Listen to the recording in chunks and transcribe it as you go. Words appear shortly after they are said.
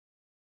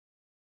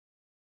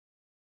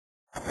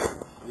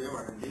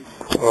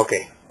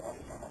Okay.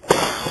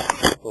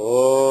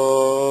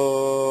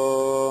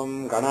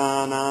 Om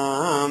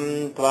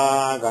Gananam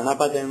Tva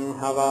Ganapatim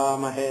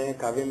Havamahe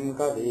Kavim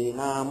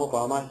Kavinam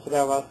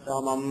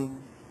Upamasravassamam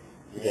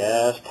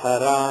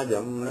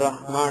Jyeshtarajam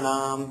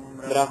Brahmanam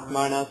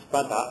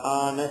Brahmanaspata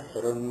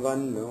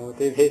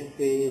Anashrunvannotibhis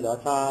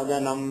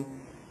Siddhasadanam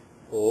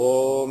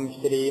Om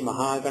Shri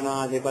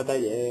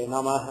Mahaganadhipataye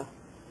Namaha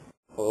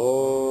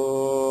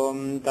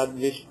Om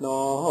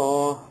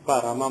Tadvishnoh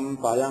Paramam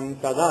Padam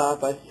Sada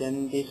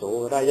Pasyanti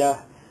Surayah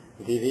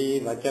Divi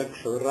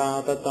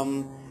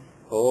Vachakshuratatam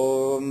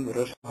Om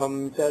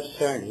Vrushbham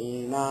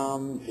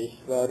Charshaninam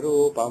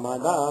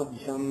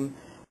Vishwarupamadabhyam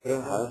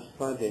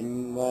Brahaspatim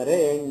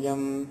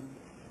Varenyam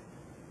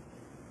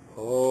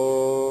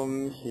Om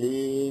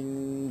Shlim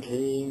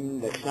Dhim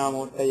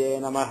Dakshinamurtaye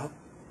Namaha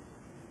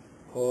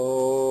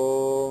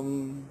Om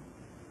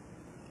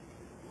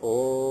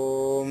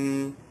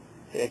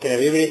Can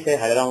everybody say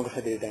Hare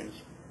Ramakrishna 3 times?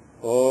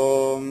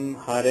 Om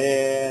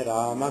Hare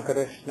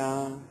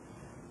Ramakrishna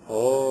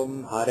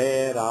Om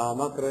Hare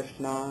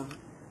Ramakrishna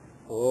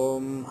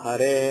Om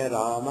Hare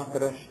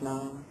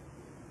Ramakrishna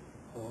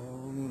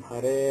Om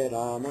Hare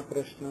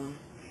Ramakrishna.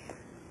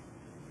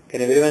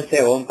 Can everyone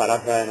say Om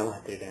Parasaraya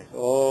Namah 3 times?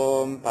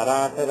 Om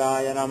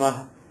Parasaraya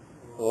Namah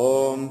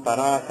Om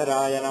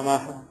Parasaraya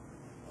Namah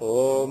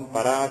Om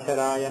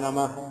Parasaraya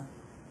Namah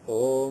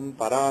Om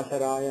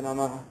Parasaraya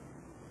Namah.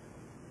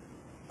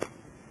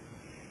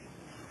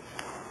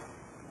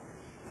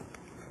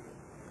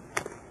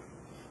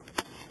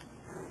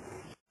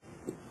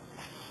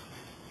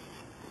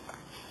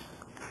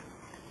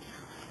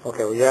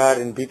 Okay, we are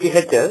in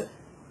BPHL.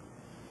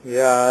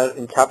 We are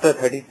in chapter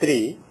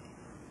 33.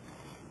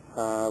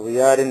 We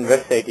are in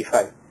verse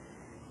 85.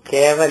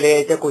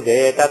 Kevaleja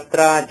kuje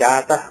tatra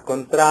jatah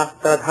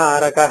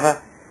kuntrastradharakah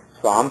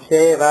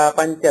swamseva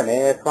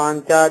panchame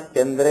svanchat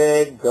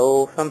chandre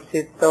jau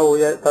samsitau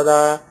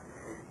tada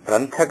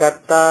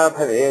granthkarta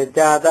bhave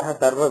jatah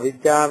sarva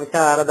vidya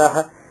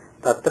visaradah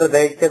tatra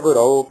daitya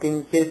gurau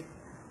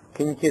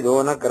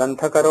kinchidona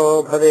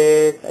granthakaro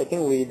bhavet. I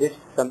think we did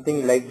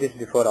something like this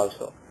before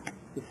also.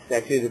 It's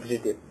actually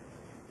repetitive.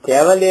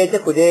 Kevaleja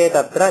kuje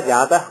tatra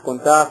jatah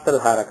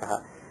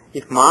kuntrastradharakah.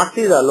 If mass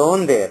is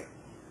alone there,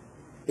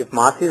 then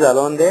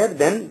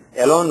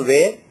alone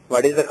where?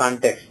 What is the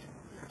context?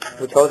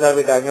 Which house are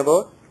we talking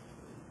about?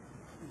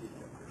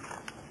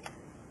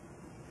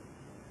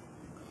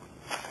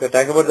 We are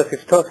talking about the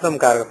fifth house from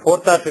Karaka,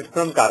 fourth or fifth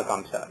from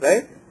Karakamsa,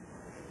 right?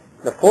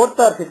 The fourth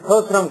or fifth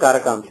house from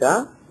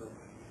Karakamsa,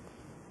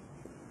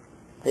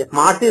 if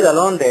mass is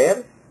alone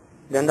there,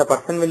 then the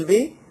person will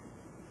be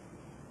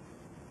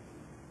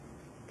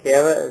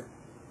Kevalej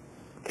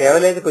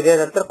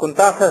Kujayatra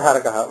Kuntastra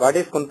Dharakaha. What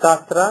is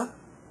Kuntastra?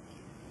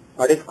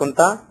 What is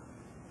Kunta?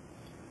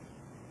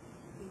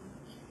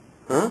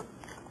 Yeah.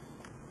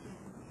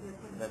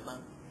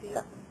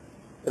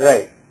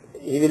 Right.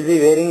 He will be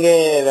wearing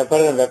a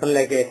weapon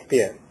like a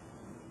spear.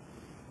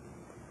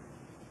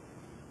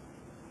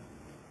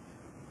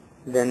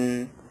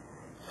 Then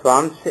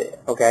Swamse.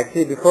 Okay,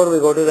 actually before we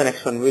go to the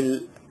next one,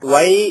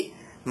 why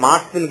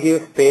Mars will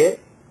give spear?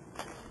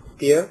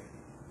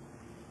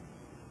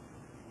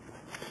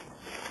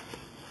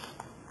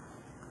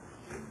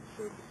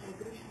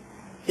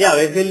 Yeah,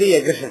 basically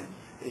aggression.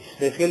 It's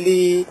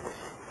basically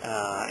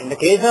in the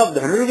case of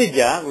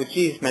Dhanurvidya, which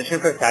is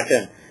mentioned for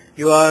Saturn,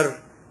 you are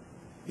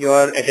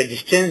at a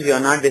distance. You are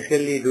not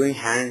basically doing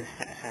hand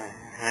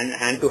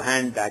to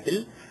hand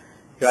battle.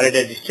 You are at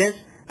a distance,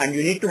 and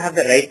you need to have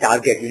the right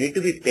target. You need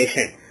to be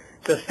patient.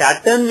 So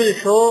Saturn will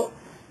show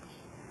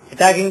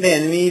attacking the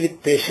enemy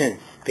with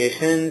patience,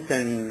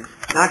 and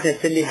not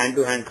necessarily hand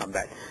to hand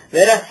combat.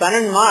 Whereas Sun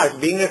and Mars,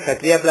 being the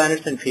Kshatriya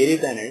planets and fairy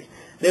planets,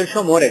 they will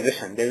show more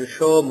aggression. They will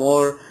show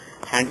more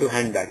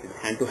hand-to-hand battle,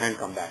 hand-to-hand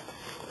combat.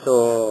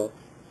 So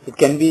it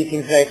can be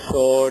things like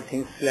sword,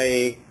 things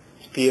like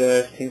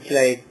spears, things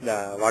like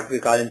what we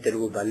call in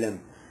Telugu Ballam.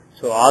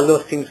 So all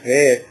those things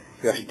where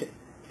your shield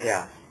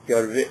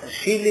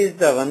is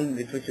the one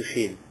with which you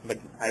shield. But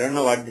I don't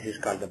know what this is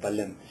called, the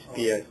Ballam,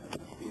 spear,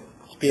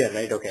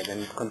 right? Okay,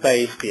 then Kunta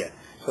is spear.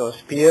 So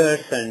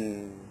spears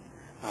and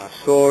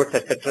swords,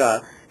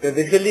 etc. You are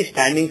basically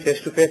standing face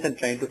to face and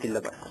trying to kill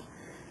the person.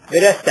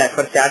 Whereas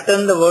for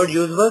Saturn, the word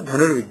used was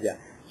Dhanurvidya.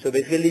 So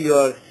basically you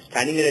are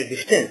standing at a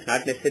distance,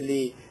 not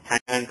necessarily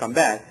hand-to-hand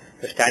combat.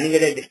 You are standing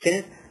at a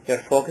distance, you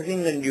are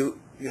focusing, and you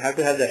have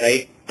to have the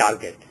right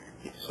target.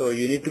 So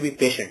you need to be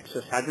patient.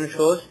 So Saturn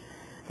shows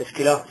the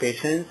skill of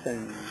patience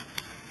and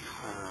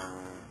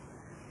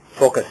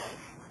focus,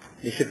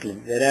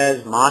 discipline.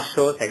 Whereas Mars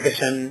shows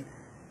aggression,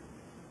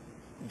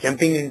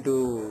 jumping in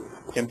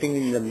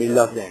the middle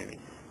of the enemy.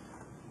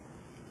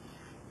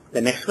 The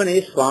next one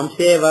is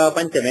Swamseva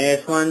Panchame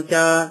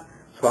Swancha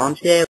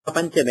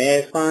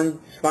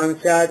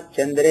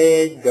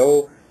Chandre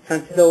Jau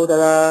Sansitau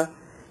Tada.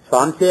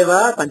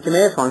 Swamseva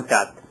Panchame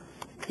Swanchat.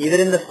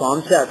 Either in the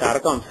Swamsha,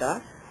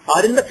 Karakamsa,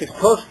 or in the fifth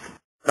house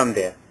from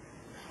there.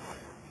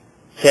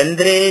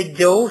 Chandre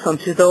Jau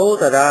Samsitau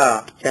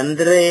Tada.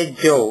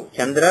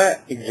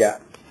 Chandra Ijja.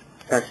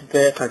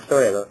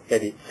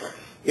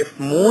 If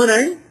Moon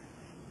and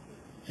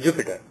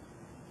Jupiter.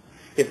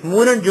 If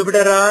Moon and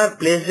Jupiter are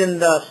placed in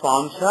the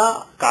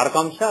Swamsa,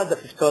 Karkamsa, the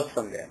fifth house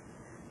from there,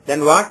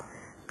 then what?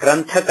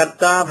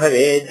 Granthakarta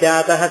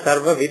bhavejjataha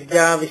sarva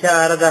vidya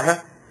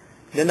visharadaha.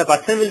 Then the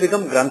person will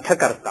become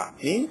Granthakarta.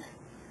 Means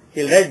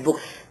he will write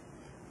books.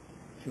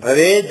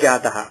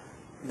 Bhavejjataha.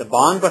 The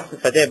born person,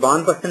 such a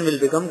born person will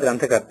become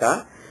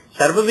Granthakarta.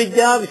 Sarva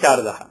vidya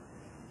visharadaha.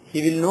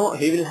 He will know,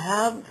 he will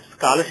have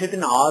scholarship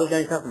in all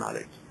kinds of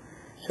knowledge.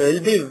 So he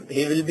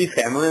will be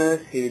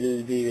famous, he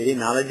will be very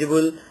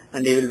knowledgeable,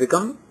 and he will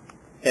become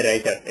a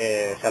writer,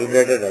 a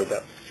celebrated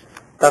writer.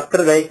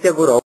 Tatra daitya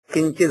guru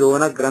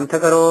kinchidona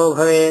granthakaro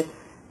bhavet.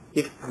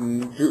 If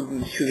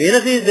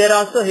Venus is there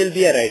also, he will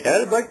be a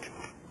writer, but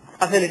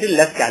of a little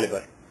less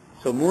caliber.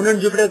 So Moon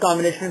and Jupiter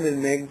combination will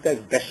make the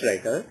best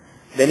writer.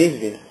 Then is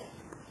Venus.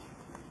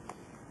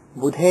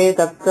 Budhe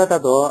tatra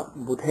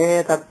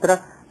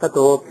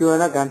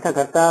tatopyona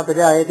granthakarta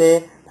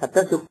prajayate.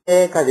 Tatra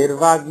chukte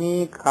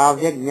kadirvagni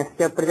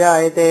kavyajnasya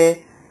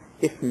prajayate.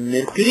 If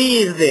Mercury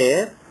is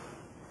there,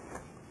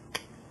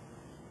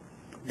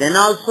 then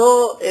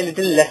also a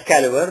little less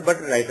caliber,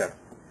 but writer.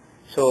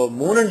 So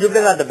Moon and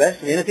Jupiter are the best,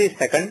 Venus is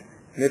second,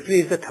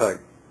 Mercury is the third.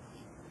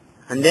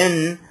 And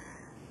then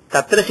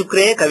Tatra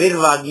Shukre Kavir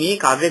Vagni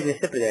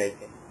Kavyajnasya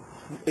Prajayate.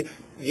 If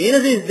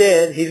Venus is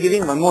there, he is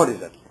giving one more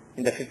result.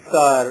 In the fifth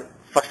or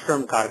first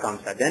from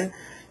Karkamsa, then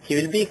he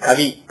will be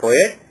Kavi,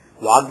 poet,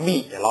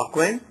 Vagmi,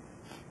 eloquent,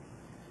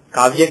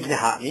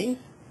 Kavyajnaha means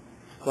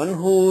one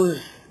who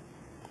is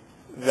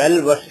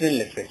well versed in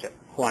literature,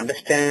 who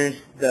understands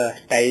the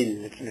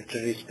style,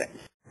 literary style.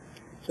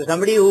 So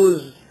somebody who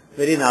is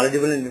very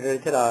knowledgeable in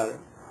literature or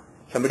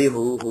somebody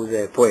who is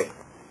a poet.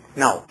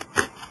 Now,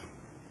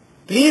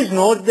 please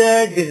note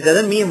that this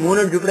doesn't mean Moon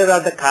and Jupiter are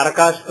the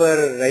Karakas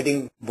for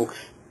writing books.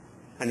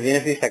 And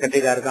Venus is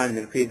secondary Karaka and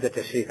Mercury is the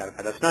tertiary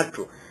Karaka. That's not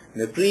true.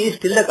 Mercury is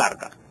still the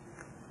Karaka.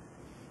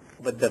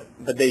 But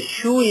the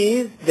issue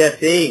is, they are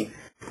saying,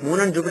 Moon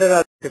and Jupiter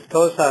are fifth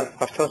house or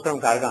first house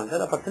from Karaka, so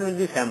the person will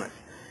be famous.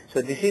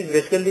 So this is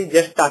basically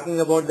just talking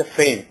about the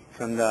fame.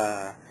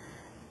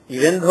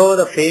 Even though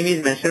the fame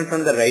is mentioned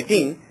from the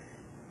writing,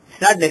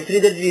 it's not necessary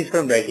that it is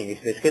from writing.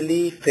 It's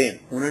basically fame.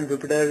 Moon and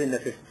Jupiter in the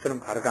fifth from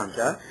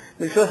Karakamsa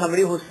will show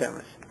somebody who is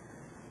famous.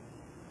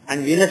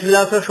 And Venus will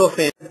also show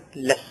fame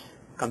less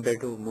compared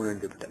to Moon and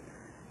Jupiter.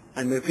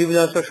 And Mercury will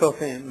also show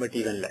fame, but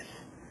even less.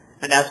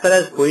 And as far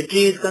as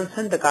poetry is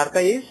concerned, the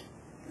Karaka is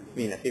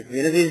Venus. If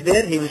Venus is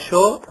there, he will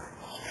show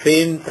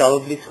fame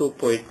probably through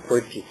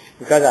poetry.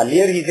 Because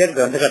earlier he said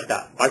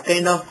Granthakarta. What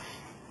kind of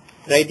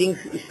writings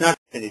is not,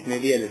 it may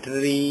be a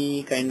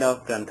literary kind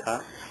of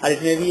Grantha, or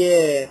it may be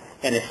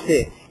an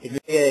essay, it may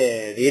be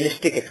a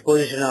realistic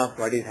exposition of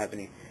what is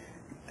happening.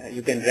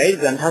 You can write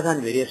Granthas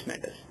on various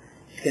matters.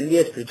 It can be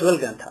a spiritual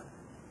Grantha,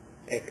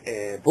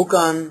 a book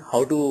on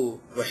how to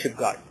worship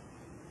God.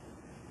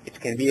 It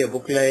can be a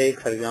book like,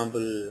 for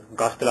example,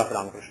 Gospel of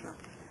Ramakrishna.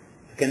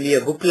 It can be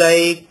a book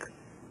like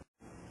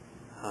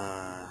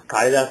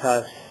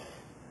Kalidasa's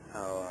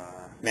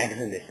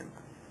Magazine.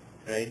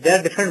 Right? There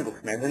are different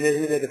books.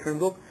 Magazine is a different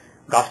book.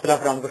 Gospel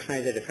of Ramakrishna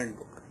is a different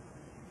book.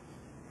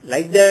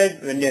 Like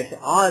that, when you say,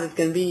 it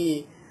can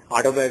be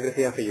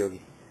autobiography of a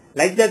yogi.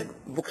 Like that,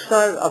 books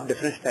are of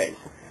different styles.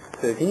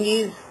 So the thing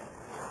is,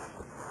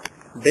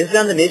 based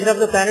on the nature of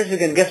the planets, you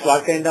can guess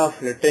what kind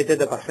of literature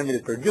the person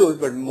will produce,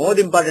 but more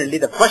importantly,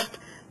 the first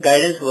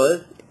guidance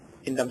was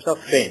in terms of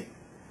fame,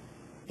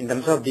 in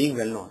terms of being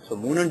well known. So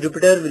Moon and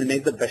Jupiter will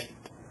make the best,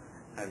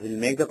 will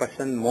make the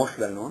person most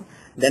well known,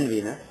 then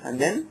Venus, and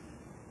then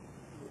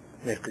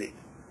Mercury.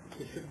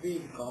 It should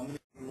be combination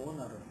Moon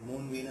or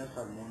Moon Venus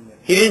or Moon Mercury.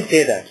 He didn't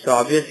say that, so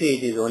obviously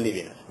it is only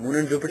Venus. Moon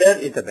and Jupiter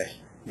is the best,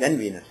 then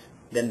Venus,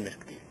 then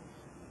Mercury.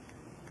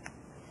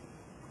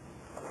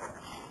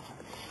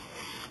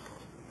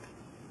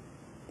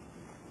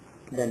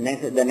 The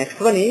next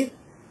one is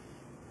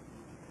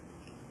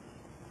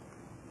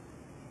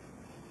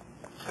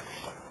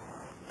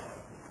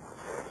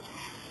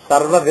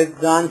Sarva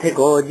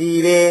Vidganthiko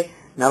Jive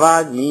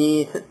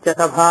Navagni Satya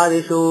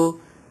Sabhadishu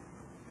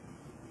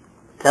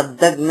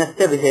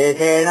Sabdagnasya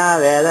Visheshena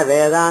Veda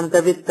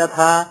Vedanta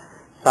Vittatha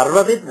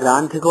Sarva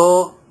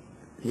Vidganthiko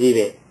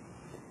Jive.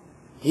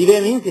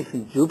 Jive means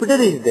if Jupiter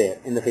is there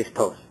in the fifth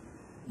house,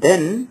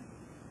 then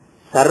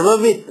Sarva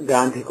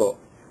Vidganthiko.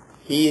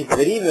 He is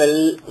very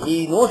well,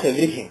 he knows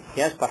everything.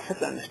 He has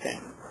perfect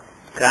understanding.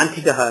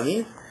 Granthikaha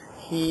means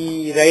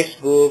he writes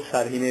books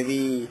or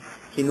he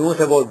knows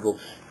about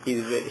books. He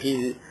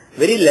is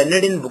very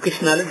learned in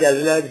bookish knowledge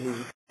as well as he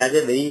has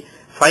a very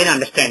fine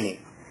understanding.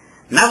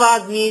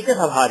 Navagni cha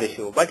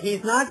sabhadeshu, but he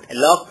is not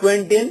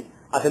eloquent in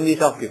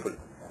assemblies of people.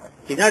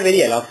 He is not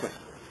very eloquent.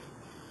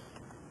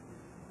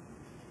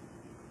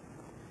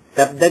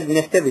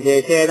 Sabdagnasya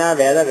visheshena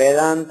veda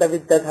vedanta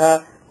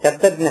viddatha.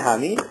 Sabdagnaha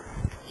means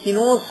he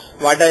knows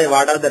what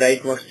are the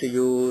right words to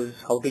use,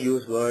 how to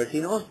use words. He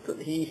knows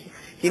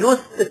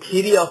the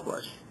theory of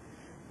words.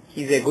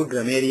 He is a good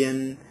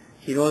grammarian.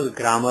 He knows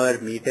grammar,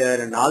 meter,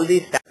 and all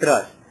these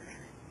factors.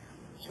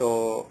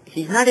 So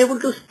he's not able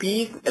to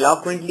speak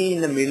eloquently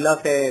in the middle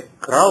of a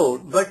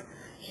crowd, but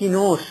he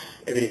knows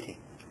everything.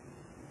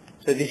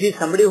 So this is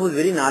somebody who is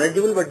very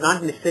knowledgeable, but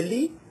not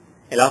necessarily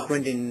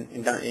eloquent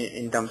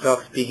in terms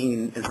of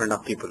speaking in front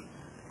of people.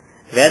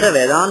 Veda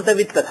Vedanta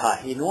with Katha.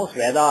 He knows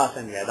Vedas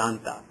and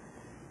Vedanta.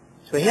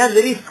 So he has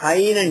very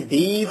fine and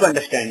deep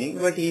understanding,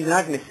 but he is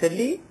not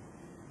necessarily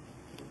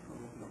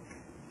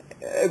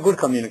a good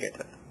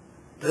communicator.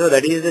 So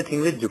that is the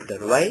thing with Jupiter.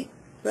 Why?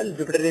 Well,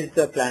 Jupiter is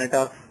the planet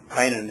of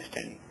fine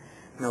understanding.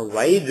 Now,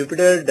 why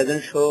Jupiter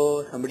doesn't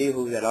show somebody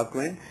who is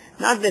eloquent?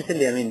 Not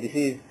necessarily. I mean, this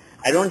is,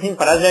 I don't think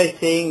Parajya is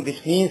saying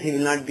this means he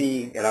will not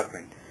be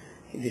eloquent.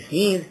 This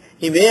means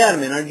he may or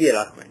may not be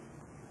eloquent.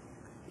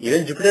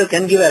 Even Jupiter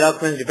can give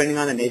eloquence depending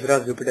on the nature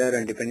of Jupiter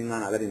and depending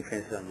on other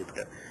influences on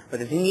Jupiter. But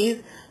the thing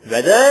is,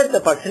 whether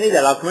the person is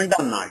eloquent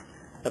or not,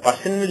 the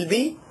person will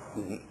be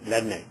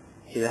learned.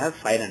 He will have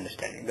fine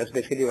understanding. That's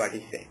basically what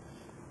he's saying.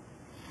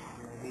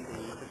 Maybe the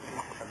interpretive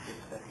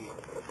subjects that he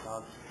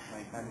talks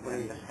might not be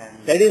understand.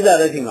 That is the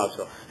other thing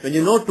also. When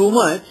you know too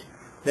much,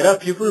 there are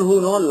people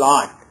who know a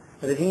lot.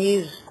 But the thing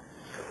is,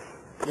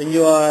 when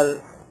you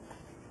are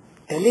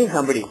telling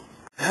somebody,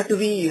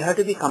 you have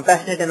to be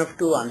compassionate enough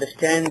to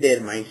understand their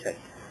mindset.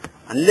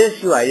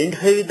 Unless you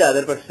identify with the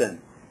other person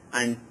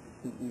and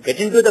get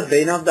into the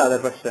brain of the other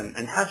person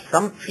and have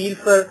some feel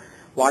for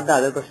what the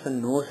other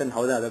person knows and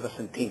how the other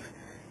person thinks,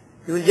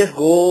 you will just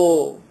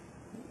go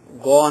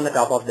on the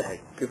top of the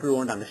head. People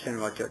won't understand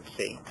what you are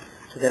saying.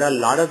 So there are a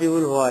lot of people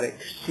who are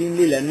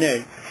extremely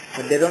learned,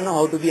 but they don't know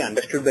how to be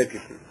understood by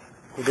people.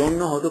 Who don't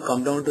know how to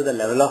come down to the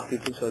level of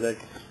people so that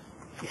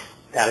it's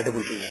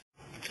palatable to them.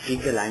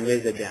 Speak the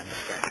language that they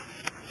understand.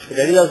 So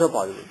that is also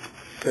possible.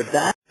 So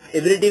that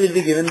ability will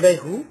be given by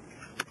who?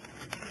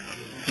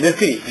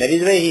 Mercury. That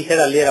is why he said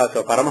earlier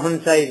also,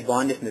 Paramahamsa is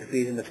born if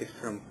Mercury is in the fifth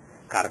from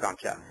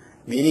Karakamsa.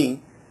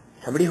 Meaning,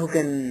 somebody who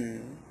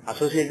can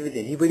associate with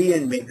anybody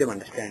and make them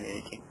understand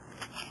anything.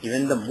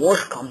 Even the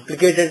most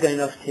complicated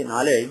kind of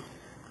knowledge,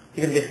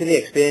 you can basically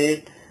explain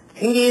it.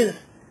 Thing is,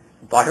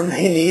 bottom line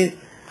is,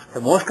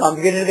 the most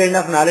complicated kind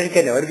of knowledge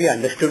can never be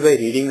understood by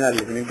reading or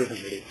listening to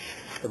somebody.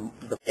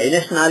 The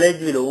finest knowledge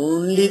will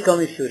only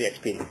come if you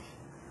experience.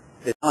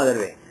 There is no other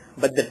way.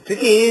 But the trick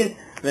is,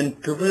 when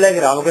people like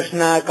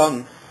Ramakrishna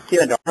come, see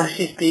when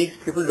Ramakrishna speaks,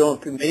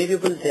 many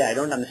people say, I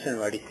don't understand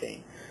what he's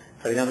saying.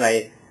 For example,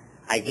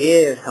 I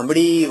gave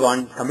somebody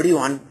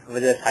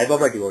with a Sai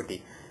Baba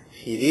devotee.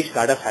 She reads a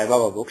lot of Sai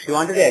Baba books. She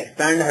wanted to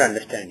expand her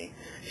understanding.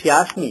 She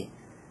asked me,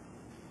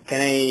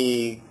 can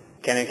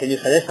you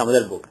suggest some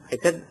other book? I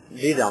said,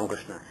 read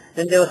Ramakrishna.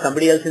 Then there was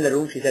somebody else in the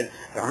room. She said,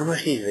 Ramana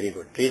Maharshi is very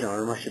good. Read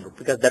Ramana Maharshi book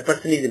because that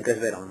person is impressed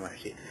by Ramana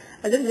Maharshi.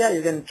 I said, yeah,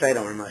 you can try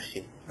Ramana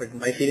Maharshi. But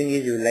my feeling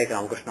is you will like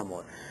Ramakrishna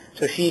more.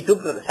 So she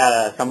took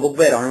some book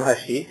by Ramana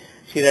Maharshi.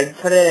 She read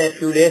for a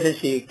few days and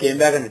she came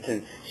back and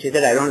returned. She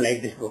said, I don't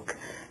like this book.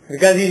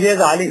 Because he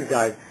says all is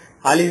God.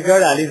 All is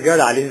God, all is God,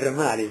 all is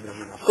Brahman, all is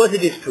Brahman. Of course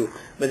it is true.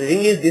 But the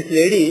thing is, this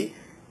lady,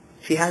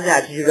 she has the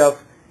attitude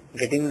of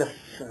getting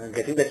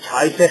the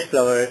choicest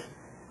flowers,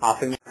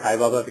 offering Sai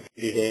Baba picture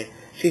every day.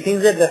 She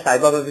thinks that the Sai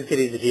Baba picture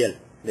is real.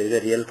 There is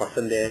a real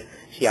person there.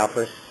 She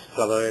offers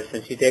flowers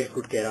and she takes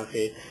good care of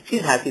it. She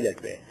is happy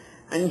that way.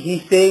 And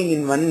he's saying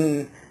in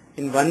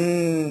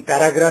one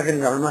paragraph in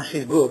Ramana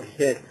Maharshi's book, he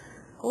said,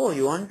 oh,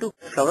 you want to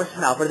flowers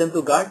and offer them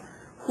to God?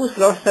 Whose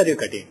flowers are you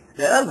cutting?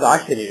 There are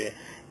gods anyway.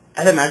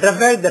 As a matter of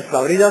fact, the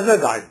flower is also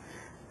God.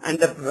 And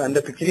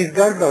the picture is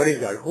God, flower is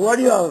God. What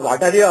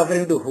are you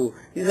offering to who?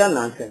 These are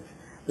nonsense.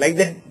 Like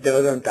that, there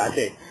was one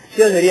passage.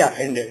 She was very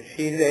offended.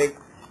 She is like,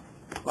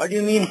 what do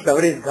you mean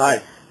flower is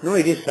God? No,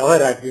 it is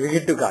flower art. Giving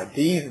it to God.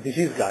 This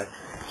is God.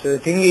 So the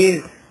thing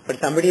is, for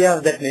somebody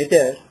of that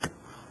nature,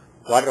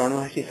 what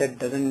Ramana Maharshi said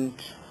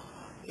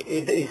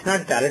it's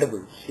not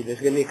palatable. She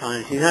basically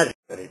can't, she's not ready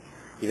for it.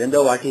 Even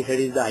though what he said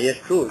is the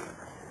highest truth,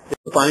 there's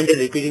no point in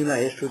repeating the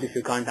highest truth if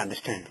you can't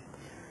understand it.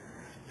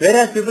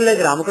 Whereas people like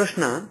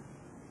Ramakrishna,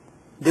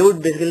 they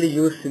would basically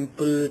use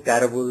simple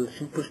parables,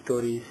 simple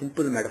stories,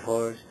 simple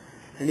metaphors,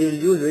 and he will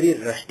use very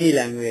rusty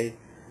language.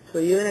 So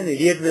even an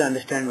idiot will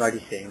understand what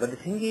he's saying. But the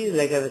thing is,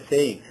 like I was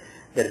saying,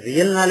 the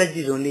real knowledge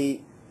is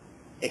only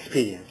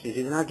experience. It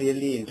is not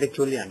really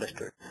intellectually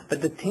understood.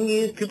 But the thing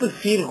is, people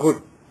feel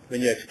good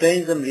when you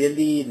explain some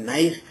really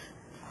nice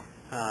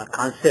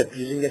concept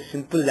using a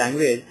simple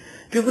language.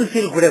 People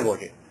feel good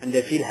about it and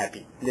they feel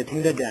happy. They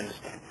think that they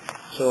understand.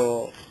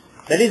 So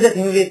that is the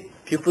thing with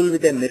people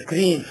with a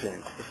Mercury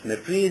influence. If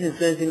Mercury is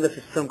influencing the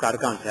system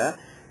Karakamsa,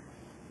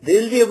 they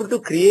will be able to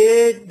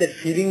create that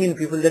feeling in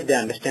people that they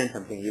understand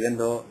something, even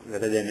though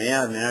whether they may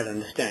or may not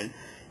understand.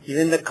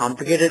 Even the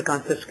complicated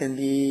concepts can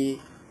be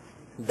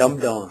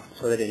dumbed down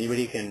so that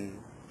anybody can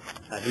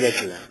relate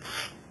to them.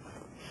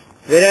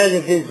 Whereas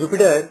if it is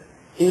Jupiter,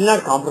 he will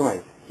not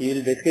compromise. He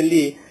will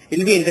basically, it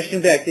will be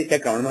interesting to actually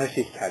check Ramana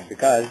Maharshi's chart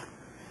because,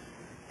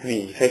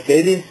 if I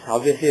say this,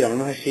 obviously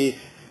Ramana Maharshi's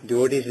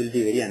devotees will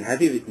be very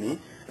unhappy with me,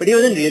 but he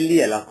wasn't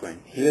really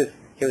eloquent. He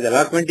was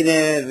eloquent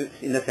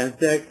in the sense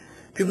that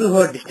people who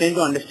are distant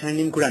to understand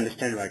him could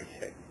understand what he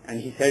said. And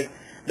he said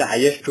the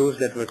highest truths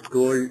that were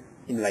told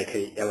in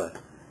Vaikhari ever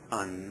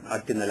on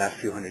earth in the last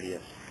few hundred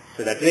years.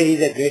 So that way he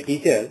is a great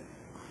teacher,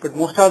 but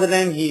most of the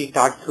time he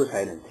taught through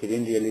silence. He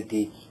didn't really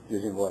teach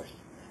using words.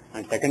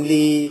 And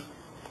secondly,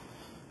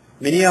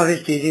 many of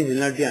his teachings will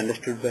not be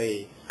understood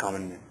by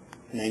common men.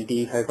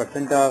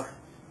 95% of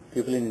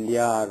people in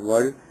India or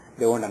world,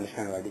 they won't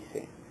understand what he's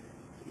saying.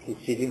 His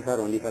teachings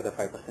are only for the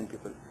 5%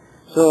 people.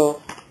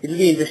 So it will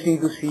be interesting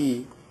to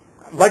see.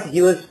 But he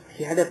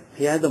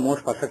had the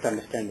most perfect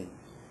understanding.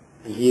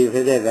 And he is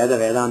a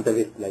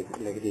Vedantavit, like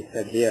he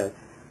said here,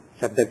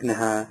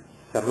 Sabdagnaha,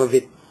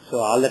 Sarvavit. So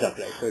all that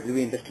applies. So it will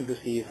be interesting to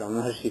see if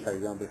Ramana Maharshi, for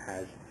example,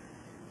 has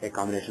a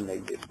combination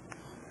like this.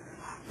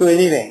 So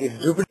anyway, if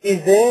Jupiter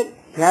is there,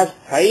 he has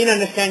fine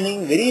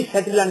understanding, very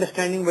subtle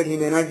understanding, but he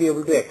may not be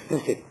able to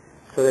express it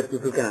so that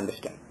people can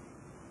understand.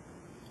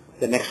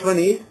 The next one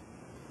is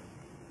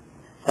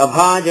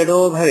Sabha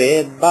Jado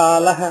Bhaved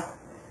Balaha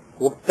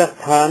Ukta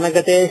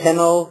Sthanagate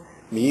Shano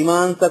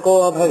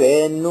Mimansako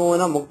Bhaved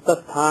Nuna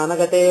Mukta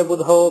Sthanagate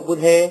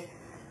Budhe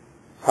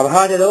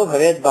Sabha Jado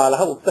Bhaved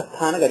Balaha Ukta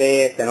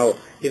Sthanagate Shano.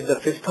 If the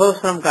fifth house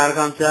from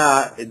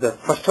Karakamsa, if the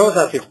first house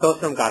or fifth house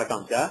from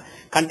Karakamsa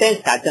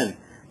contains Saturn,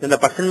 then the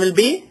person will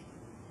be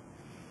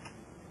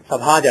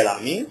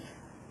Sabhajala, means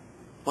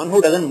one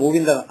who doesn't move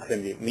in the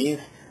assembly, means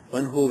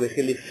one who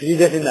basically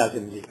freezes in the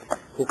assembly,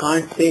 who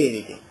can't say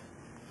anything.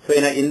 So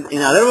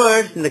in other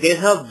words, in the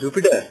case of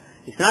Jupiter,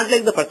 it's not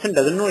like the person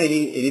doesn't know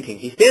anything.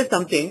 He says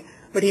something,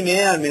 but he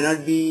may or may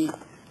not be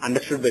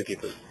understood by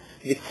people.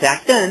 With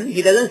Saturn,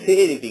 he doesn't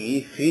say anything.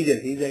 He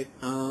freezes. He's like,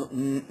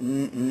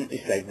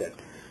 it's like that.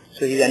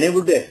 So he's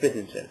unable to express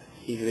himself.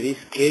 He's very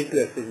scared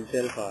to express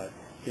himself, or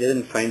he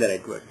doesn't find the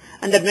right word.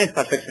 And that makes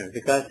perfect sense,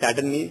 because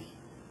Saturn is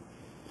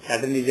a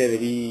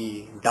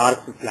very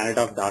dark planet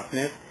of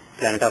darkness,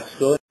 planet of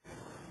slow.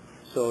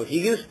 So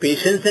he gives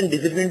patience and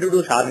discipline to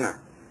do sadhana.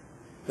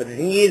 But the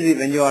thing is,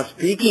 when you are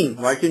speaking,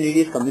 what you need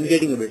is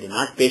communicating ability,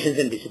 not patience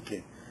and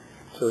discipline.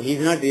 So he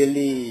is not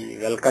really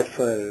well cut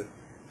for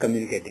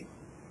communicating.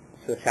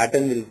 So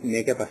Saturn will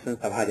make a person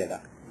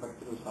Sabhajada. But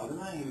through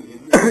sadhana, he will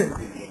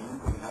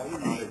have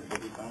knowledge,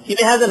 but he can't. He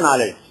may have the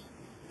knowledge,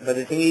 but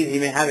the thing is, he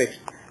may have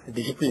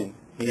discipline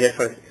needed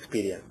for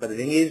experience. But the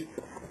thing is,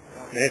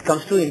 when it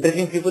comes to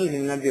impressing people, he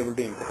will not be able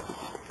to impress.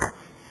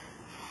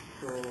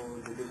 So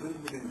the difference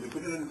between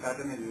Jupiter and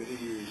Saturn is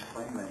very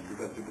fine line,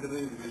 because Jupiter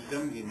is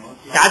wisdom, he knows.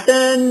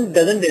 Saturn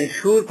doesn't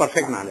ensure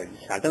perfect knowledge.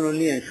 Saturn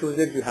only ensures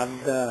that you have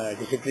the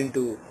discipline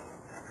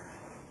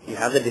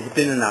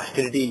and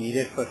austerity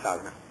needed for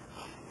sadhana.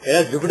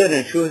 Whereas Jupiter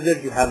ensures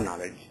that you have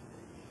knowledge.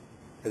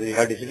 Whether you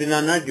have discipline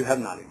or not, you have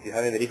knowledge. You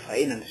have a very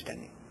fine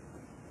understanding.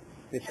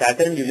 With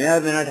Saturn, you may or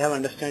may not have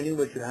understanding,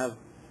 but you are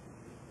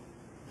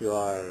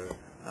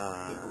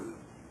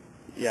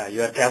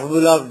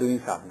capable of doing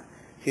sadhana.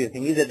 See, the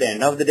thing is, at the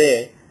end of the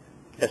day,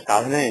 the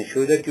sadhana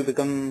ensures that you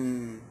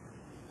become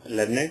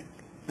learned?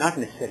 Not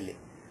necessarily.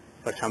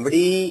 For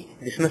somebody,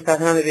 Vishnu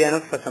sadhana may be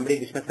enough, for somebody,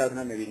 Vishnu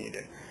sadhana may be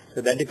needed. So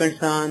that depends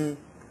on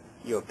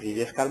your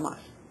previous karmas.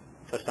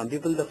 For some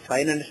people, the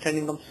fine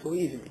understanding comes so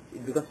easily.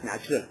 It becomes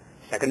natural,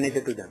 second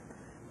nature to them,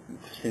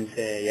 since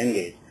a young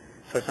age.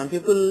 For some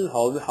people,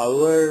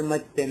 however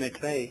much they may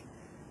try,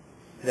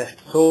 they are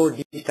so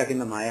deep stuck in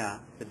the Maya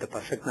that the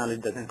perfect knowledge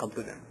doesn't come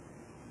to them.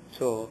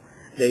 So,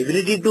 the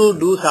ability to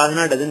do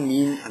sadhana doesn't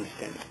mean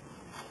understanding.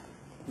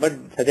 But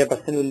such a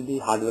person will be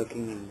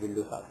hardworking and will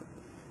do sadhana.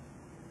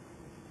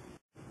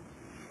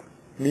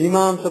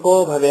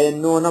 Mimamsako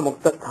bhavenno na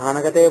mukta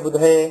sthanagate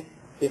budhe.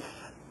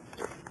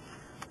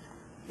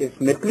 If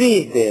Mercury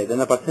is there, then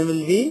the person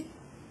will be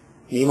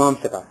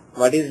Mimamsaka.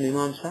 What is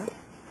Mimamsa?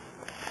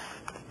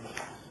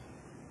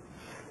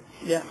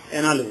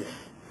 Analysis.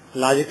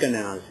 Logic and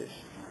analysis.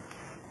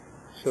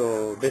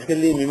 So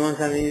basically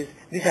Mimamsa means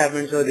this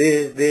happened, so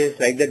this,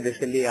 like that,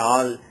 basically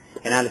all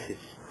analysis.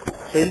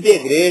 So he will be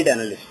a great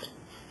analyst.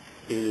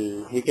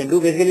 He can do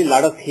basically a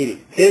lot of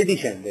theory.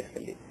 Theoretician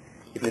basically.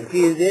 If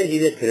Mercury is there, he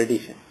is a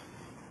theoretician.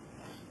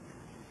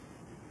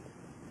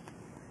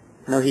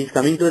 Now he is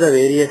coming to the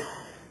various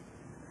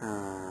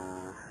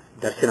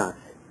darshanas.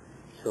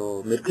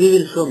 So Mercury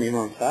will show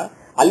Mimamsa.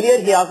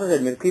 Earlier he also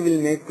said Mercury will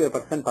make a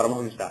person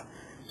Paramahamsa.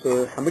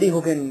 So somebody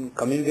who can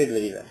communicate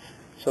very well.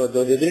 So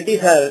those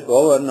abilities are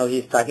over. Now he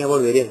is talking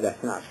about various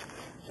darshanas.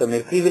 So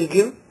Mercury will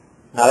give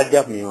knowledge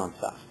of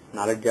Mimamsa,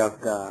 knowledge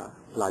of the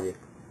logic.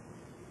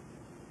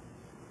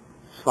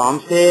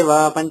 Swamse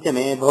va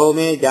panchame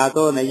bhaume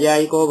jato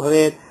nayyayiko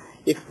bhavet.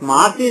 If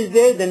Mars is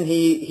there, then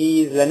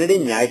he is learned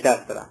in Nyaya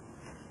Shastra.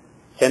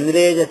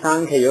 Chandreja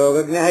Sankhya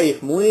Yogagnaha.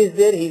 If Moon is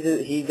there,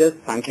 he does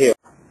Sankhya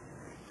Yoga.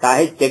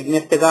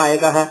 Sahityagnastaka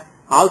Ayakaha.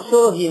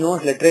 Also he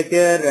knows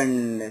literature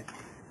and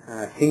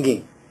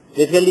singing.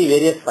 Basically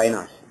various fine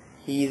arts.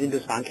 He is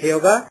into Sankhya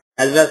Yoga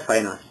as well as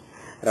fine arts.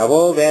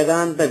 Ravo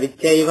Vedanta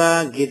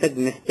Vichaiva Gita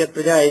Gnistya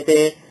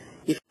Prajayate.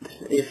 If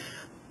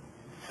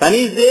Sun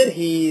is there,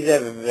 he is a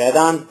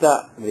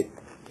Vedanta with.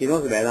 He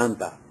knows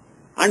Vedanta.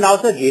 And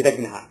also Gita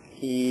Gnaha.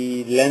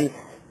 He learns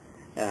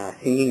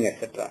singing,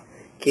 etc.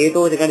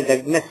 Ketu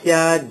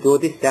Jagnasya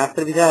Jyotish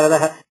Shastra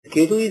Vicharadaha.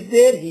 Ketu is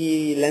there,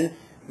 he learns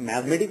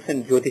mathematics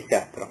and Jyotish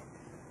Shastra.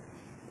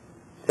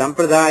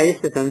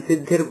 Sampradayasya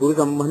sansiddhir guru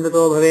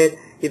sambandhato bhavet.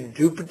 If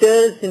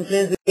Jupiter's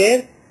influence is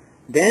there,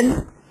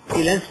 then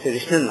he learns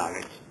traditional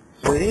knowledge.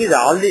 So the thing is,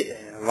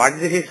 what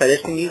this is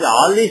suggesting is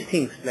all these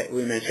things, like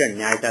we mentioned,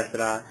 Nyaya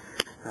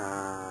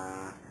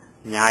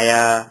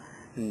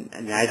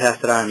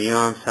Shastra,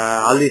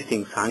 Mimamsa, all these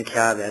things,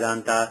 Sankhya,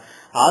 Vedanta,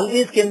 all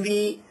these can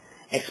be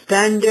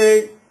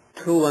expanded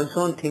through one's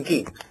own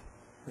thinking.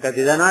 Because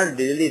these are not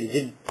really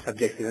rigid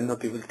subjects, even though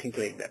people think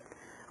like that.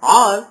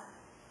 Or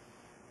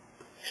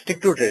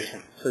stick to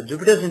tradition. So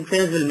Jupiter's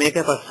influence will make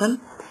a person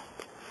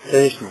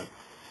traditional.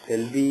 There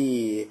will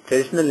be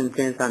traditional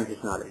influence on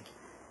his knowledge.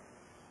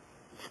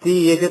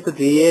 Sti tu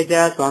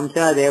triyecha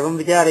swamcha devam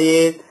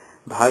vicharayet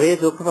bhave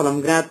sukha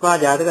phalam gnatva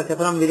jataka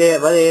phalam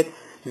vadet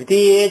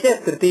dvitiyecha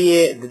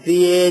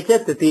tritiyecha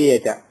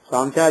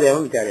swamcha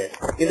devam vicharayet.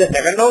 If the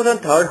second house and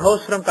third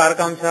house from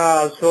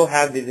Karakamsa also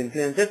have these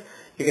influences,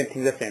 you can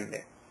think the same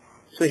way.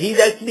 So he is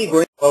actually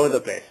going all over the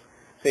place.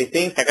 So he is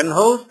saying second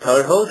house,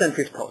 third house and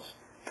fifth house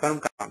from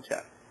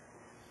Karakamsa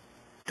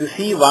to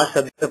see what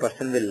subject the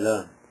person will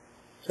learn.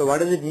 So what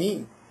does it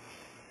mean?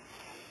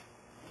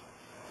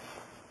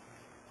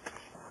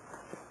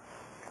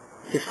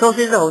 Fifth house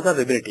is the house of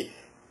ability,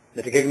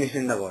 the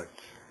recognition in the world.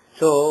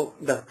 So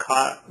the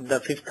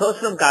fifth house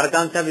from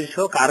Karakamsa will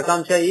show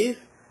Karakamsa is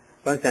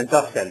one sense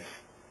of self.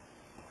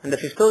 And the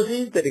fifth house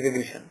is the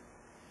recognition.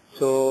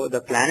 So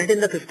the planet in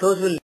the fifth house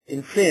will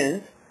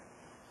influence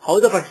how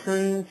the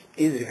person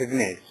is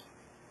recognized.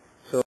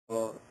 So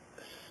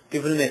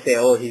people may say,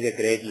 oh, he's a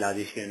great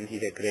logician,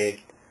 he's a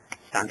great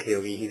Sankhya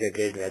Yogi, he's a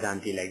great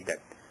Vedanti, like that.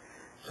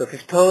 So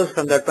fifth house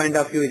from that point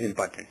of view is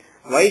important.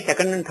 Why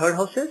second and third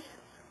houses?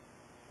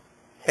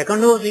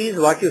 Second house is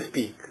what you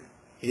speak.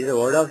 It is the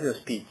word of your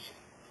speech.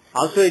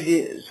 Also it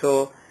is,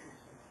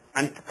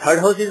 and third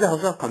house is the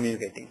house of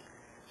communicating.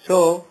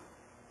 So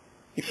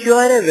if you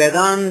are a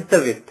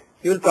Vedantavit,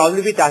 you will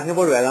probably be talking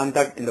about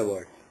Vedanta in the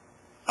world.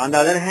 On the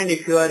other hand,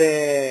 if you are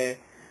a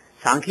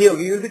Sankhya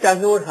Yogi, you will be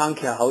talking about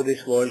Sankhya, how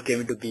this world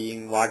came into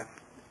being, what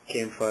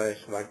came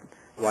first, what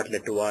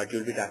led to what, you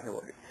will be talking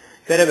about it.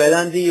 If you are a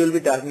Vedanti, you will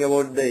be talking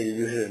about the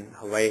illusion,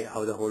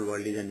 how the whole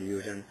world is an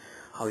illusion,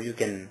 how you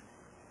can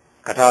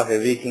cut off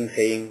everything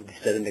saying this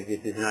doesn't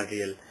exist, this is not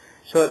real.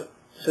 So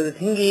the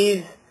thing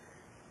is,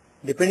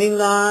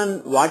 depending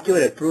on what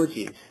your approach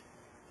is,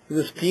 you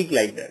will speak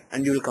like that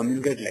and you will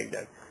communicate like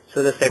that.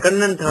 So the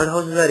second and third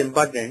houses are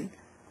important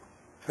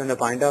from the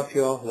point of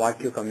view of what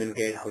you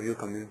communicate, how you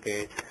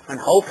communicate, and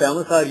how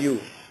famous are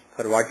you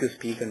for what you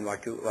speak and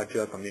what you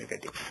are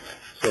communicating.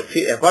 So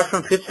apart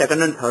from fifth,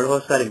 second and third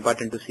house are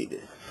important to see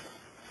this.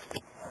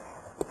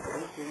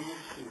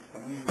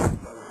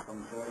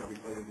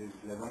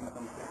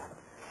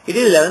 It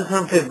is 11th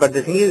from 5th, but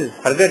the thing is,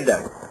 forget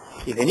that.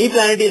 If any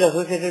planet is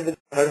associated with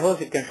the third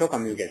house, it can show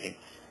communicating.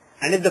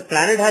 And if the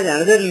planet has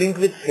another link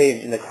with fame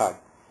in the chart,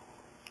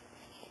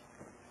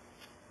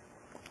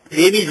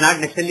 fame is not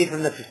necessarily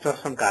from the 5th house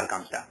from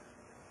Karakamsa.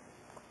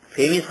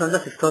 Fame is from the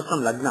 5th house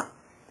from Lagna,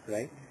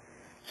 right?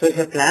 So if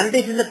a planet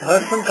is in the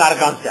 3rd from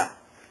Karakamsa,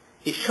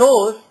 it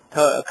shows,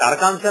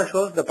 Karakamsa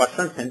shows the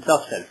person's sense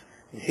of self.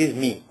 This is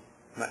me.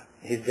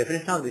 His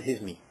definition of this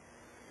is me.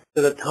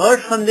 So the 3rd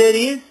from there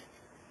is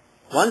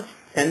one's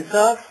sense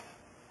of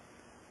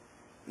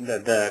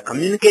the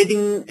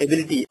communicating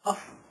ability of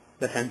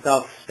the sense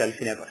of self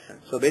in a person.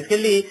 So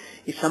basically,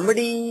 if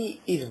somebody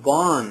is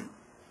born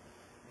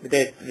with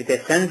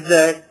a sense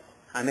that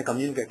I am a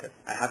communicator,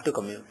 I have to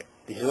communicate.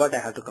 This is what I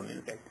have to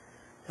communicate.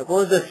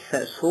 Suppose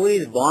the soul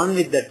is born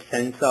with that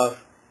sense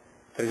of,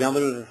 for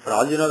example, for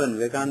all you know, when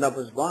Vivekananda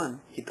was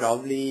born, he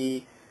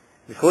probably,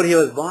 before he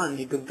was born,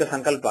 he took the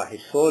sankalpa.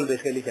 His soul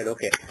basically said,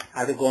 okay, I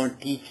have to go and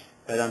teach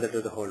Vedanta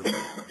to the whole world.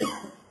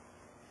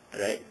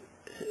 Right?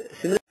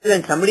 Similarly,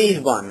 when somebody is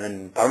born,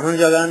 when Paramahansa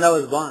Yogananda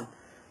was born,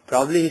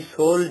 probably his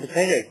soul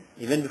decided,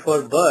 even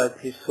before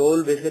birth, his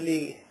soul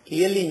basically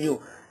clearly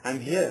knew, I am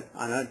here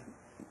on earth.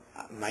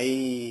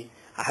 I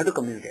have to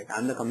communicate. I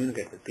am the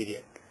communicator,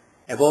 period.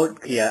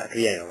 About Kriya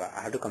Yoga.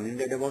 I have to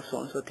communicate about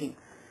so and so thing.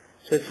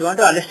 So if you want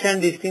to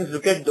understand these things,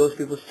 look at those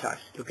people's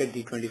charts. Look at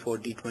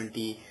D24,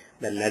 D20,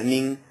 the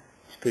learning,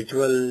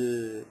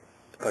 spiritual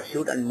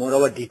pursuit, and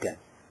moreover D10,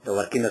 the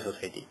work in the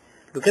society.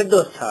 Look at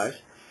those charts.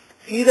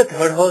 See the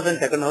 3rd house and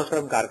 2nd house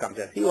from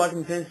Karakamsa. See what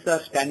influences are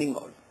standing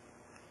out.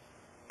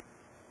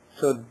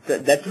 So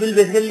that will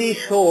basically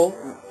show,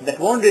 that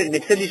won't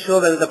necessarily show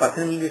whether the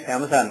person will be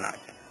famous or not.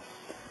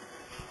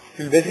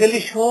 It will basically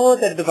show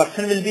that the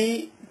person will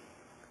be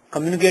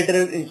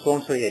communicator in so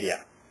and so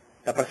area.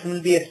 The person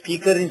will be a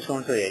speaker in so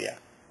and so area.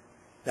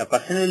 The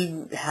person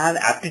will have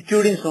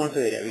aptitude in so and so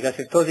area, because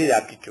 5th house is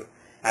aptitude.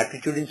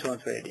 Aptitude in so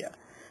and so area.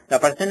 The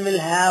person will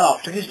have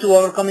obstacles to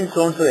overcome in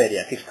so and so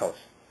area, 6th house.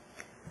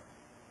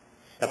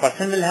 The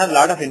person will have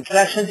lot of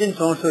interactions in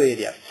so and so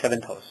area,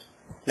 7th house.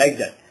 Like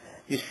that.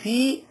 You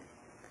see,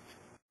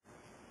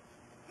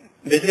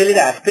 basically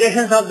the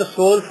aspirations of the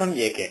soul from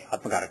AK,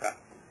 Atmakaraka.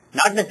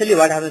 Not necessarily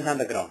what happens on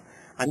the ground.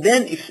 And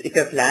then if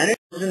a planet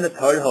is in the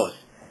 3rd house,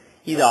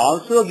 he is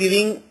also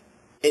giving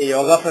a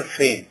yoga for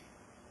fame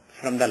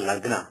from the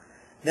Lagna,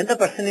 then the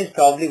person is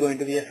probably going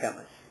to be a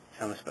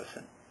famous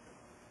person.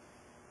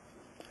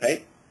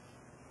 Right?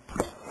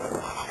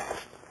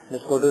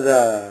 Let's go to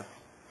the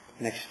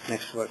next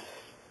verse.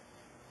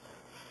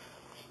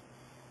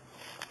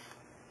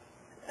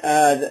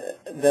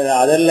 The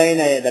other line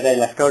that I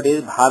left out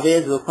is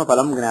Bhave Zukma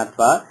Palam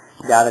Gnatva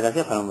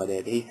Jadakasya Palam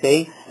Vadayati. He's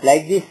saying,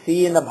 like this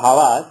see in the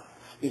Bhavas,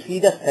 you see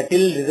the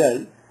subtle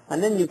result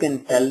and then you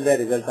can tell the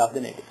result of the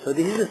native. So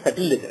this is the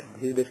subtle result.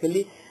 This is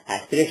basically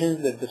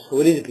aspirations that the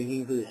soul is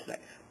bringing to this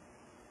life.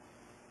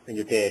 When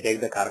you take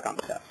the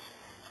Karakamsa.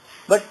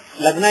 But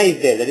Lagna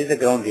is there, that is the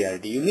ground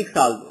reality. You mix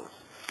all those.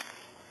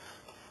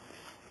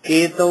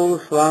 Keto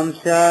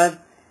Swamsad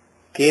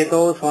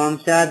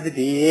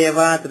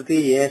द्वितीयेवा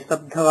तृतीये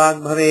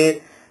स्तब्धवाग्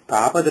भवेत्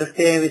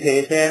पापदृष्टे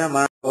विशेषेण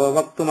मानवो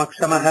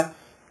वक्तुमक्षमः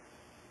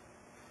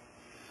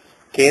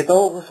केतो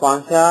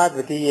स्वांशात्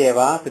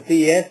द्वितीयेवा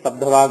तृतीये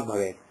स्तब्धवाग्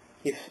भवेत्.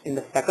 If in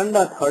the second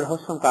or third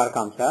house from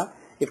Karakamsa,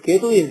 if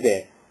Ketu is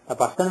there, the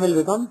person will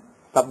become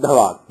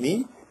stabdhavag,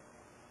 means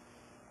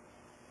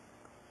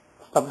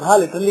stabdha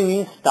literally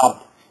means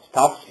stop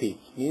speech,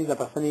 means the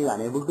person is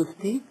unable to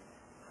speak.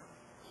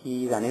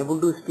 He is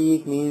unable to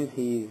speak means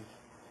he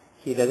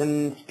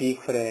doesn't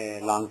speak for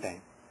a long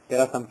time. There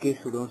are some kids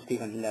who don't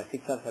speak until they are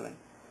 6 or 7.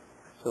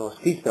 So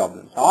speech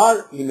problems,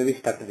 or he may be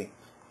stuttering.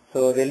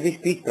 So there will be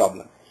speech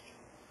problems.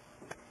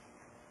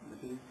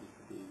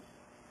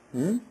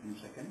 In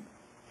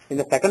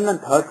the second and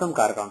third from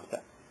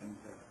Karakamsa.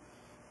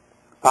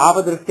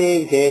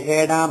 Papadrishte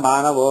visheshena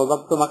manavo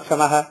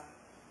vaktumakshamaha.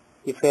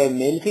 If a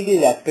male figure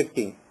is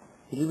aspecting,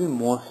 it will be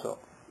more so.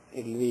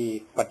 It will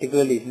be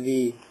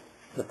particularly,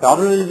 the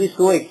problem will be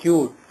so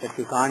acute that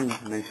you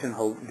can't mention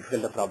how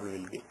difficult the problem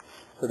will be.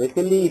 So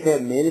basically, if a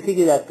malefic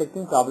is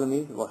aspecting, problem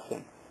is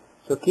worsened.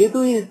 So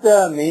Ketu is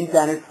the main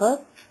planet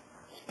for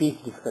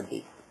speech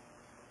difficulties.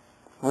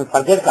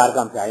 Forget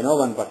Karakamsa. I know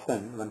one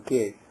person, one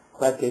kid,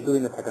 who has Ketu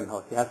in the second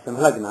house. He has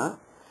Simhalagna,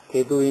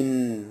 Ketu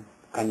in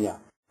Kanya.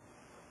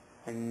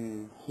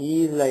 And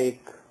he is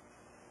like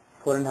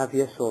 4.5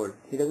 years old.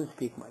 He doesn't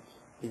speak much.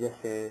 He just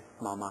says,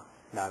 Mama,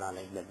 Dada,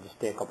 like that. Just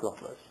say a couple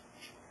of words.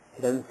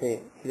 He doesn't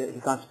say,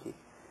 he can't speak.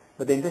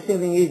 But the interesting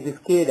thing is, this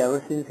kid,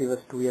 ever since he was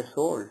 2 years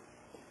old,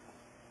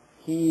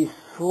 he is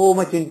so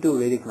much into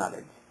Vedic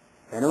knowledge.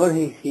 Whenever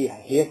he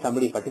hears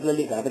somebody,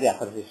 particularly Ganapati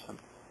Asarasisham,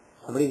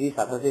 somebody reads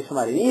Asarasisham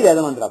or any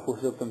Veda mantra,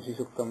 Pushuktam,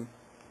 Shisuktam,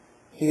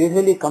 he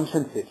usually comes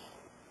and sits.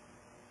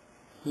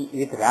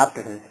 With rapt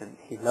attention.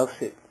 He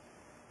loves it.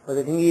 But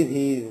the thing is,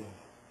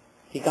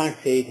 he can't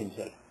say it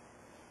himself.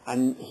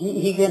 And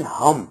he can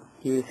hum.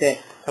 He will say,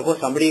 suppose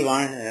somebody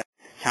wants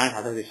chant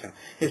Asarasisham.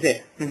 He will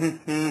say,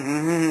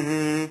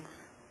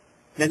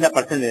 then the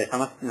person will say,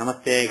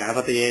 Namaste,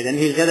 Ganapataye, then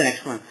he will say the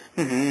next one.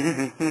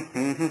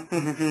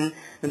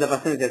 Then the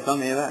person will say,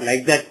 Swameva,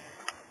 like that.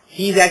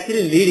 He is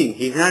actually leading,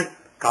 he is not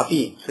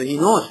copying. So he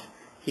knows,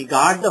 he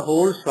got the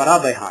whole swara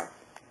by heart.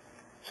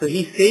 So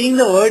he is saying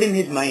the word in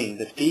his mind,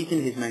 the speech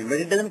in his mind, but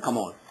it doesn't come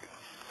out.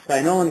 So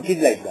I know one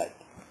kid like that.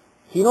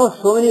 He knows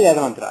so many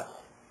Veda mantras.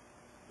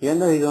 Even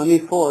though he is only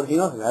 4, he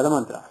knows Veda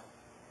mantras.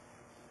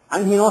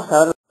 And he knows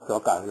several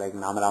slokas like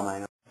Nama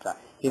Ramayana.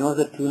 He knows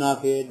the tune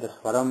of it, the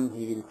swaram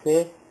he will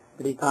say,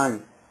 but he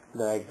can't.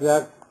 The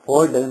exact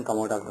word doesn't come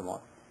out of the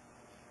mouth.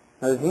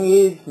 Now the thing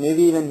is,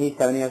 maybe when he is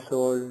 7 years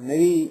old,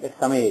 maybe at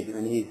some age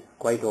when he is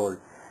quite old,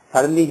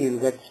 suddenly he will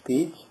get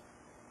speech.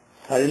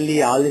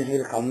 Suddenly all this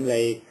will come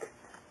like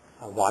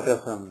water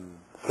from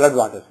flood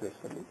waters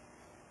basically.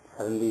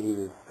 Suddenly he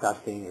will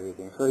start saying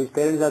everything. So his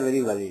parents are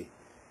very worried.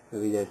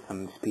 Maybe there is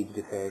some speech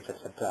defects,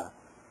 etc.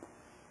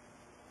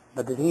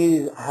 But the thing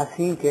is, I have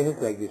seen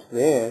cases like this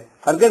where,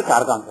 forget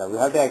Karakamsa, we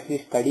have to actually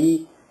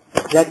study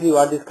exactly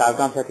what this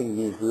Karakamsa thing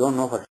means. We don't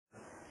know for sure.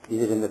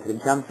 Is it in the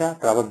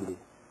Trimshamsa? Probably.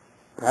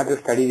 We have to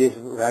study this,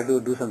 we have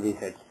to do some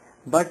research.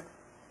 But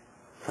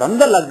from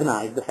the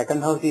Lagna, if the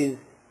second house is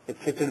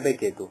afflicted by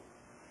Ketu,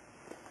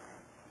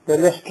 there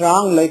is a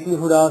strong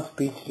likelihood of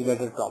speech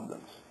related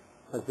problems.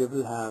 Because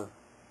people have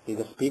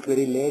either speak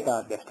very late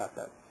or they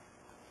stutter.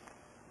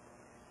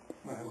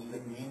 But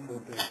the main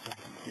root is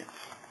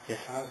Yes.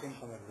 I have seen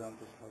some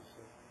examples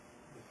also.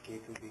 With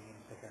Ketu being in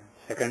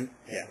Second?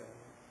 Yeah.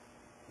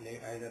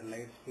 Either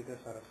light speakers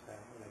or a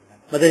staff like that.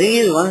 But the thing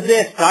is, once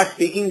they start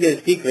speaking, they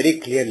speak very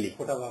clearly.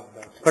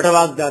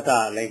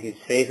 Sputavagdata. Like it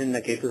says in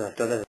the Ketu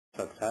Hastata,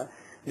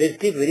 they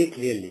speak very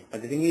clearly.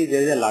 But the thing is,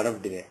 there is a lot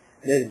of delay.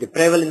 There is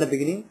deprival in the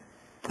beginning,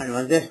 and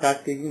once they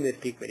start speaking, they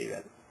speak very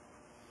well.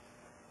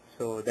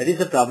 So that is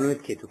the problem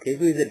with Ketu.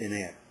 Ketu is a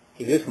denier.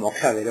 He gives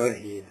moksha wherever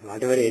he is.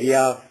 Whatever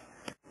area of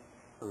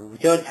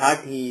whichever chart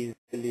he is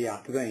really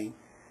occupying,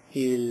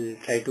 he will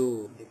try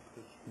to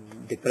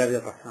deprive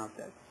the person of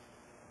that.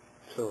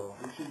 So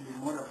It should be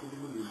more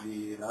applicable with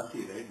the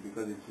Rasi, right?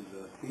 Because it is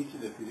speech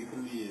is a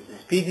physically...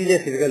 speech is a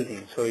physical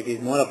thing, so it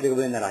is more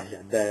applicable in the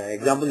Rashi. The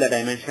example that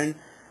I mentioned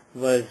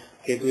was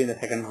Ketu in the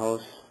second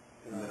house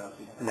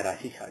in the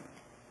Rashi chart.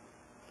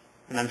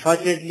 And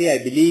unfortunately, I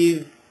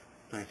believe,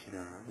 actually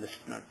no, that's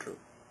not true.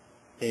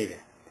 Anyway,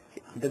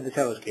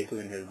 Antardasha was Ketu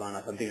in Nirvana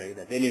or something like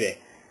that. Anyway,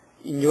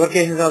 in your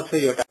cases also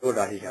you are talking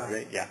about Radhika,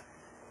 right? Yeah.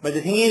 But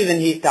the thing is,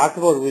 when he talks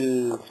about,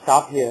 we'll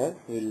stop here,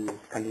 we'll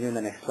continue in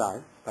the next class,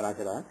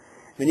 Parachara.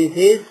 When he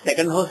says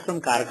second house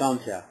from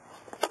Karakamsha,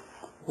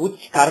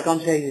 which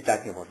Karakamsha is he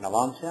talking about?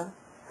 Navamsha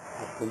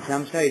or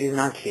Punshamsha? It is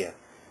not clear.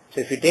 So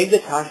if you take the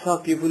charts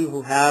of people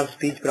who have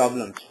speech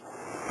problems,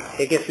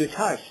 take a few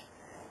charts.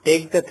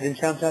 Take the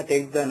Trinshamsha,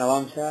 take the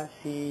Navamsha,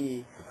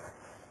 see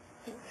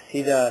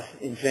the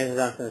influences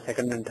on the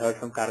second and third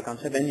from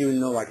Karakamsha, then you will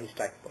know what he's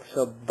talking about.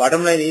 So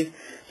bottom line is,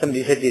 some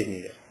research is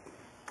needed.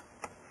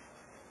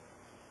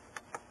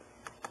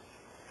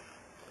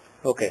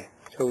 Okay,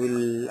 so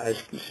I'll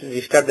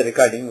restart the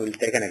recording, we'll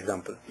take an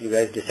example. You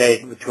guys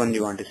decide which one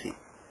you want to see.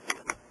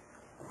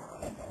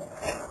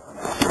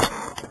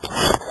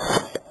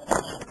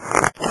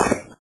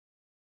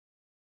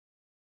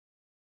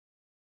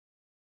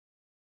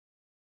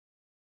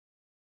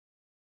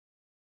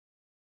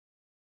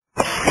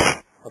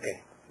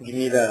 Okay, give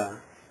me the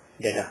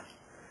data.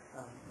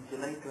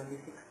 July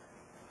 26.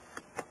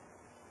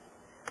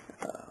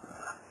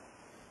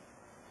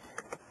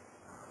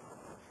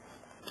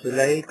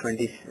 July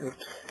 26,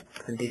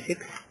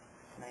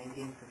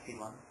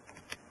 1951.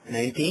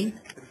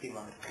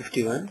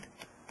 1951.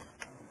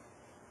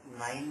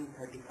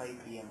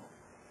 9:35 p.m.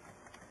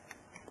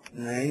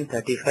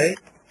 9:35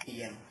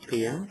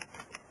 p.m.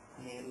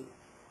 Mail.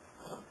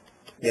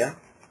 Yeah.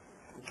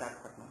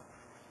 Visakhapatnam.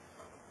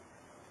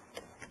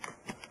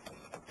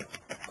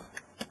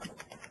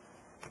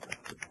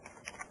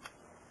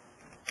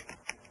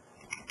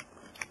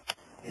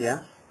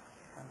 Yeah.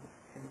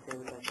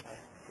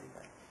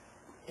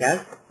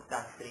 Yes.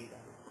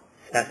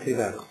 Shastri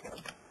Garu.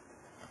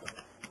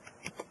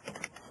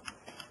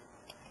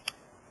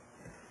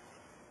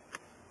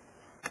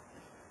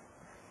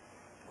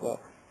 Wow.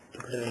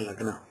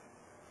 Lagna.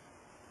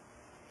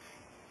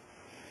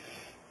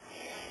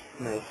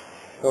 Nice.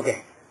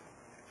 Okay.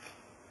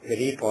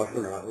 Very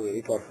powerful, Rahu.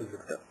 Very powerful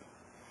Jupiter.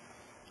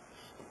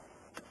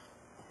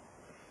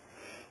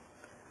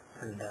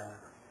 And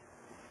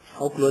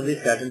how close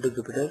is Saturn to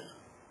Jupiter?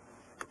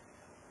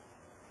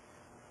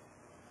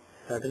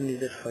 Saturn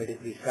is at 5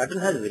 degrees.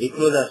 Saturn has very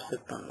close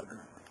aspect on Lagna.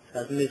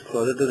 Saturn is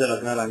closer to the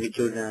Lagna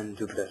longitude than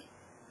Jupiter.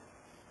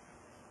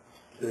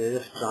 So there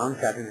is a strong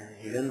Saturn.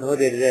 Even though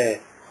there is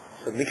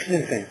a mixed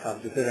influence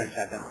of Jupiter and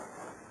Saturn.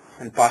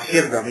 And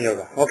partial Brahma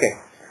Yoga. Okay.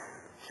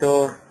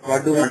 So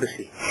what do we want to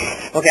see?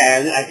 Okay,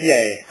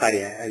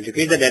 I'll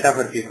repeat the data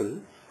for people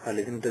who are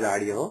listening to the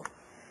audio.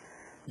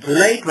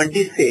 July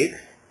 26,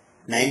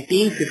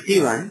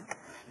 1951,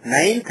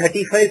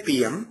 9:35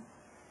 p.m.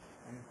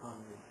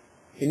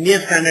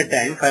 Indian Standard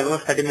Time, 5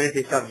 hours 30 minutes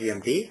east of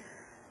GMT.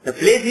 The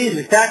place is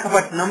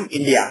Visakhapatnam,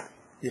 India.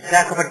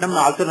 Visakhapatnam,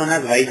 also known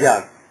as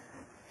Vizag.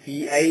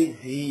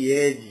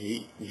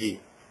 Vizag.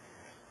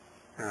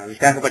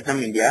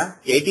 Visakhapatnam, India.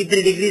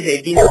 83 degrees,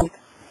 18 minutes.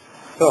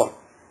 So,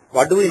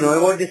 what do we know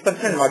about this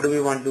person? What do we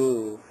want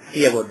to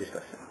see about this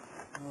person?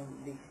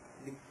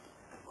 The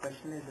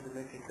question is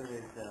related to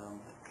his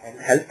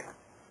Health.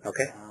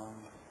 Okay.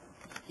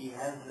 He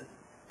has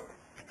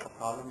a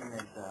problem in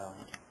his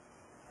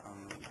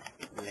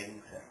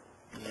legs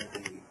near the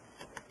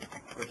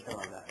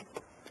Prushthavaga.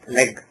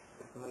 Leg.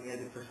 Near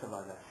the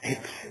Prushthavaga.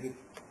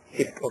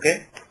 Hip.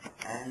 Okay.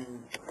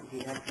 And he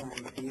had some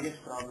serious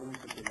problems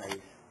with his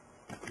eyes.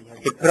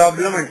 Hip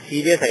problem and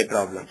serious eye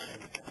problems.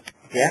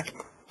 Yeah.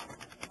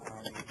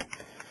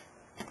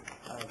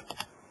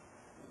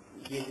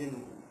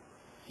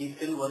 He's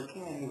still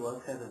working and he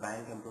works as a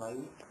bank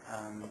employee.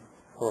 Still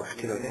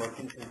he's been okay.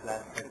 working since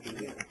last 30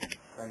 years,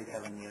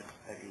 27 years,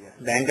 30 years.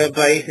 Bank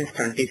employee since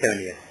 27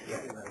 years.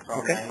 From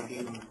Okay.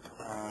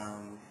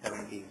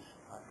 1970s.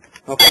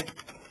 Okay.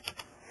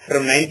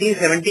 From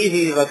 1970s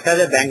he works as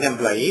a bank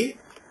employee.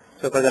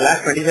 So for the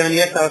last 27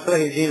 years also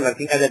he's been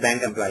working as a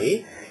bank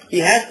employee. He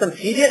has some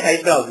serious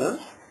eye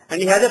problems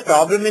and he has a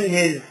problem in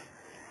his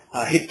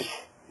hips.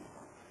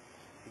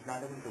 He's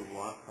not able to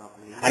walk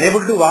properly.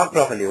 Unable to walk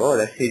properly. Oh,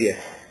 that's serious.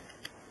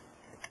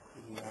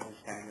 He has a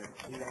standard.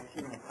 He's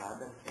actually my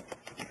father.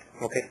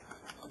 Okay.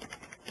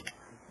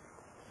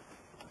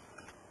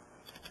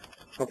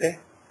 Okay.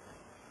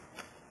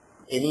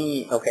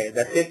 Okay,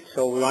 that's it.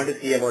 So we want to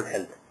see about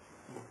health.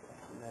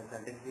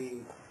 That is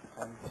the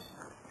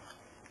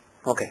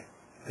Okay,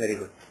 very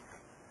good.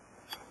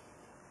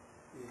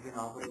 he's been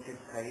operated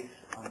thrice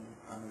on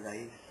his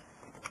eyes.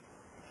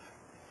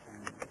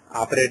 And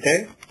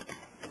Operated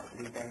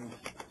 3 times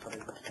for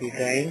his 3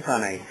 times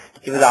on ice.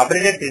 He was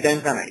operated 3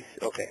 times on ice.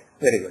 Okay,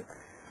 very good.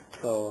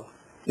 So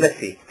let's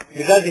see.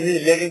 Because this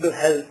is related to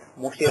health,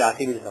 mostly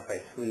Rasi will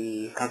suffice.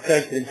 We'll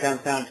consider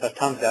Trinshamsa and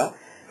Shasthamsa,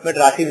 but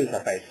Rasi will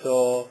suffice.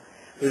 So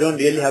we don't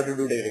really have to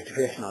do the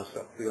rectification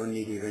also. We don't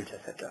need events,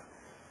 etc.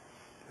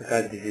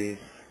 Because this is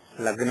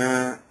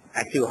Lagna.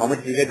 Actually, how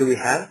much delay do we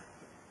have?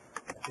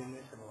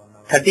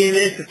 13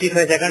 minutes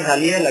 55 seconds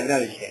earlier Lagna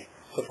will change.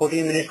 So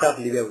 14 minutes of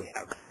leeway we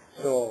have.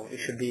 So it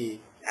should be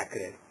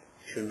accurate.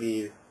 It should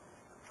be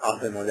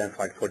also more than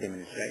 40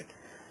 minutes, right?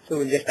 So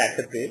we'll just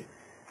accept it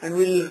and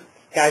we'll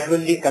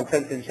casually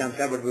consult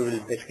Shamsha, but we will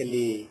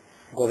basically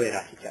go by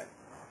Rashi chart.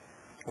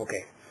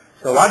 Okay.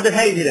 So what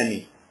dasha is he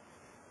running?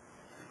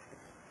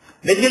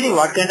 Basically,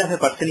 what kind of a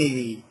person is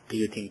he, do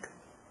you think?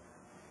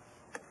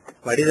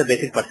 What is the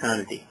basic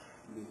personality?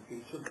 The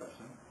spiritual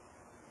person.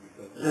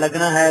 Because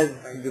Lagna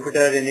has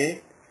Jupiter in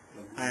it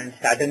and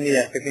Saturn is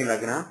aspecting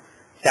Lagna.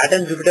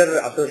 Saturn-Jupiter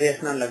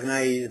association on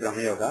Lagna is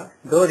Brahma Yoga.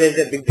 Though there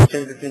is a big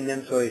distance between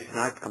them, so it's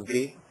not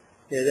complete.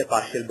 There is a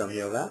partial Brahma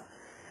Yoga.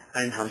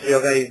 And Hamsa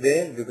Yoga is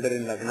there, Jupiter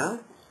in Lagna,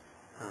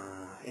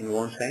 in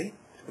one sign.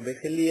 So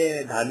basically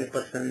a dharmic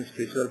person,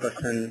 spiritual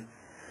person,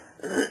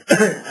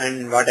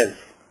 and what else?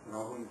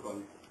 Rahu in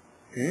 12.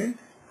 Hmm?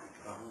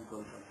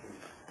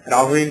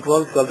 Rahu in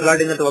 12. Rahu in 12th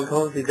lord in the 12th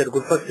house. Is that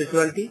good for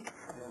spirituality? Yeah,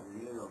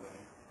 Vimala Yoga.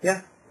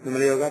 Yeah,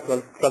 Vimala Yoga.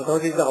 12th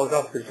house is the house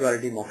of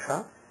spirituality,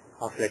 moksha,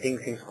 of letting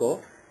things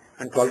go.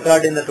 And 12th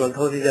lord in the 12th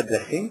house is a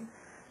blessing.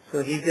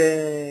 So he's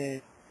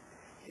a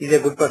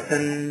good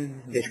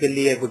person,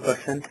 basically a good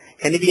person.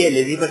 Can he be a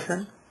lazy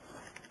person?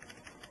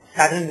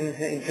 Saturn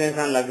influence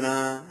on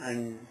Lagna,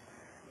 and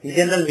in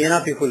general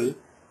Meena people,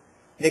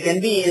 they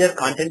can be either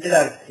contented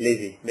or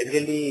lazy.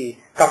 Basically,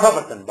 Kapha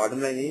person,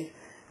 bottom line is,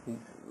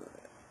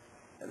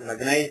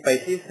 Lagna is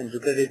Pisces and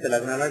Jupiter is the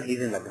Lagna lord, he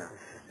is in Lagna.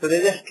 So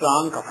there is a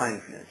strong Kapha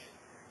influence.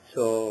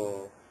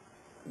 So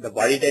the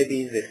body type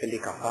is basically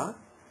Kapha,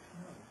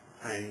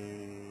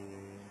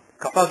 and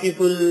Kapha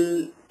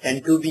people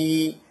tend to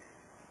be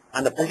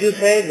on the positive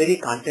side very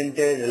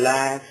contented,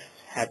 relaxed,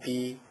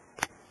 happy,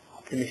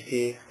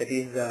 optimistic. That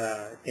is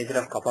the nature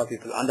of Kapha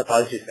people on the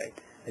positive side.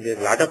 And there is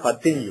a lot of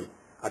earth in you,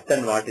 earth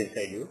and water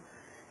inside you.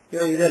 You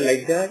are either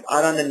like that,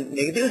 or on the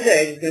negative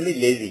side it's going to be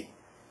lazy,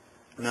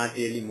 not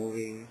really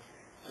moving.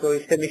 So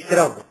it's a mixture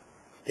of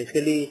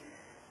basically,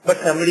 but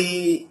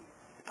somebody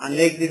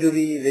unlikely to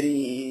be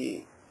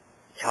very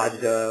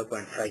charged up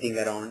and fighting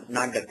around,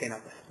 not that kind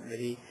of person.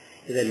 Very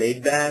either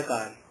laid back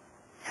or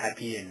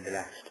happy and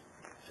relaxed.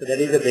 So that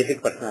is the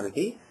basic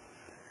personality.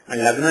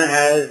 And Lagna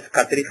has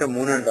Katri from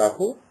Moon and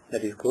Rahu,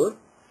 that is good.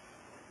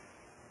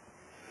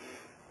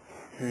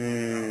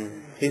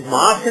 Is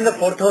Mars in the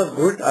 4th house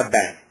good or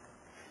bad?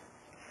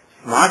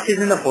 Mars is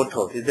in the 4th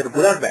house, is it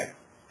good or bad?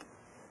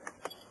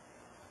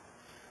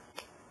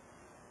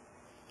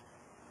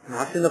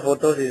 Mars in the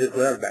 4th house, is it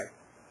good or bad?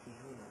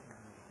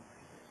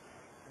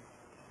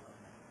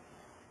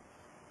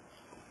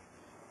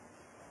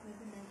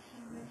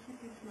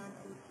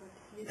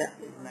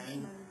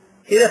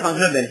 He is a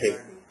functional benefit.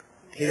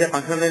 He is a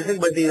functional benefit,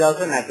 but he is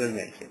also a natural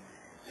benefit.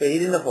 So he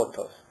is in the 4th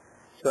house.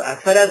 So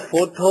as far as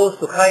 4th house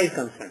Sukha is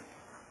concerned,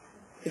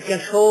 it can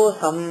show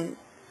some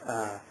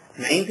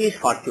 9th is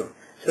fortune.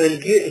 So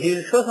he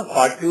will show some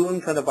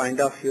fortune from the point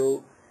of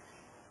view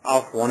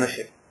of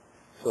ownership.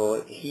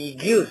 So he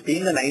gives,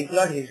 being the 9th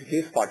lord, he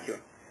gives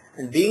fortune.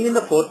 And being in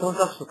the 4th house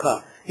of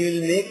Sukha, he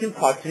will make him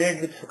fortunate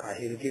with Sukha.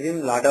 He will give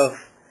him a lot of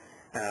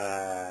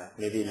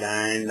maybe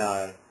land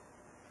or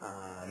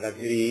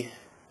luxuries,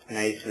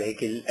 nice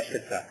vehicle,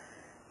 etc.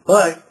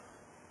 But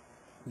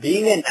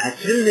being a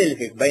natural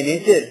malefic, by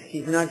nature, he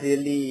is not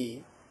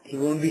really, he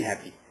won't be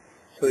happy.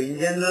 So in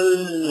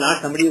general,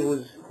 not somebody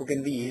who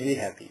can be easily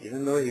happy.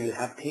 Even though he will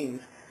have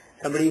things,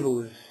 somebody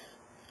who is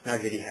not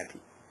very happy.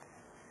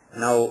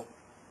 Now,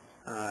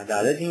 the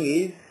other thing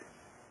is,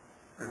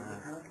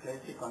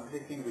 Slightly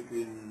contradicting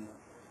between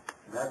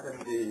that and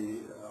the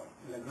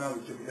Lagna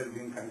with Jupiter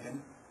being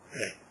content.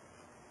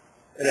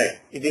 right,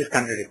 it is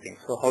contradicting.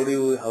 So how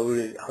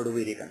do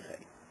we reconcile?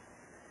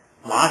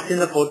 Mars in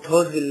the 4th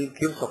house will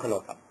give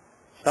Sokhalopa.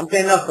 Some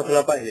kind of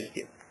Sokhalopa he will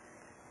give.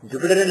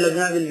 Jupiter in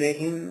Lagna will make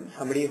him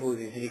somebody who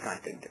is easily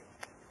contented.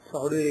 So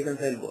how do we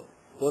reconcile both?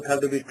 Both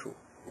have to be true.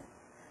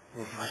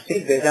 First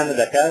is based on the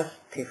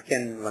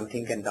dashas, one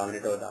thing can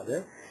dominate over the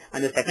other.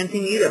 And the second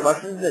thing is, apart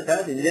from the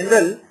dashas, in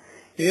general,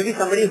 you may be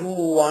somebody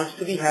who wants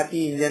to be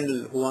happy in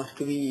general, who wants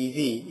to be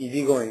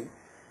easy going.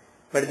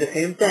 But at the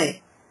same time,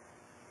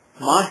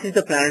 Mars is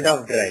the planet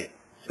of drive.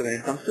 So when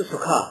it comes to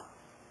Sukha,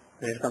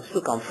 when it comes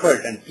to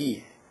comfort and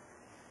peace,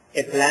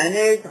 a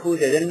planet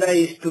whose agenda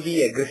is to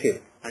be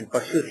aggressive and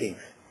pursue things,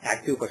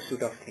 active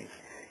pursuit of things,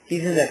 he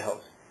is in that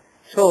house.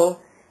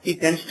 So he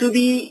tends to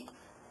be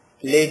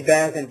laid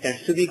back and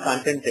tends to be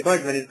contented.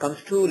 But when it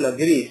comes to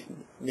luxuries,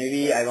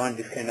 maybe I want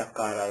this kind of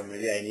car or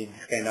maybe I need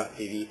this kind of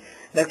TV,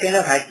 that kind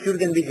of attitude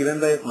can be given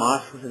by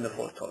Mars who's in the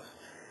 4th house.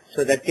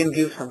 So that can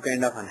give some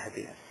kind of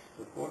unhappiness.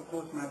 So 4th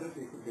house matters,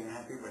 he could be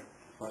unhappy,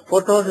 but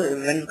 4th house,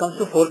 when it comes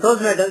to 4th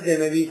house matters, there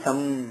may be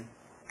some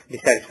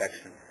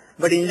dissatisfaction.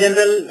 But in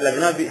general,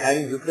 Lagna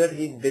having Jupiter,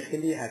 he is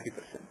basically a happy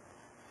person.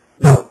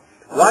 Now,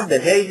 what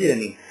dasha is he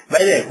running? By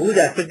the way, who is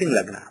aspecting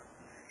Lagna?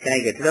 Can I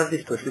get rid of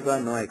this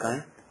Toshiba? No, I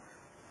can't.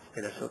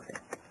 Okay, that's okay.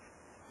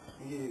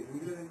 you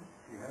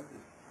have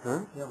this.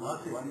 Huh? Yeah,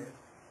 Mars is 1 year.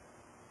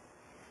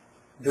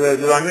 Do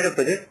you want me to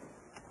project?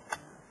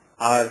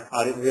 Or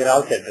we are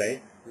all set,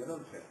 right? You're all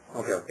set.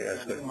 Okay,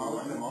 that's good.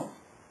 Mouse. You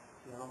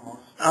have a mouse.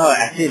 Oh,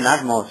 actually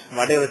not mouse.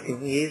 What I was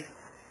thinking is,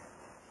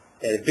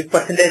 a big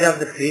percentage of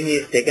the screen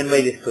is taken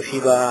by this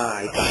Toshiba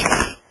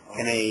icon.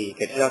 Can I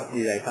get rid of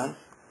these icons?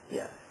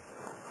 Yeah.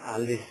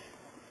 All this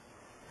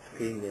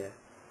screen there.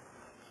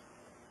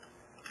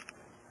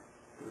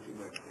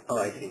 Oh,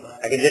 I see.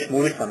 I can just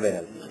move it somewhere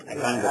else. I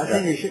can't I get think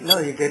that. you should, no,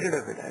 you get rid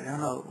of it. I don't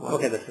know.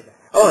 Okay, that's it.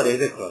 Oh, there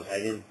is a cross.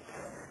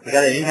 Because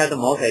I didn't have the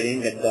mouse, I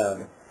didn't get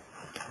the...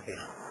 Okay.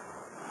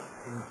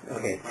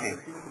 Okay,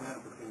 thanks.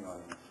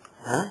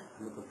 Huh?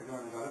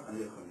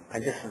 I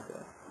just...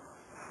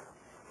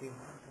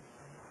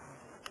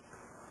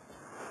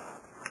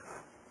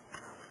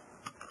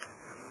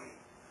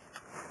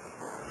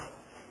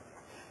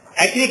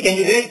 Actually, can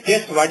you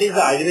guess what is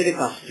the Ayurvedic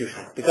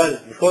constitution? Because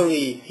before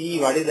we see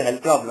what is the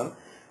health problem,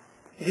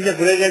 it is a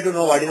good idea to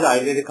know what is the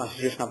Ayurvedic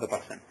constitution of the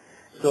person.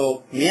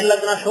 So, Mean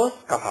Lagna shows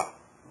Kapha.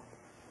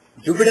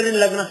 Jupiter in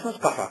Lagna shows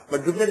Kapha.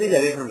 But Jupiter is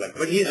away from Lagna.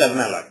 But he is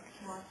Lagna Lord.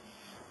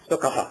 So,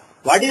 Kapha.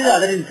 What is the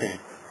other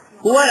influence?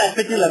 Who are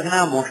affecting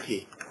Lagna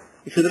mostly?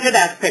 If you look at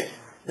aspects,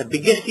 the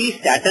biggest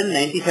is Saturn,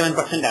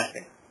 97%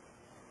 aspect.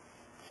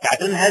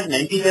 Saturn has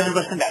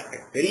 97%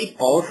 aspect. Very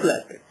powerful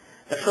aspect.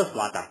 That shows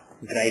Vata,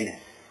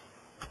 dryness.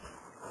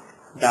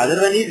 The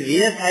other one is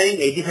Venus having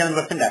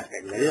 87%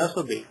 aspect. That is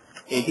also big.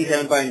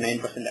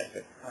 87.9%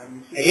 aspect.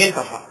 Again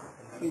Kapha.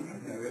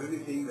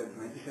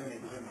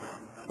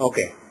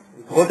 Okay.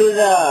 Go to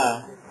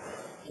the...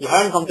 You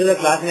haven't come to the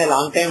class in a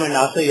long time and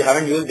also you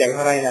haven't used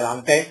Jagavara in a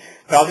long time.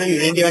 Probably you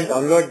didn't even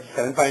download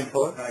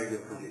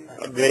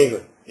 7.4. Very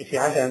good. If you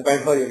have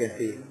 7.4 you can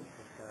see.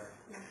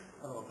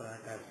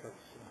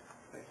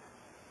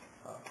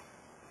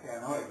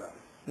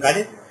 Got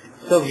it?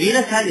 So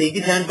Venus has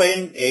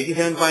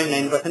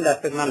 87.9%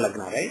 aspect on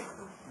Lagna, right?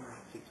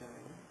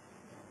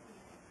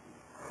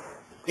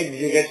 Did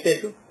you get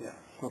that too? Yeah.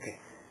 Okay.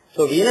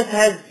 So Venus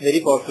has very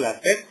powerful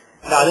aspect.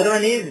 The other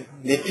one is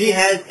Mercury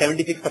has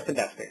 76%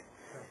 aspect.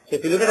 So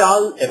if you look at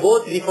all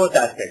above 3/4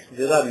 aspects,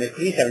 these are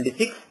Mercury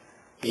 76,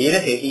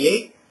 Venus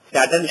 88,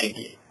 Saturn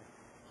 98.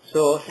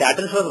 So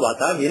Saturn shows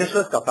Vata, Venus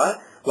shows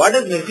Kapha. What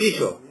does Mercury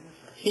show?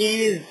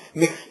 He is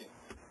mixed.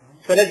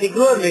 So let's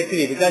ignore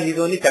Mercury because he is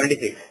only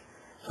 76.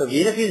 So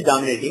Venus is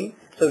dominating.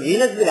 So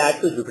Venus will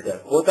add to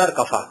Jupiter. Both are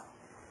Kapha.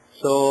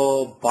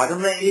 So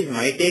bottom line is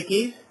my take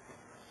is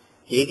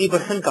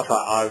 80% Kapha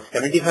or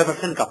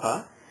 75%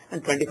 Kapha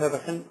and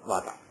 25%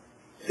 Vata.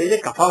 So he is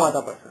a Kapha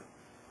Vata person.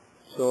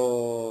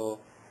 So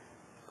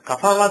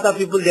Kapha Vata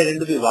people, they tend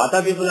to be,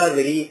 Vata people are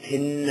very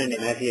thin and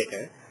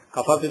emaciated.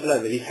 Kapha people are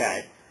very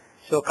fat.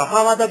 So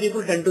Kapha Vata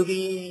people tend to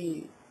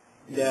be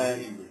the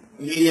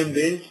medium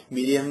build,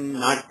 medium,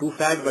 not too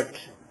fat but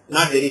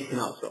not very thin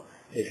also.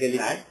 Basically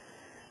fat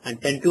and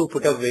tend to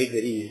put up weight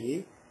very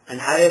easily and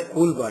have a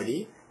cool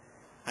body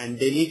and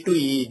they need to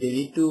eat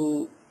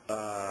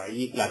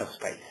a lot of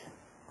spice.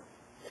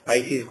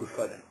 Spice is good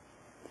for them.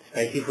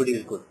 Spicy food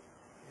is good.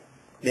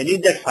 They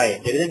need that fire.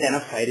 There isn't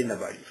enough fire in the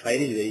body. Fire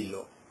is very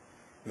low.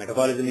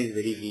 Metabolism is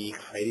very weak.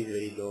 Fire is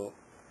very low.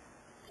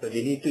 So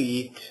they need to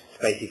eat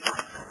spicy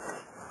food.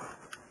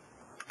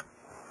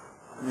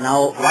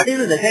 Now, what is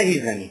the dasha he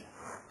is running?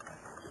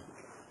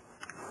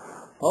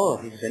 Oh,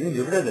 he is running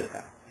Jupiter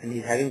dasha and he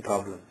is having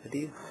problems. That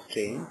is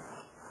strange.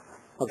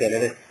 Okay,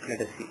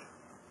 let us see.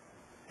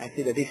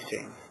 Actually, that is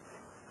strange.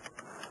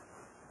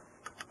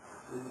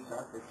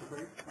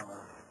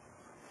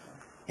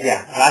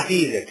 Yeah,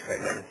 Rashi is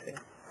rectified, let us say.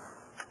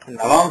 And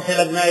Navamsha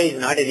Lagna is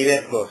not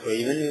anywhere close. So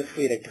even if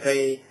we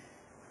rectify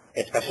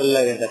a special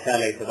dasha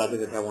like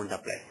Sadatha dasha won't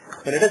apply.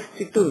 So let us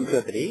stick to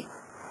Vimshatri.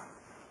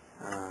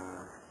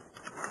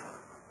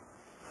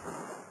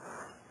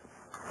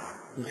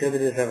 Vimshatri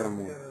dasha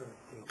Brahmo.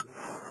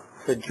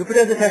 So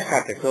Jupiter dasha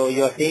started. So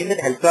you are saying that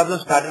health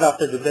problems started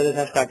after Jupiter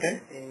dasha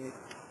started?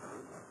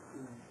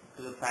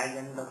 To the side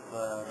end of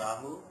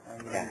Rahu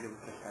and then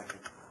Jupiter started.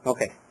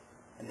 Okay.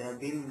 And they have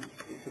been,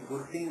 it's a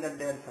good thing that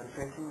they are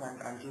surfacing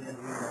and until then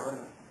we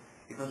never,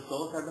 it was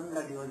so sudden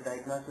that he was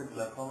diagnosed with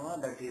glaucoma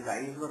that his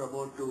eyes were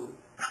about to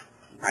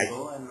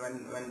go and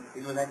when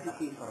it was actually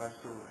key for us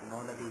to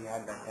know that he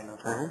had that kind of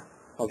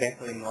Okay.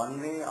 So in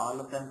one way all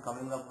of them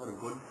coming up were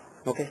good.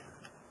 Okay.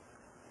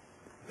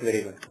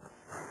 Very good.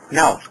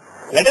 Now,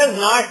 let us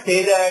not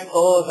say that,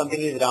 oh, something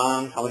is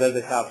wrong, Samadha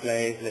dasha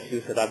applies, let's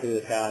use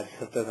Sadatha dasha,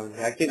 Sapta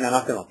dasha. Actually, none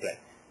of them apply.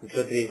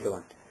 Vimshatri is the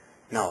one.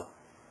 Now,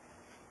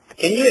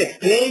 can you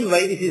explain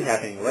why this is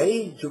happening?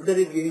 Why Jupiter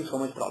is giving so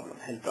much problem,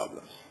 health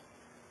problems?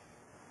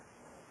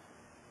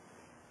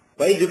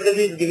 Why Jupiter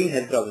is giving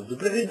health problems?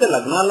 Jupiter is the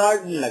Lagna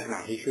Lord in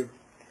Lagna. He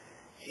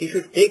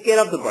should take care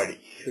of the body.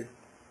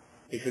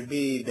 He should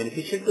be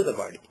beneficial to the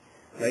body.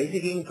 Why is he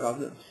giving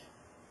problems?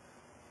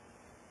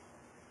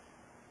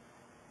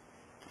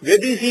 Where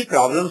do you see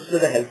problems to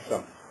the health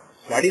from?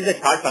 What is the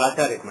chart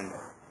Parashara recommended?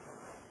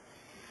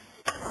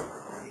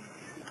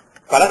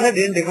 Parashara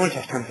didn't recommend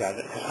Shashtamsa.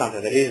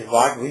 That is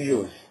what we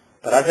use.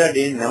 Parashara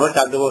never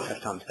talked about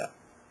Shashtamsa.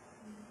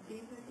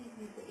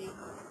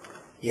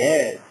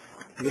 Yes.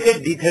 Look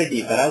at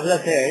D30. Parashara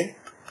said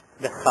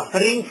the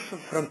suffering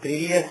from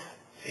previous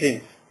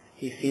sins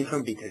is seen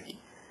from D30.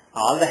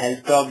 All the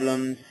health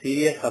problems,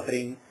 serious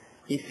suffering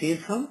is seen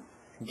from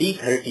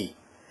D30.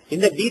 In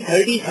the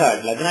D30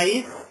 chart, Lagna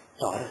is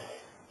Taurus.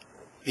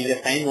 He is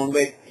a sign owned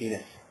by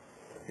Venus.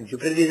 And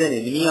Jupiter is an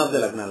enemy of the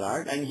Lagna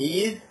Lord and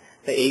he is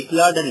the 8th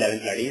lord and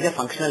 11th lord. He is a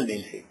functional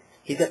namesake.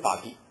 He is a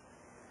Papi.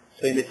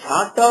 So in the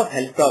chart of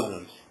health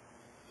problems,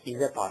 he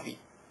is a Papi.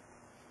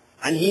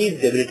 And he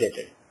is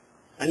debilitated.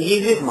 And he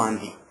is with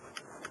Manji.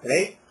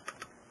 Right?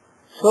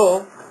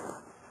 So,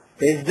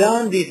 based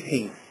on these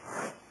things,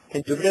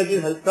 can Jupiter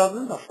give health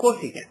problems? Of course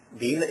he can.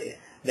 Being the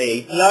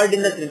 8th lord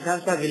in the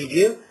Trinsamsa will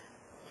give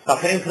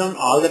suffering from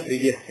all the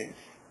previous things.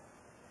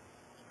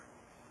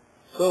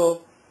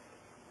 So,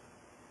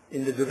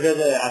 in the Jupiter,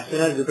 as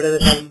soon as Jupiter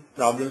has some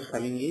problems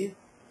coming in,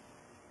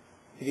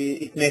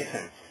 it makes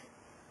sense.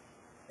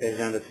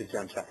 Based on the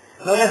Trinsamsa.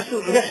 Now let's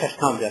look at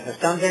Shashtamsa.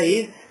 Shashtamsa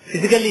is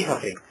physically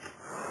suffering.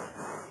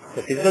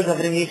 The physical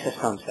suffering is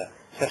Shashtamsa.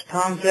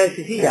 Shashtamsa is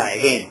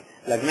again.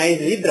 Lagna is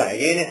Libra,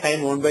 again a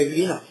sign owned by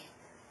Venus.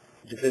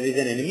 Jupiter is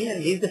an enemy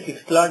and he is the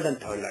 6th lord and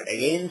 3rd lord.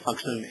 Again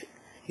functional.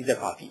 He is a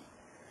Papi.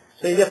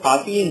 So he is a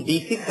Papi in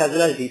D6 as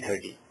well as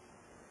D30.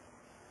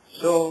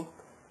 So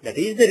that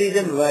is the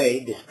reason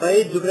why,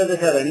 despite Jupiter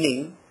Dasha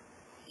running,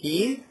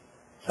 he is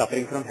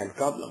suffering from health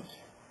problems.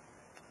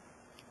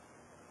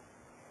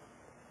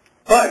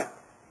 But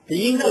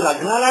being the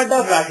Lagna lord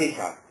of Rashi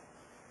chart,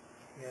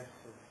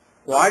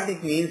 what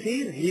it means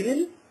is he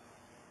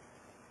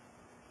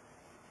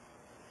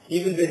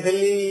will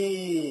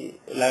basically,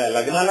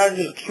 Lagna lord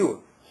will cure.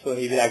 So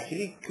he will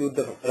actually cure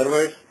the, in other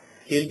words,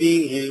 he will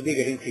be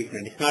getting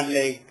treatment. It's not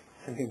like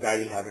something bad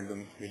will happen to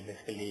him. He will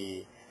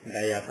basically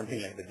die or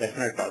something like that. That's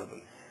not possible.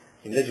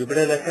 In the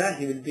Jupiter Dasha,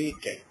 he will be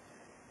dead.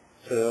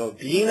 So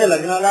being a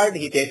Lagna lord,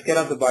 he takes care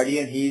of the body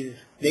and he is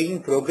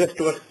making progress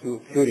towards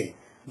curing.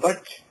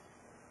 But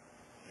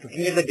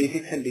looking at the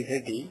D6 and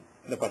D30,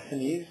 the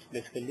person is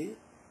basically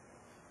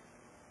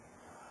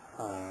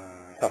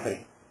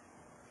suffering.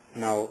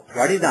 Now,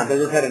 what is the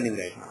Antardasha running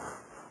right now?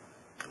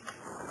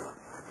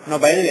 Now,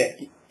 by the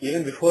way,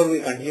 even before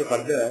we continue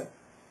further,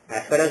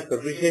 as far as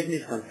propitiation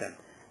is concerned,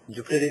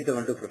 Jupiter is the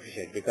one to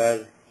propitiate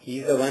because he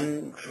is the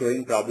one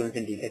showing problems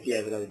in D30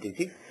 as well as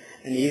D6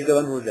 and he is the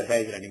one whose Dasha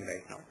is running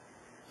right now.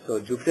 So,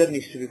 Jupiter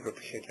needs to be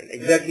propitiated.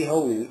 Exactly how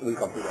we will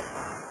come to that.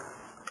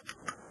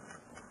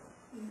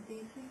 In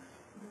D6,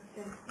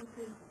 the 10th house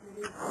is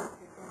very important.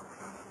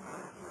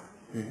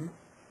 Mm-hmm.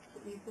 So,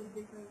 is it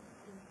because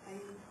I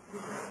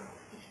vision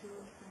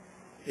issues?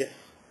 Yes.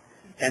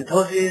 10th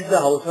house is the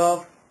house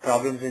of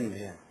problems in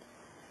vision.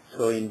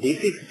 So in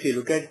D6, if you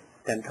look at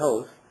 10th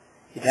house,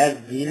 it has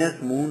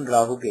Venus, Moon,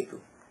 Rahu, Ketu.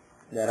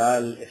 They are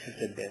all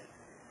affected there.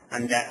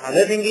 And the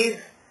other thing is,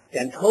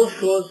 10th house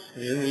shows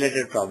vision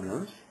related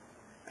problems.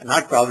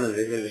 Not problems,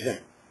 it is vision.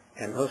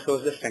 10th house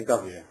shows the strength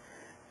of vision.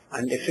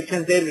 And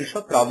afflictions there will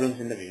show problems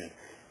in the vision.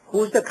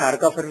 Who is the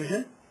Karaka for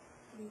vision?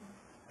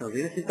 No,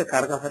 Venus is the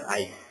Karaka for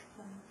eyes.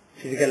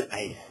 Physical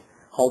eyes.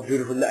 How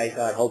beautiful the eyes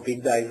are, how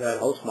big the eyes are,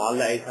 how small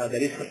the eyes are,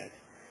 that is it.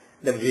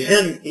 The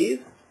vision is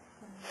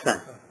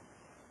Sun.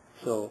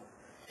 So,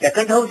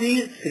 2nd house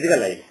is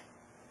physical eyes.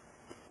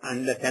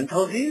 And the 10th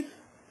house is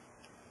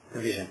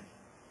vision.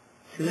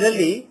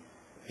 Similarly,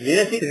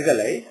 Venus is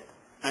physical eyes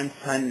and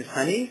Sun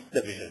is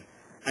the vision.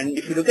 And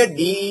if you look at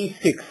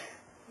D6,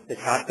 the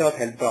chart of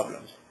health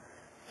problems,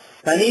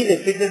 Sun is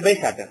afflicted by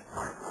Saturn.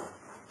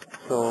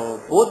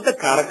 So, both the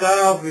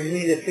Karaka of vision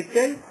is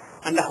afflicted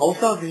and the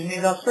house of vision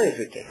is also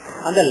affected.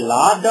 And the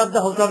lord of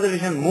the house of the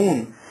vision,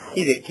 Moon,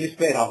 is eclipsed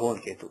by Rahu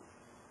and Ketu.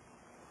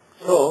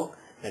 So,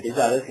 that is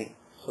the other thing.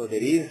 So,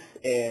 there is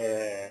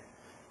a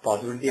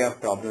possibility of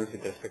problems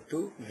with respect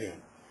to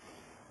vision.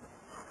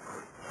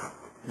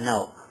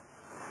 Now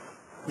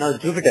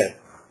Jupiter.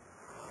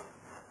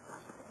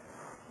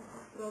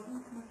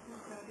 Problems must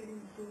have started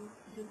in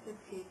just as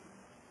case.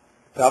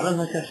 Problems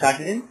must have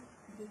started in?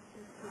 Just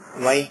as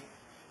case. Why?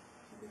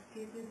 This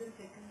case is the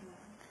 2nd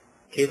lord.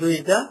 Ketu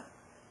is the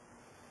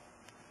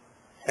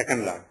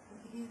 2nd lord.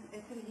 He is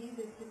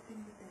affecting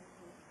the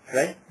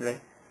 10th house. Right.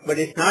 But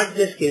it's not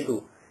just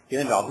Ketu.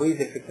 Even Rahu is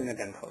affecting the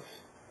 10th house.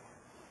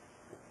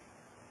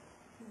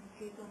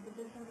 Okay, so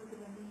Antardasha was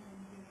running when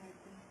he had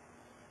the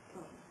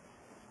problem.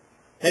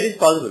 That is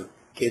possible.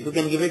 Ketu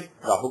can give it,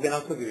 Rahu can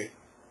also give it.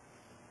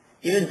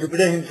 Even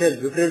Jupiter himself,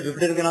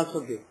 Jupiter can also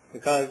give.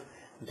 Because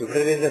Jupiter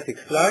is the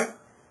 6th lord,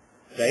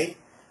 right?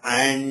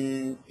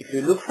 And if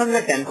you look from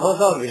the 10th house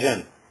of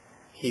vision,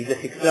 he is the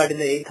 6th lord in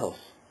the 8th house.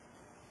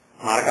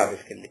 Maraka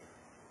basically.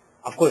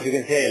 Of course you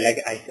can say, like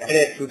I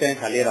said a few times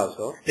earlier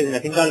also, there is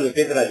nothing called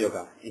Vipet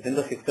Rajoga. Even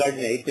though 6th lord in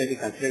the 8th may be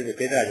considered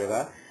Vipet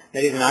Rajoga,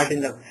 that is not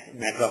in the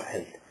matter of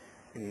health.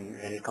 When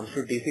it comes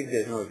to T6,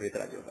 there is no Vipet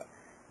Rajoga.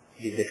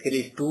 It is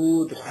basically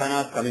two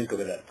Dusthanas coming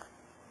together.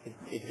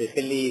 It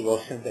basically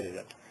worsens the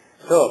result.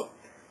 So,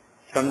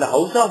 from the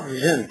house of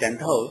vision, 10th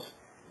house,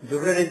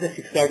 Jupiter is the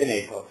 6th lord in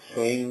 8th house,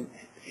 showing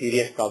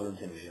serious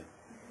problems in vision.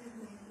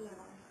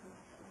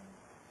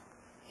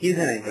 He is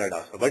the 9th lord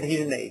also, but he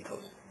is in the 8th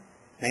house.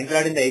 9th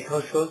lord in the 8th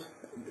house shows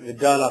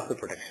withdrawal of the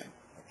protection.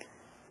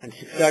 And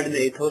 6th lord in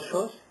the 8th house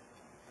shows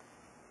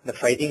the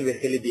fighting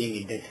basically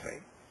being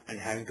intensified and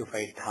having to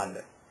fight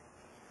harder.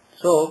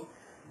 So,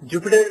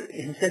 Jupiter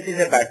himself is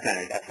a bad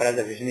planet as far as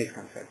the vision is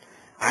concerned.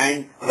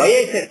 And why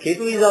I said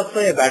Ketu is also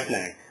a bad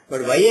planet,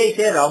 but why I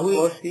say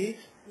Rahu is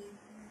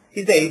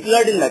is the 8th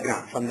Lord in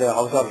Lagna from the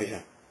house of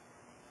vision.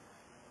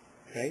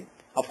 Right?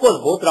 Of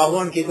course, both Rahu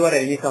and Ketu are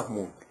enemies of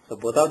moon. So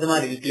both of them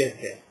are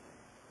ill-placed there.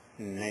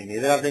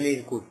 Neither of them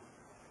is good.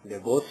 They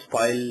both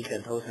spoil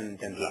 10th house and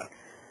 10th Lord.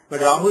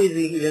 But Rahu is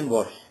even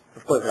worse.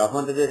 Of course, Rahu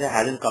and Antardasha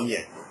hasn't come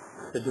yet.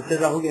 So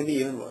Jupiter Rahu can be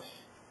even worse.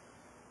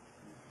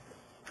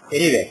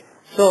 Anyway,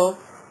 so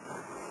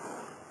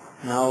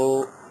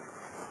now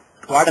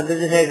what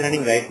Antardasha is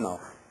running right now?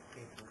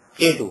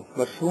 Ketu.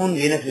 But soon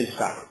Venus will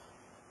start.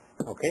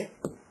 Okay?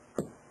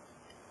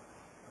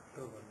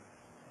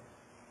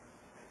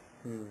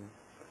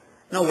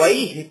 Now why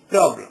hip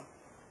problem?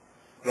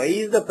 Why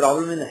is the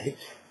problem in the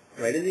hips?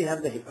 Why does he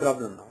have the hip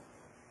problem now?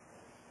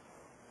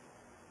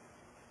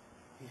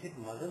 Is it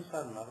muscles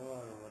or nerve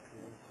or what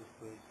is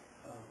it?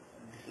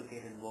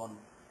 Dislocated bone.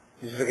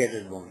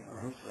 Dislocated bone.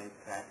 It's like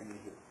crack in the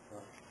hip.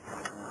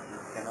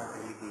 It cannot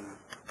really be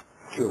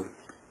Cured.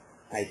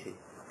 I see.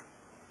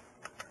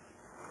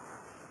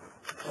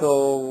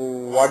 So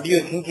what do you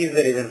think is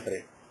the reason for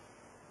it?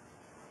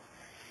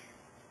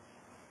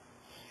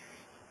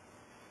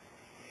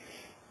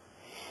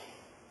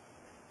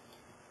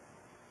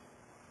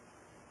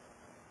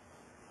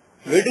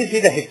 Where do you see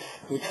the hips?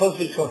 Which house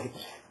will show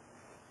hips?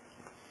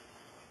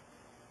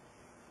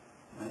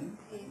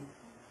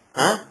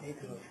 Huh?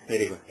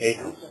 Very good. 8th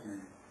house.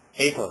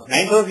 8th house.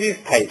 9th house is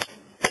thighs.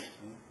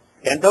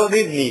 10th house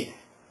is knees.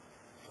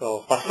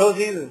 So first house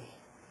is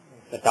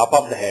the top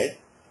of the head.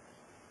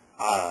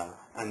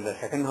 And the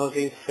second house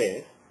is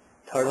face.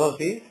 Third house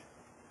is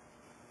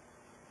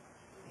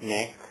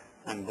neck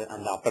and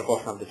the upper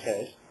portion of the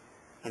chest.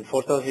 And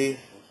fourth house is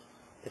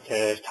the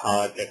chest,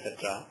 heart,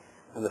 etc.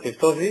 And the fifth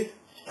house is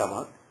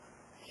stomach.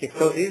 Sixth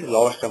house is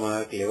lower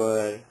stomach,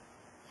 liver,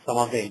 some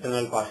of the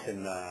internal parts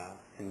in the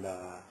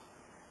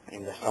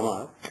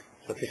stomach.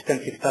 So fifth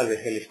and sixth are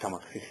basically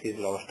stomach. Sixth is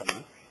lower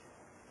stomach.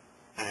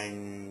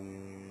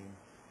 And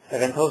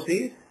seventh house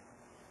is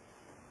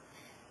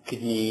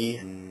kidney.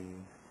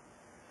 And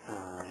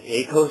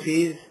eighth house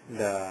is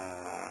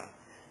the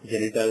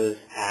genitals,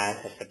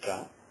 ass,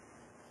 etc.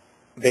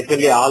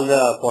 Basically all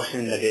the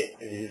portion in the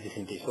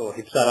vicinity. So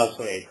hips are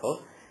also eighth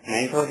house.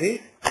 Ninth house is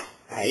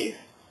thighs.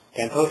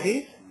 10th house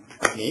is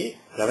knees.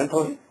 11th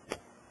house is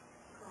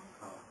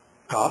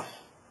calves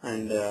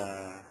and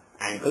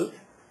ankles.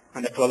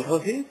 And the 12th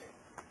house is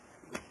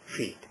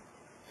feet.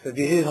 So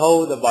this is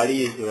how the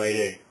body is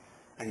divided,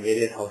 and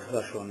various houses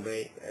are shown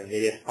by,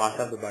 various parts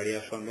of the body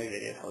are shown by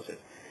various houses.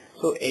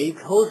 So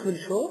 8th house will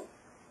show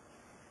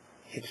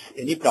hips.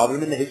 Any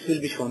problem in the hips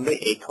will be shown by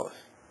 8th house.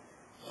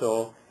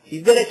 So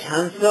is there a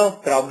chance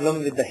of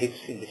problem with the hips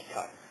in this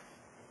chart?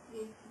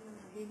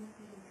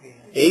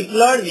 8th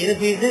Lord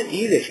Venus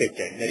is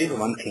affected. That is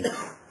one thing.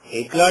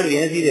 8th Lord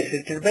Venus is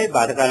affected by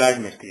Badaka Lord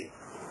Mercury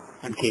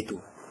and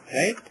Ketu.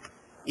 Right?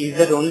 Is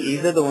that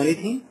the only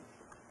thing?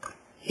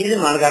 He is in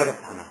Manakaraka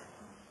Sthana.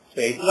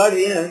 So 8th Lord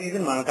Venus is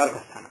in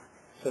Manakaraka Sthana.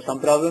 So some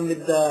problem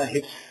with the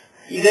hips.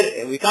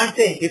 Either we can't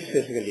say hips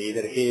specifically,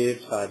 either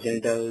hips or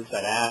genitals or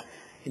ass.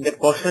 In that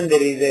portion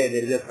there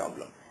is a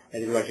problem.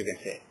 That is what you can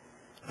say.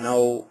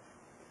 Now,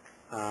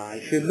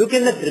 if you look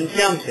in the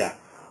Trimshyamsha,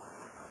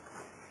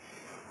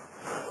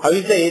 how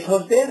is the 8th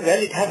house there?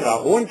 Well, it has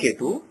Rahu and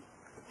Ketu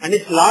and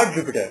its Lord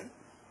Jupiter.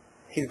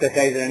 His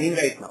dasha is running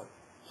right now.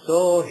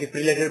 So, hip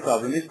related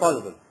problem is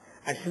possible.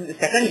 And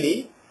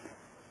secondly,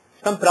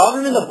 some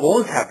problem in the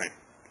bones happened.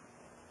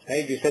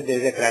 Right? You said there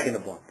is a crack in the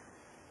bone.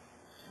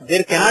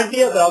 There cannot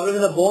be a problem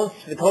in the bones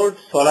without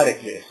solar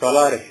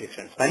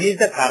affliction. Sun is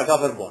the karaka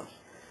for bones.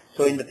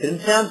 So, in the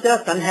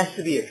Trimshyamsha, Sun has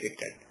to be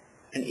afflicted.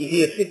 And is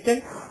he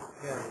afflicted?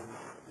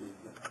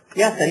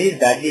 Yeah, Sun is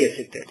badly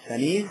afflicted. Sun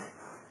is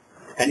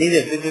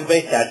afflicted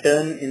by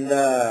Saturn in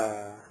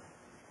the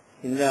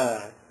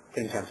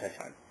Trimshyamsha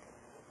chart.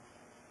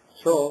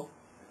 So,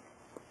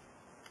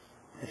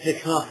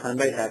 affliction of Sun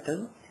by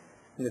Saturn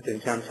in the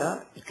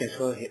Trimshyamsha, it can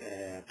show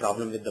a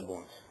problem with the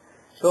bones.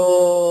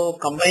 So,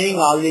 combining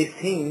all these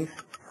things,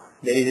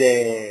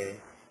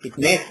 it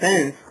makes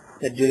sense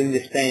that during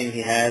this time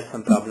he has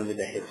some problem with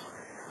the hips.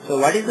 So,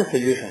 what is the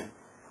solution?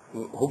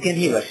 Who can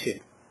he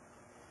worship?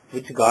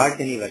 Which god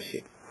can he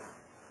worship?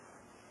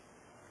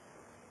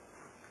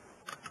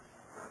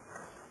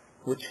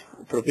 Which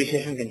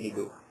propitiation can he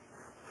do?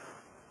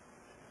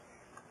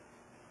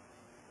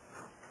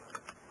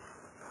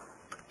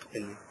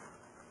 Tell me.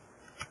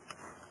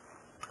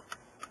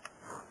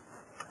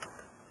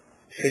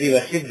 Should he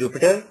worship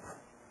Jupiter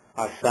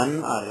or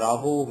Sun or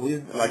Rahu?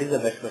 What is the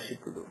best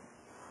worship to do?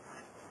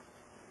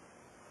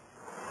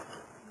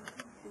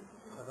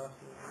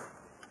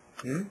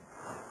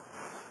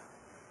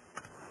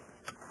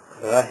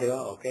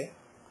 Sadashiva, okay.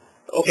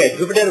 Okay,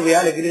 Jupiter, we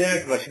all agree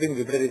that worshipping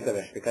Jupiter is the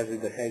best because his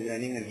dasha is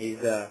running and he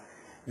is the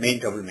main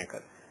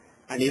troublemaker.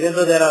 And even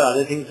though there are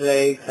other things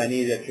like Sun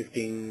is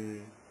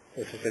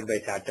affected by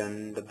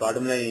Saturn, the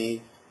bottom line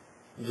is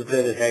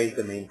Jupiter dasha is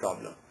the main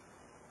problem.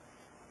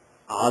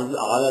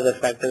 All other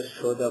factors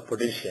show the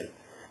potential.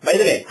 By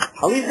the way,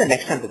 how is the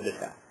next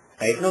Antardasha?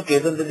 Right now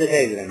Ketu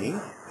Antardasha is running.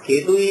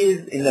 Ketu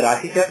is in the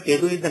Rashi chart,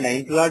 Ketu is the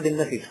 9th Lord in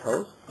the 6th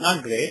house.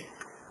 Not great.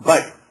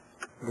 But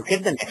Look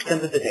at the next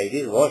under the side. It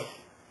is what?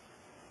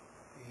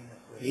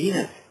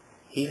 Venus.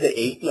 He is the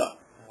 8th Lord.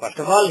 First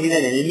of all, he is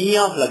an enemy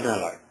of Lagna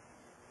Lord.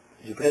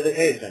 Jupiter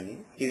Dasha is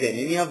running. He is the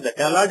enemy of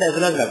Dasha Lord as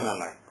well as Lagna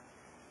Lord.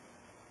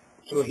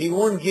 So he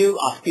won't give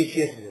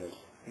auspicious results.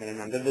 When an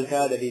under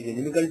Dasha that is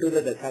inimical to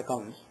the Dasha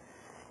comes,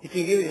 it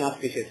will give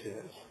inauspicious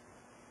results.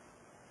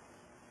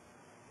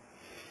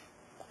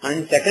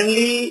 And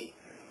secondly,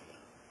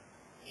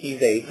 he is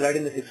the 8th Lord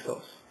in the 6th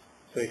house.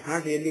 So it's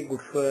not really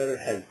good for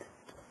health.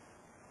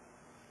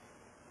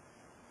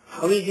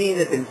 How is he in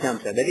the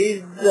Trimshamsa? That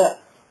is the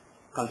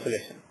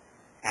consolation.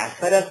 As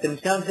far as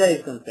Trimshamsa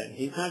is concerned,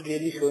 he is not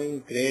really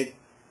showing great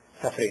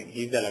suffering.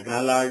 He is the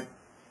Lagna Lord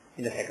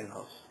in the 2nd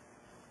house.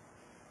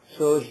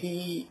 So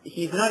he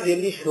is not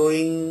really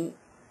showing,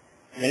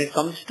 when it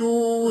comes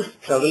to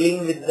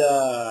struggling with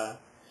the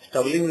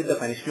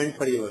punishment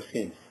for your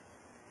sins,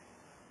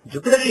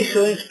 Jupiter is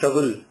showing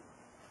struggle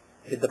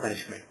with the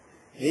punishment.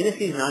 Venus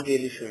is not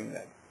really showing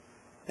that.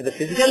 At the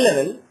physical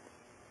level,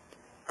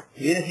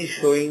 Venus is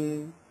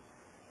showing,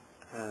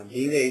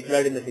 being the 8th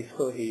Lord in the 6th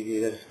house, he is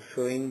either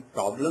showing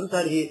problems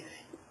or it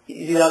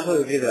is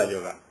also Viparita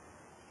Rajoga.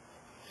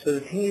 So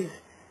the thing is,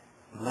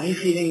 my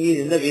feeling is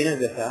in the Venus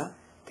Dasha,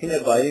 things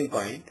are boiling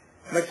point,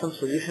 but some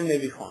solution may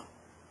be found.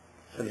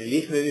 Some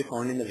relief may be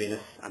found in the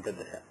Venus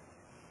Antardasha.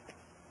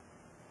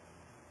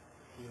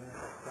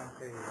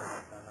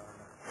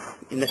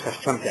 In the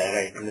Shashtamsa,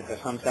 right. In the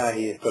Shashtamsa,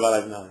 he is Tula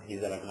Lagna, he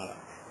is the Lagna,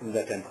 in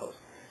the 10th house.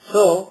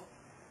 So,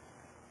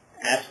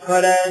 as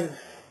far as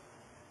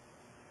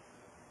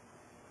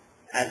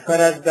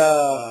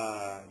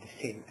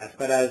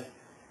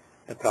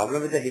the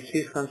problem with the history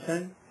is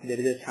concerned, there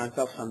is a chance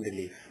of some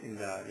relief in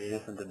the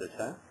Venus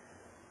Antardasha.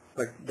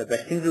 But the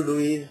best thing to do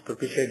is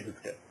propitiate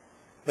Jupiter.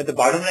 But the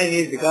bottom line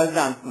is, because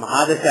the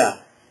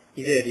Mahadasha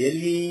is a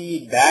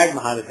really bad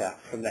Mahadasha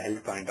from the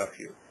health point of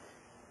view,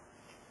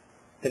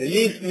 the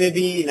relief may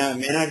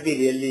not be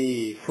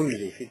really full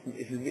relief.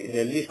 It will be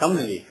really some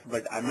relief,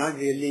 but I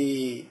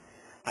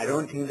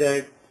don't think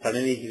that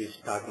suddenly he will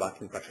start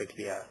walking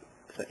perfectly or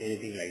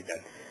anything like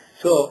that.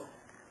 So,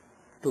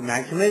 to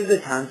maximize the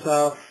chance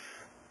of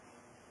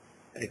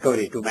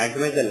recovery, to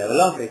maximize the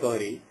level of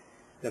recovery,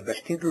 the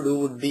best thing to do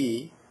would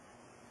be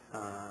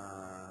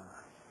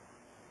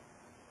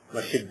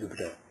worship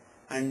Jupiter.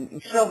 And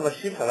instead of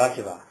worship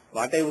Sadashiva,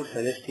 what I would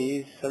suggest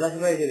is,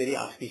 Sadashiva is a very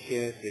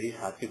auspicious, very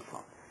sattvic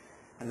form.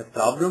 And the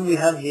problem we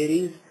have here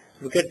is,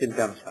 look at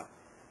Trimshamsa.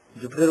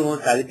 Jupiter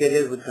owns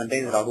Sagittarius, which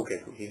contains Rahu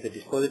Ketu. He is the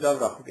dispositor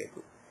of Rahu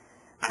Ketu.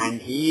 And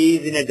he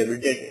is in a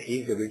debilitated.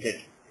 He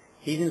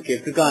is in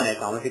Capricorn, a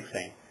tamasic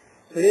sign.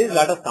 So there is a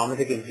lot of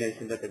tamasic influence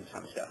in the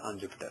Trimshamsa on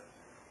Jupiter.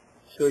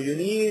 So you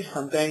need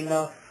some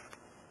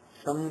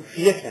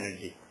fierce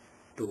energy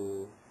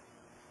to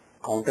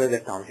counter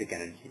that tamasic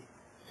energy.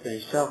 So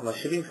instead of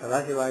worshipping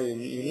Sadashiva, you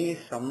need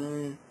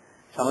some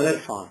other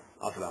form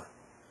of love.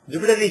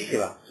 Jupiter is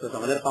Shiva, so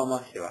some other form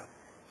of Shiva.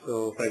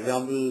 So for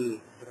example,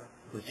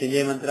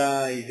 Mrityunjaya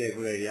mantra is a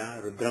good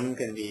idea. Rudram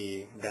can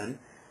be done.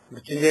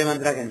 Mrityunjaya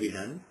mantra can be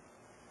done.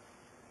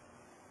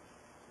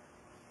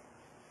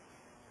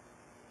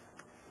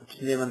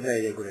 Mrityunjaya mantra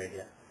is a good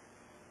idea.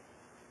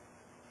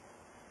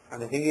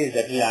 And the thing is,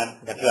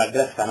 that will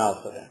address Sana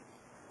also then.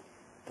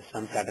 The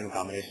Sun-Saturn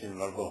combination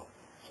will go.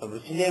 So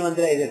Mrityunjaya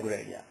mantra is a good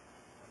idea.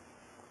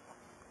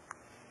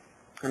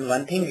 And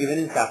one thing given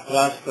in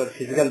Shastras for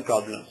physical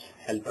problems,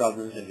 health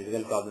problems and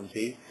physical problems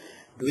is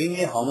doing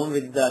a homam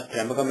with the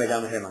Trambakam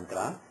Vedamahe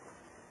mantra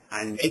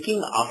and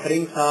making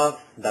offerings of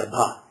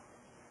Darbha,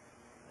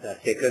 the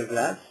sacred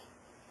glass.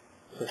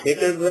 So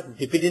sacred glass,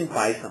 dip it in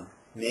payasam,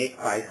 make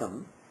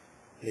payasam,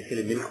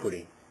 basically milk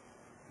pudding,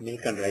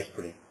 milk and rice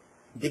pudding.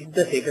 Dip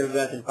the sacred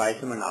glass in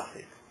payasam and offer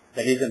it.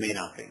 That is the main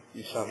offering,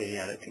 instead of any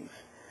other things.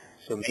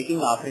 So making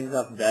offerings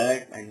of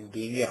that and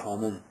doing a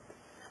homam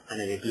on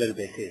a regular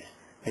basis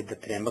with the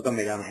Trambakam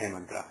Vedamahe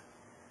mantra,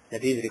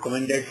 that is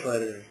recommended for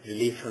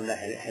relief from the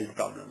health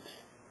problems.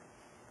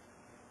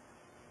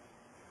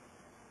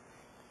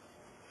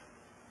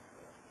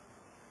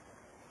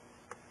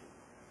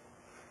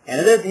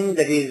 Another thing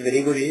that is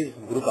very good is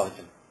Guru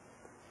Kavacham,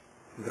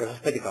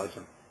 Brahaspati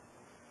Kavacham.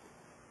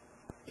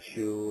 If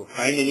you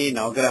find any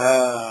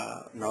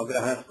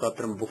Navagraha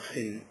Stotram books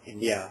in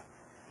India,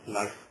 in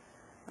AP,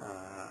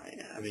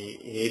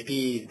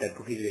 that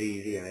book is very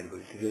easily available.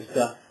 It gives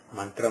the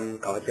mantram,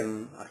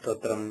 Kavacham,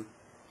 Astotram,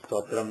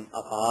 Stotram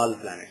of all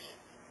planets.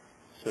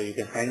 So you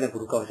can find the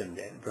Guru Kavacham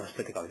there,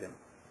 Brahaspati Kavacham.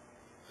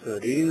 So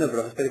reading the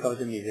Brahaspati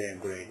Kavacham is a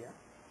good idea.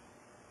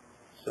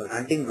 So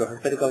chanting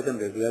Brahaspati Kavacham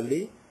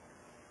regularly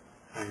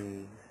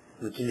and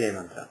Mrityunjaya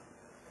mantra,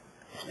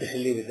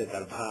 especially with the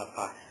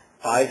Darbha,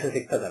 Payasa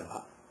Sikta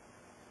Darbha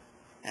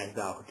as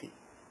the Ahuti.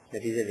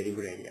 That is a very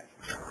good idea.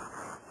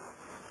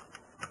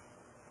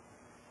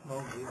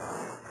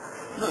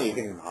 No, you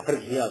can offer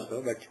ghee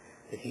also, but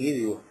the thing is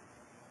you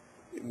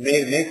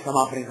make some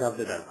offerings of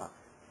the Darbha.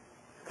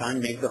 Can't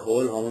make the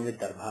whole home with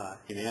Darbha.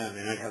 You may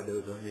not have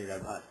those many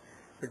Darbhas.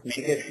 But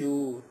make a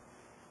few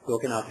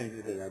token offerings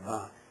with the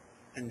Darbha,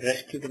 and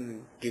rest you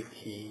can give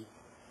ghee,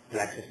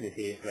 black sesame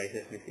seeds, white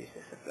sesame seeds,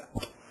 etc.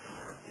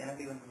 Cannot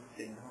even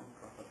sit down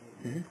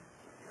properly.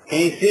 Can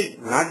you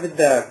sit not with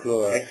the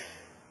legs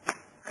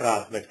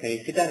crossed, but can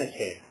you sit on a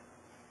chair?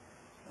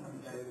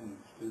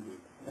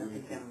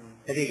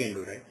 That you can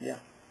do, right? Yeah.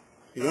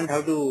 You don't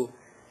have to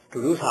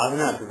do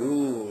sadhana, to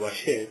do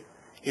worship.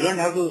 You don't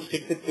have to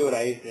sit with your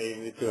eyes,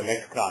 with your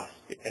legs crossed,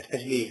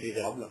 especially if it is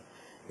a problem.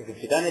 You can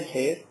sit on a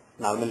chair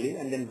normally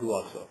and then do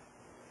also.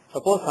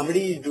 Suppose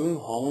somebody is doing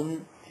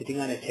home sitting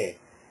on a chair,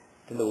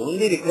 then the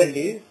only request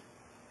is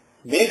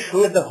make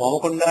sure the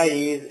homakunda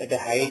is at a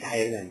height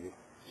higher than you.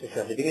 So if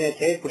you are sitting in a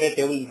chair, put a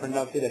table in front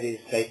of you that is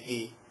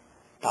slightly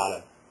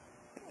taller,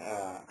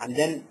 and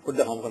then put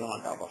the homakunda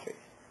on top of it.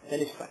 Then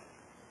it's fine.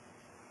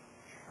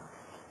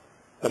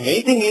 The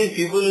main thing is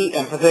people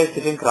emphasize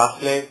sitting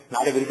cross-legged.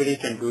 Not everybody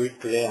can do it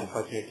today,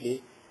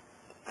 unfortunately.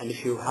 And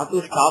if you have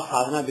to stop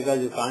sadhana because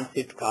you can't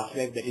sit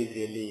cross-legged,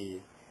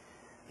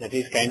 that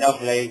is kind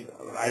of like,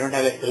 I don't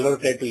have a silver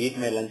plate to eat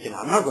my lunch in.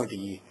 I'm not going to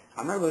eat.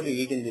 I'm not going to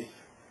eat in this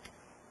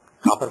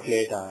copper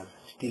plate or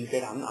steel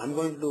plate. I'm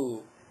going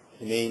to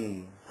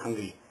remain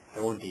hungry. I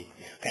won't eat.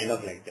 It's kind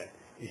of like that.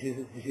 This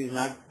is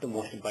not the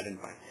most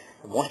important point.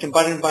 The most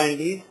important point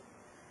is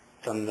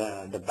from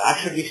the back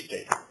should be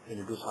straight when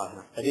you do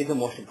sadhana. That is the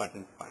most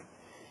important point.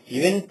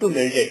 Even to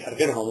meditate,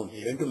 forget homam,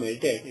 even to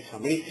meditate, if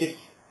somebody sits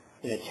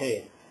in a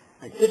chair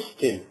and sits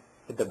still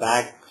with the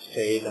back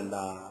straight and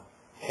the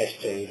head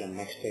straight and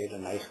neck straight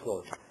and eyes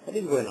closed, that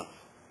is good enough.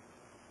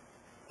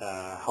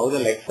 How the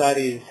legs are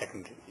is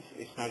secondary.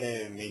 It's not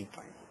a main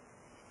point.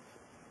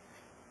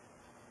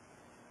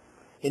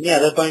 Any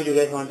other point you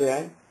guys want to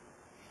add?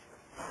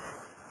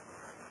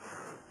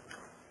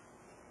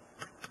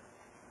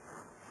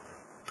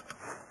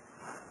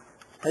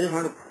 I just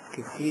want to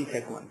quickly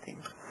check one thing.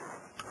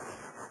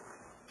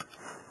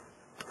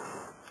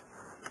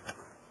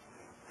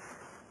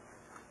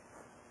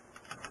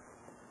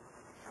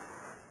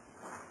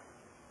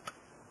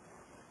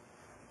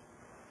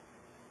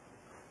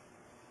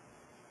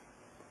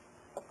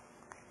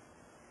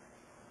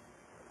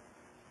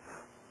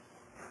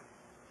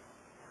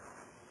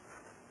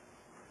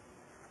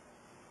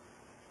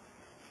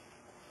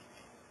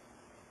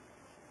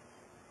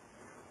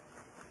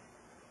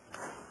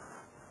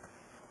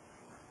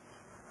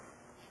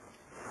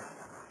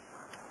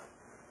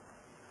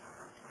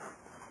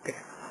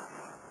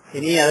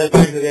 Any other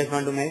points you guys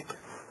want to make?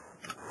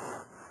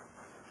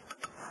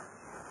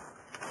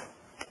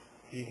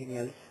 Anything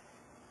else?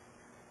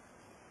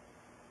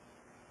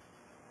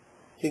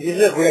 See, this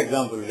is a good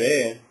example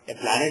where a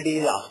planet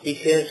is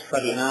auspicious for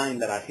Luna in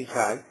the Rashi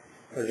chart,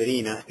 but very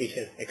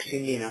inauspicious,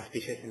 extremely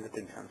inauspicious in the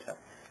Tinsamsa.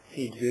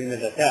 See, during the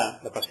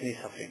Dasha, the person is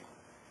suffering.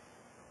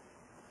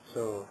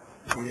 So,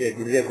 this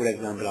is a good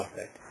example of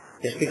that.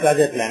 Just because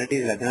a planet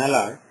is Lagna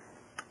Lord,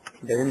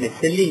 doesn't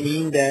necessarily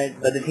mean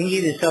that, but the thing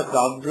is, instead of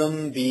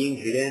problem being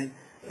hidden,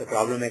 the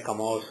problem may come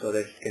out so that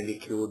it can be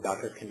cured,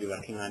 doctors can be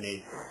working on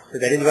it. So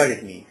that is what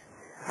it means.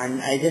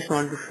 And I just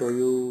want to show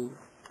you,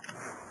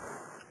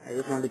 I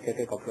just want to check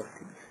a couple of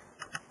things.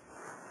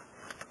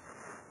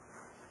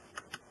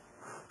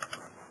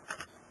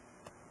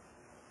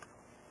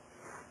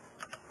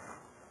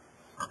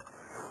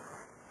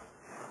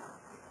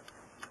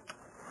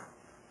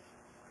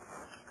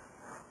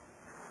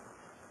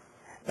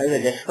 By the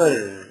way, just for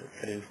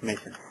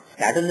information,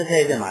 Saturn Dasha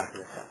is a Marka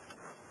Dasha.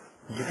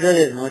 Jupiter,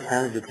 there is no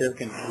chance Jupiter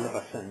can kill the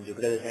person.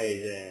 Jupiter Dasha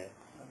is a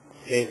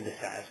safe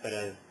Dasha as far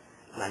as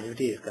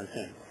longevity is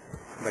concerned.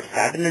 But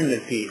Saturn and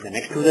Mercury, the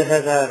next two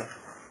Dashas are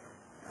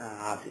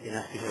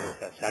inauspicious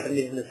Dashas. Saturn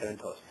is in the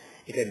 7th house.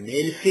 If a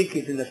male freak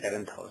is in the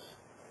 7th house,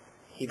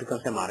 he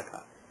becomes a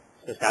Marka.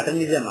 So Saturn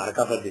is a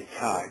Marka for this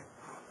chart,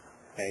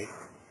 right?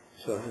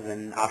 So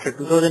then after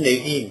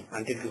 2018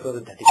 until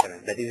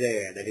 2037, that is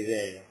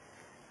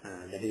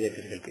a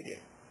critical period.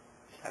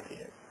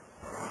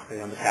 For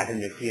example, Saturn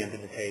Mercury until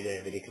the is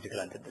a very critical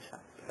antardasha,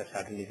 because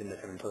Saturn is in the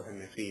 7th house and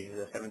Mercury is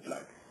the 7th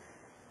lord.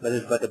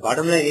 But the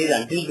bottom line is,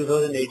 until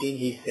 2018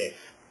 he is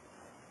safe.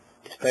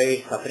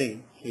 Despite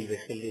suffering, he will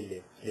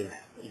basically live.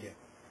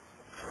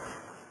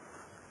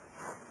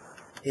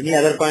 Any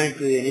other point,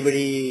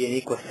 anybody,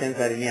 any questions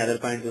or any other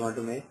points you want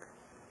to make?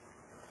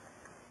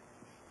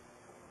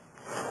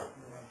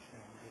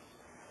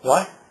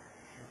 What?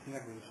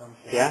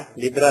 Yeah,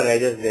 Libra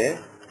rises there.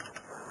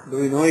 Do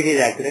we know it is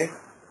accurate?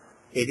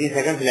 18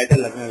 seconds later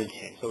Lagna will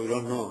change. So we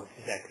don't know if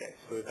it is accurate.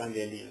 So we can't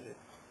really use it.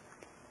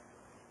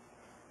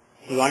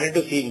 He wanted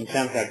to see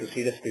Vinchamsa, to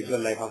see the spiritual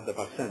life of the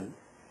person.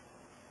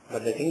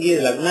 But the thing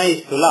is, Lagna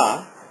is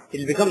Tula. It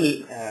will become,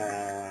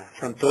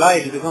 from Tula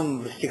it will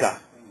become Vrishtika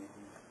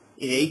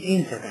in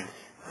 18 seconds.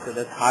 So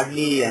that's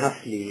hardly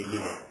enough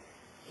delay.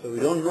 So we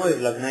don't know if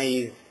Lagna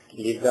is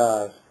Libra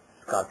or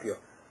Scorpio.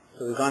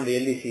 So we can't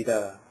really see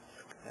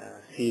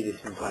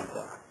this influence.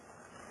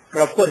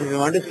 But of course, if you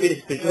want to see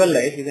spiritual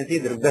life, you can see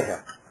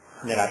Drugdasha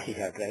in the Rashi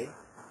chart, right?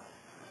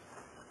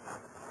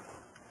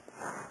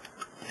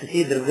 If you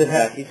see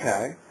Drugdasha Rashi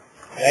chart,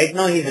 right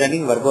now he is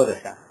running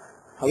Vargodasha.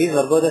 How is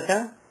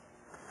Vargodasha?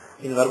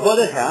 In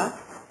Vargodasha,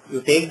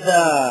 you take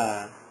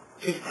the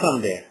 5th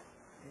from there.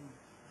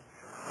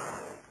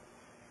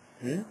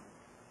 In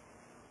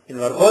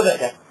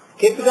Vargodasha,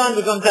 Ketugan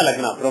becomes a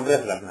Lagna,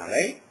 progress Lagna,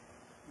 right?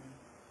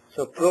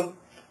 So progress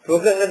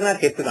Lagna,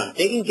 Ketugan.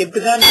 Taking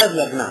Ketugan as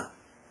Lagna,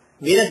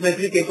 Venus,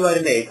 Mercury, Ketu are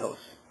in the 8th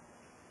house.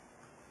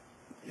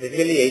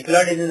 Basically, 8th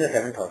Lord is in the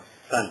 7th house,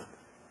 Sun.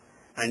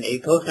 And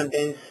 8th house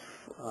contains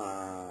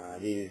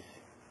these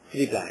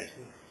 3 planets.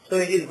 So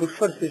it is good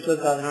for spiritual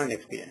sadhana and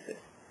experiences.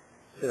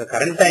 So the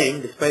current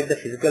time, despite the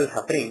physical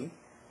suffering,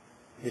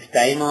 this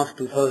time of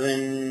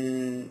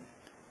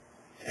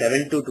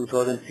 2007 to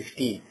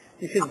 2016,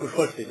 this is good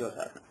for spiritual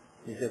sadhana.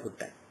 This is a good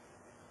time.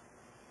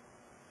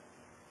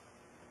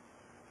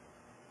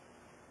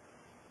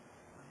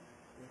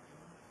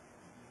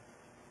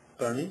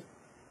 Pardon me?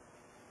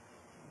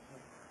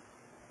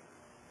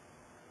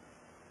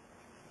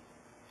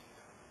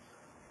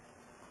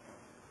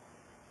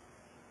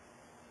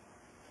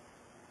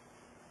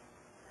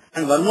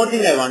 And one more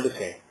thing I want to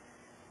say.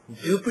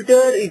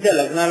 Jupiter is a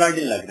Lagna Lord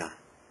in Lagna.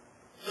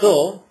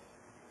 So,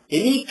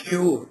 any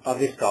cure of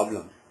this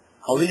problem,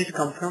 how will it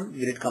come from?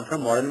 Will it come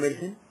from modern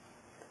medicine?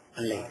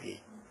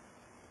 Unlikely.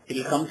 It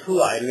will come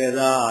through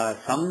Ayurveda or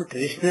some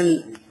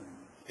traditional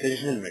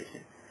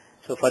medicine.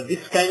 So for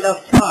this kind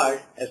of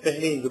chart,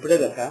 especially in Jupiter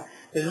Dasha,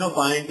 there is no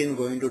point in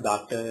going to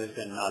doctors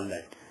and all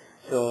that.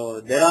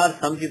 So there are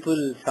some people,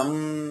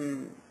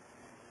 especially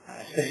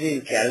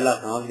in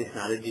Kerala, some of this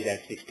knowledge is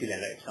actually still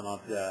alive, some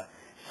of the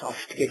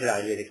sophisticated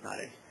Ayurvedic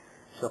knowledge.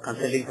 So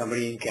consulting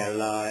somebody in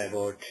Kerala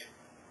about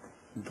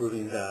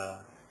improving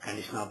the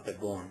condition of the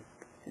bone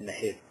in the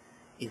hip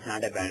is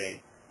not a bad idea.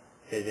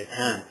 There is a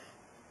chance.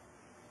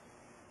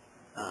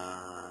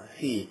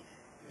 See,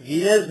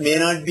 Venus may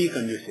not be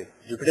conducive.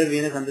 Jupiter,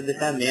 Venus,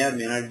 Antardasha may or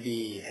may not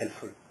be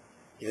helpful,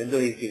 even though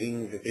he is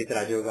giving Viparita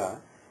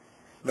Rajoga.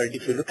 But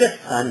if you look at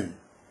Sun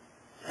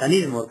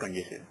is more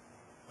conducive.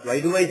 Why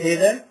do I say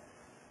that?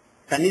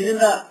 Sun is in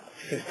the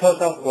 5th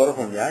house of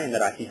Gaurapunya in the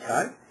Rashi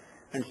chart,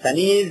 and Sun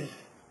is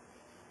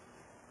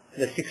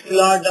the 6th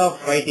lord of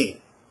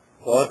fighting,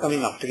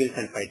 overcoming obstacles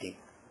and fighting.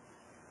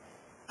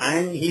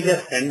 And he is a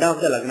friend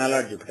of the Lagna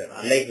Lord Jupiter.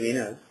 Unlike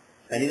Venus,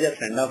 Sun is a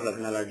friend of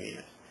Lagna Lord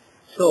Venus.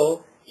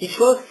 So, he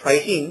shows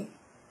fighting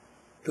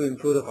to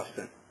improve the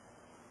person,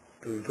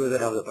 to improve the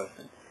health of the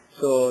person.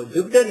 So,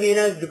 Jupiter,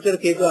 Venus, Jupiter,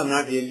 Ketu are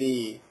not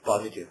really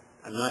positive.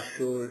 I am not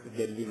sure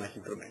there will be much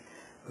improvement.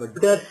 But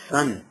Jupiter,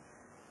 Sun,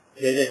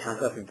 there is a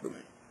chance of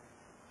improvement.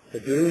 So,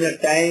 during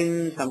that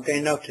time, some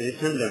kind of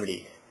traditional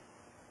remedies.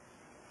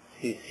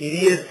 See,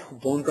 serious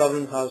bone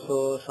problems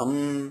also,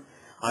 some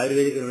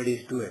Ayurvedic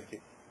remedies do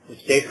exist,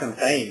 which takes some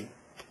time,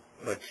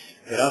 but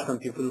there are some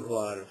people who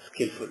are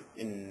skillful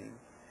in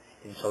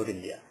South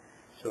India.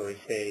 So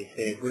it's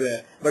a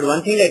good, but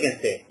one thing I can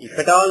say, if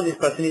at all this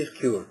person is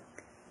cured,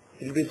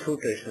 it will be through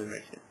traditional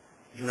medicine.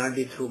 It will not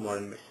be through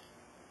modern medicine.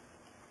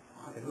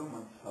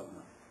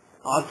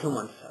 Or through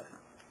Mantra sadhana.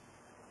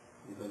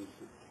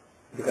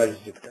 Because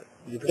it's Jupiter.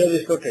 Jupiter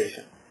is so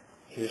tradition.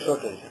 He is so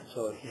tradition.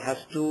 So he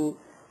has to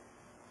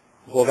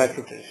go back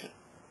to tradition.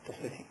 That's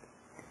the thing.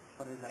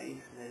 For his eyes,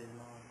 there is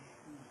no...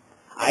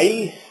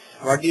 Eyes,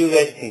 what do you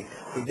guys think?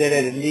 Is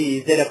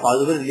there a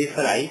possible relief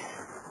for eyes?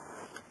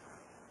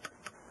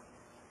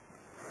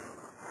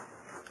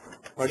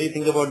 What do you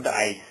think about the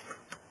eyes?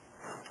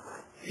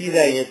 See,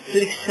 the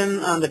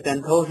affliction on the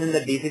 10th house in the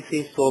D6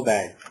 is so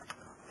bad,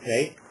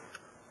 right?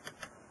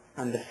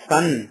 And the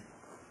Sun,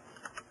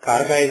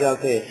 Karaka is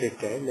also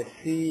afflicted. Let's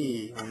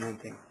see one more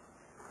thing.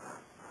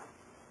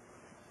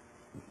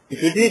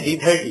 If you see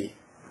D30,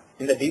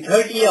 in the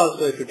D30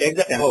 also, if you take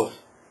the 10th house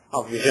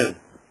of vision,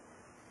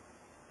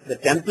 the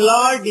 10th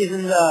Lord is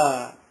in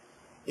the,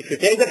 if you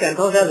take the 10th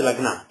house as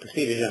Lagna to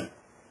see vision,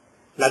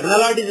 Lagna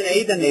Lord is in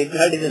 8th and 8th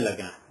Lord is in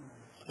Lagna.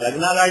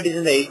 Lagna Lord is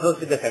in the 8th house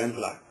with the 7th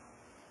Lord,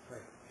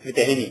 with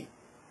enemy,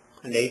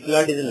 and 8th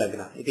Lord is in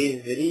Lagna. It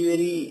is very,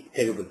 very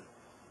terrible,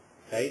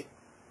 right?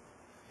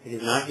 It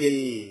is not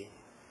really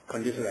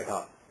conducive at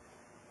all.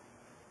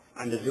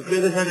 And the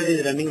Jupiter that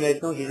is running right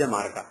now, he is a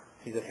Maraka.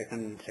 He is the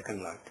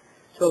second Lord.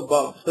 So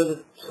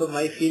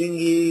my feeling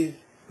is,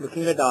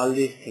 looking at all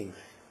these things,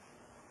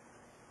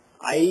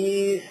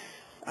 eyes,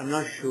 I am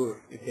not sure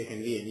if there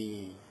can be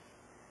any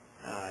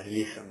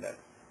relief from that.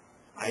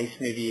 Eyes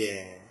may be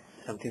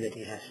something that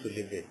he has to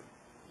live with.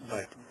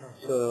 But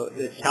so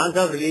the chance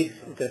of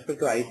relief with respect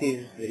to eyes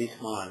is very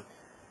small,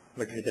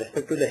 but with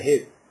respect to the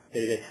head,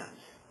 there is a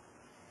chance.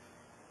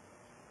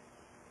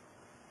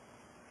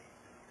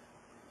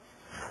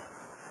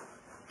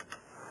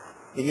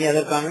 Any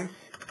other comments?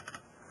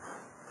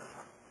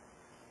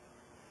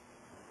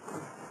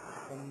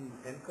 From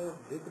 10th house,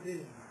 Jupiter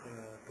is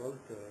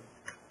 12th.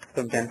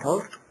 From 10th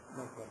house?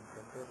 No, from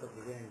 10th house of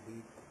vision and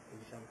vision.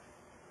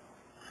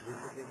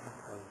 Jupiter is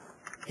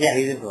 12th. Yeah,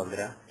 he is in 12th,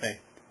 right?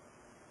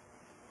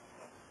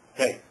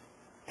 Right.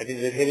 That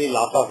is basically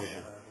loss of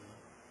vision.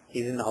 He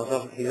is in the house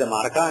of, he is a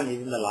Maraka and he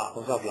is in the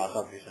house of loss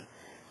of vision.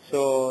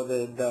 So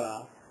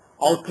the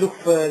outlook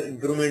for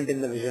improvement in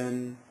the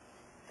vision,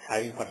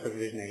 having perfect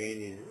vision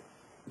again is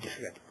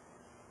difficult.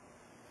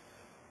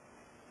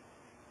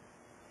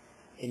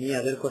 Any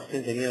other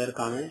questions, any other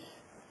comments?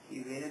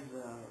 He wears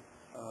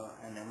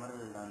an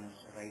emerald on his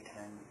right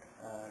hand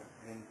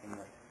ring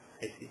finger.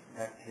 I see.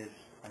 That his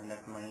and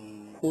that my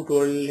Who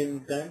told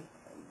him that?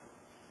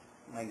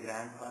 my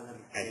grandfather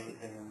I gave see.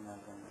 to him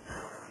as an.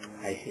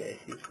 I see.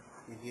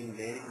 He's been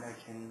wearing that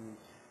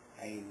since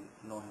I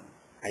know him.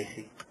 I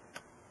see.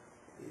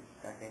 Is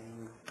that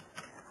any?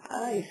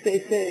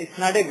 It's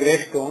not a grey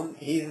stone.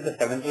 He is the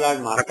seventh lord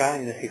Maraka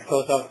in the sixth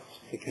house of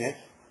sickness.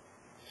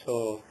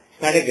 So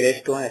it's not a grey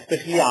stone,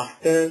 especially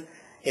after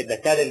a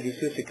datta that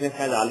gives you sickness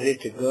has already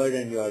triggered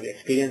and you are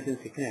experiencing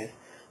sickness.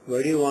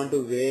 Why do you want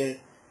to wear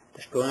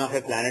the stone of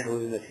a planet who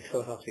is in the sixth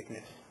house of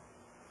sickness?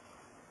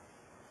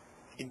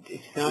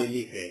 It's not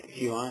really great.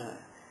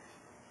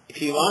 If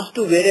he wants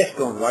to wear a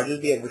stone, what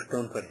will be a good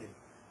stone for him?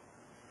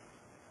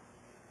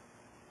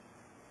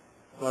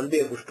 What will be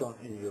a good stone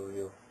in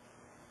you?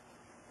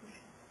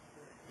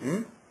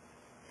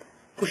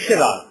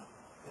 Pusharag.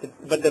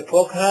 But the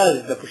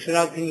Pokhara, the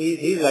Pusharag thing,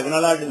 he is Lagna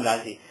Lord in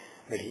Rashi.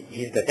 But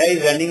his data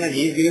is running and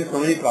he is giving so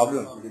many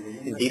problems.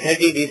 In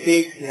D30,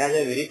 D6, he has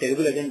a very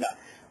terrible agenda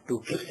to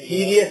give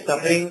serious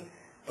suffering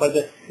for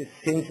the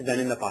sins done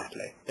in the past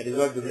life. That is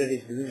what Jupiter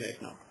is doing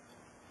right now.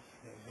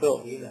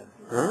 So,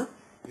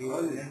 We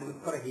all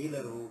look for a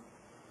healer who.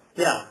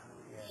 yeah.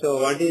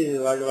 So what do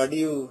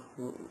you,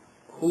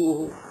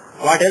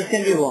 what else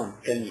can we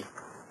want? Tell me.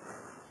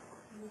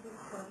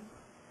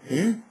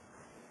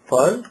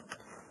 Pearl?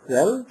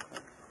 Well,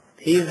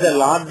 he is the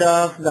lord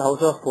of the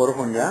house of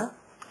Purvanya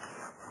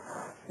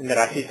in the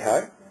Rashi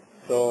chart.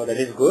 So that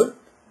is good.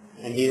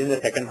 And he is in the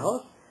second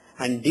house.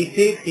 And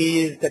D6,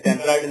 he is the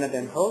 10th lord in the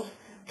 10th house,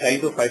 trying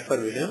to fight for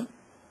wisdom.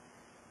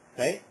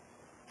 Right?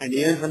 And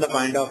even from the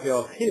point of view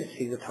of his,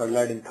 he is the third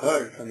lord in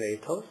third from the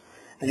 8th house.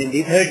 And in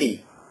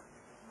D30,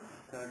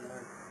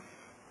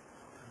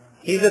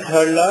 he is the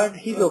third lord,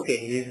 he is okay.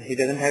 He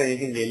doesn't have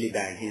anything really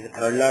bad. He is the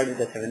third lord with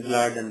the 7th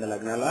lord and the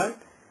Lagna lord.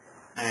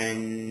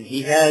 And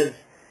he has,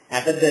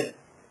 after the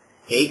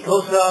 8th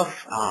house of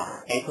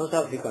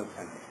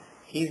Vikamsan,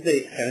 he is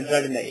the 7th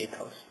lord in the 8th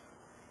house.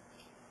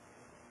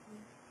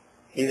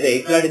 He is the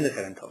 8th lord in the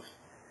 7th house.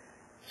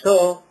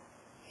 So,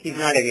 he is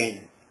not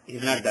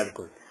that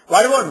good.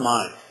 What about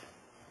Mars?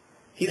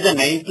 He is the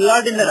 9th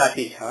lord in the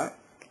Rashi chart.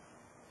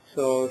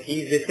 So,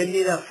 he is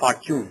basically the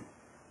fortune,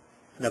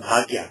 the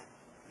bhagya,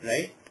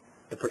 right?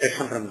 The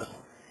protection from God.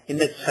 In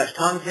the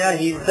Shashtamsya,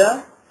 he is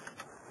the,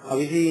 how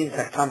is he in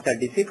Shashtamsya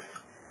 36?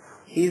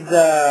 He is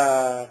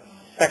the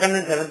 2nd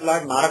and 7th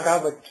lord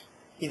Maraka, but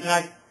he is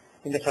not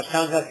in the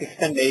Shashtamsya 6th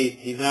and 8th.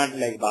 He is not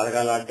like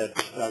Badhaka lord, the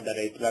 6th lord, the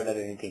 8th lord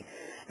or anything.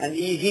 And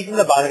he is in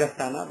the Badhaka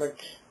sthana, but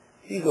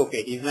he is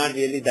okay. He is not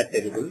really that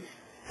terrible.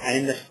 And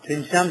in the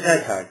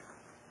Trinshamsya chart,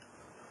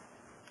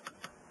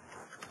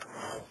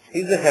 he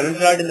is the 7th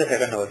lord in the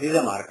 2nd house. He is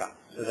a Maraka.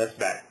 So that's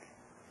bad.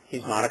 He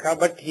is Maraka,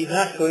 but he is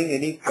not showing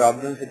any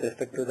problems with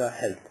respect to the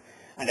health.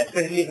 And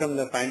especially from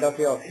the point of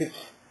view of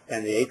 6th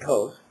and the 8th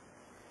house,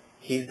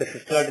 he is the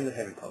 5th lord in the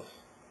 7th house.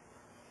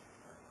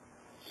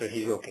 So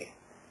he is okay.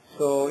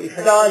 So if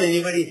at all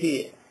anybody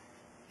see,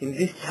 in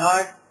this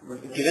chart,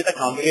 given the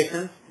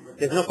complications,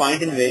 there is no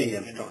point in wearing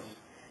gemstones.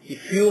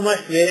 If you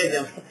must wear a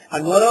gemstone,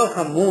 and moreover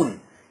from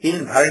moon, he is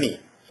in Bharani.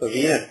 So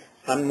Venus,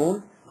 Sun,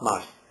 Moon,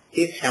 Mars.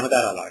 He is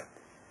Shamadara Lord.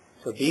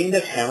 So being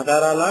the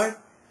Shamadara Lord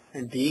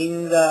and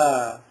being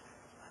the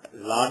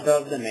Lord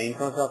of the 9th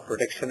house of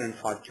protection and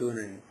fortune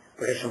and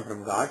protection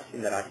from gods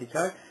in the Rashi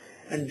chart,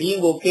 and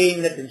being okay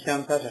in the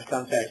Trinshamsa,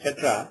 Shashtamsa,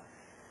 etc.,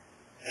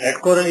 red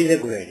coral is a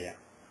good idea.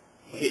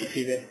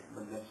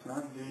 But that's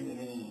not doing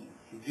any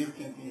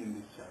significantly in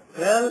this chart.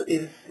 Well,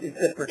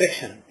 it's a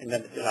protection. In the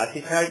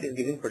Rashi chart is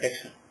giving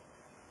protection.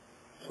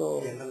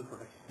 So,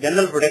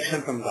 general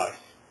protection from gods.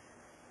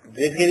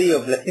 Basically,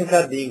 your blessings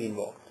are being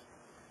invoked.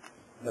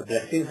 The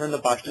blessings from the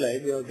past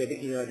life, you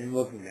are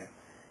invoking them.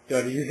 You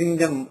are using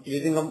them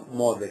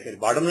more, basically.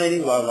 Bottom line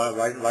is,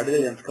 what does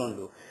the gemstone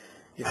do?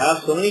 You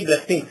have so many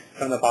blessings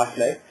from the past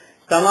life.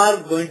 Some are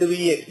going to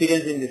be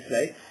experienced in this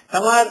life.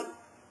 Some are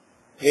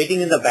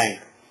waiting in the bank,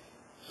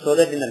 so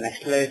that in the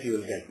next life you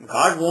will get.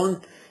 God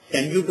won't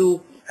send you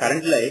to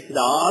current life with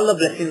all the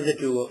blessings that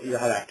you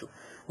have had to.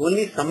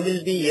 Only some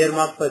will be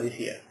earmarked for this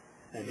year,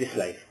 this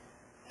life.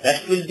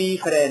 Rest will be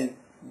for a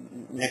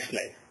next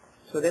life.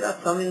 So there are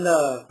some in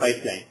the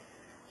pipeline.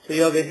 So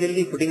you are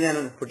basically putting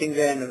a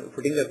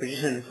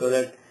petition so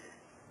that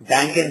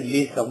bank can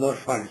release some more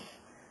funds.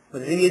 But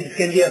the thing is, this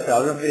can be a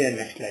problem for your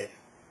next life.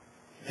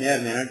 May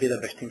or may not be the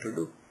best thing to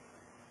do.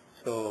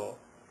 So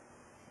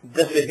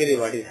that's basically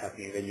what is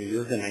happening. When you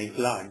use the 9th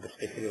lord, that's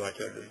basically what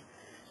you are doing.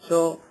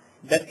 So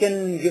that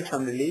can give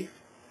some relief.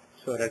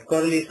 So red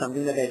coral is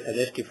something that I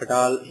suggest if at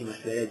all he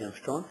must wear a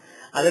gemstone.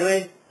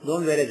 Otherwise,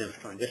 don't wear a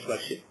gemstone, just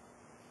worship.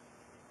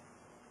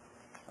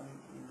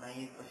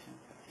 Naive question.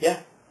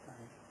 Yeah.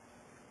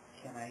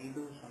 Can I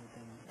do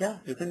something Yeah,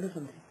 you can do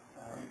something.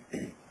 to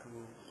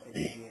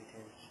alleviate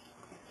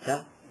his...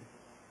 Yeah.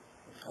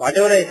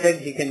 Whatever I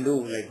said he can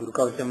do, like Guru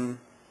Kavacham,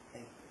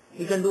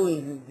 he can do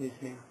in his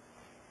name.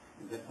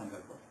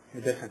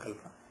 Vidya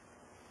Sankalpa.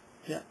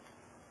 Yeah.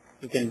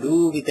 You can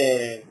do with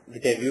a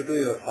view to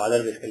your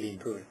father basically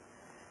improving.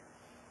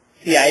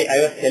 See, I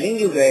was telling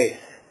you guys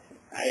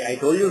I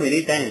told you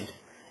many times,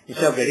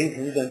 instead of getting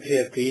things done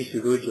through a priest,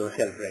 you do it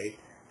yourself, right?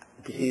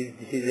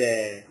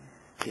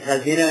 This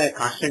has been a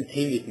constant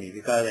theme with me,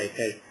 because I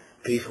said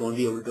priests won't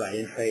be able to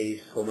identify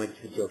so much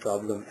with your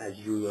problem as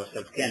you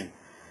yourself can.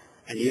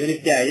 And even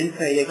if they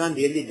identify, they can't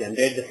really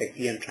generate the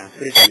Shakti and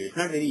transfer it to you. It's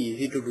not very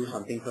easy to do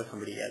something for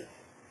somebody else.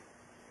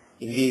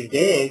 In these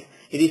days,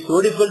 it is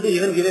so difficult to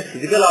even give a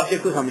physical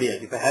object to somebody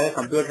else. If I have a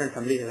computer and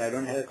somebody says, I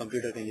don't have a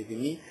computer, can you give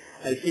me?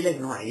 I'll feel like,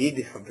 no, I need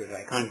this computer,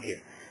 I can't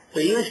give. So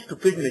even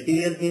stupid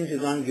material things you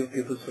can't give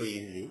people so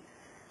easily.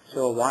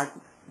 So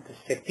the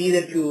Shakti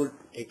that you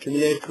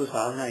accumulate through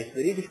sadhana is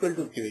very difficult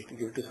to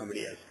give to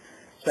somebody else.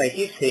 So I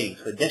keep saying,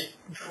 so just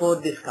before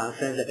this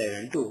conference that I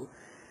went to,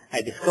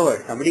 I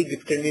discovered somebody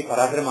gifted me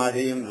Parasara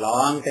Madhyam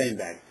long time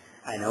back.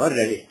 I never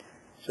read it.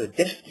 So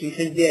just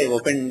recently I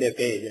opened a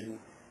page, and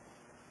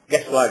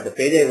guess what? The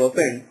page I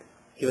opened,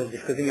 he was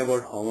discussing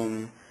about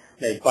Homam,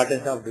 the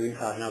importance of doing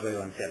sadhana by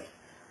oneself.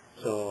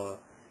 So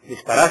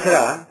this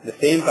Parasara, the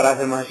same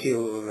Parasara Maharshi,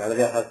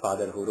 Vedavyasa's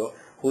father,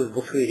 whose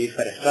books we read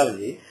for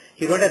astrology,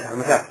 he wrote a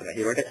Dharmasastra,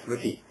 he wrote a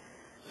Smriti.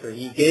 So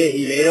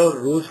he laid out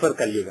rules for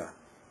Kali Yuga.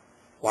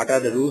 What are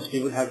the rules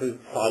people have to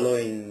follow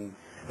in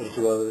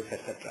rituals,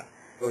 etc.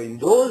 So in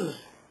those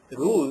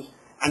rules,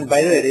 and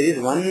by the way, there is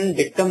one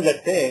dictum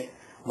that says,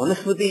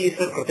 Manusmriti is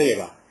for Krita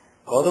Yuga,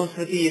 Gautama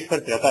Smriti is for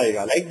Treta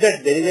Yuga. Like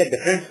that, there is a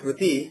different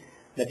Smriti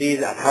that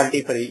is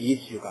authority for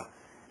each Yuga.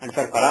 And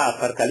for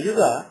Kali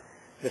Yuga,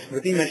 the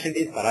Smriti mentioned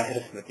is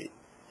Parashara Smriti.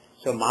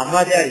 So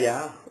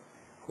Madhvacharya,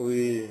 who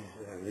is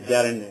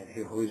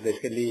Vidyaranya, who is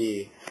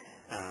basically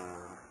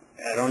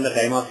around the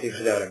time of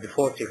Srikrish,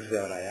 before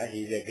Srikrish,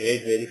 he is a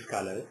great Vedic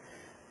scholar.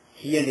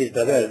 He and his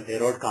brother, they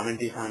wrote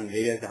commentaries on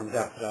various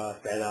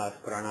Dhammasastras, Vedas,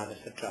 Puranas,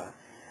 etc.,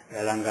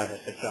 Vedangas,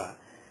 etc.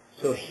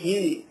 So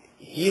he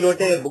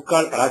wrote a book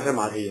called Parasara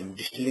Madhyam,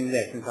 distilling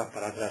the essence of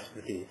Parasara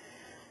Smriti.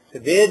 So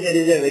there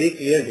is a very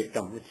clear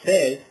dictum which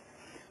says,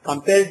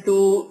 compared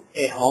to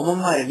a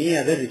homam or any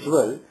other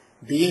ritual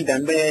being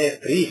done by a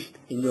priest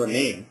in your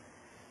name,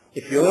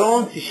 if your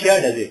own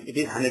Shishya does it, it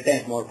is 100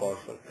 times more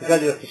powerful,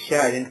 because your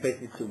Shishya identifies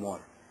with you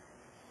more.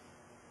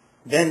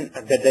 Then,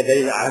 that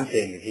is, I am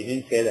saying it, he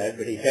didn't say that,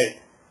 but he said,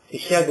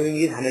 Shishya doing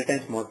is 100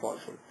 times more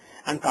powerful.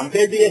 And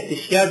compared to a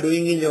Shishya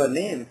doing in your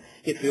name,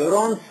 if your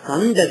own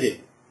son does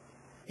it,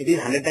 it is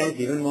 100 times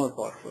even more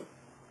powerful.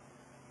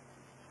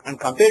 And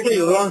compared to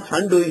your own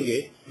son doing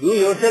it, you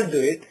yourself do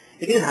it,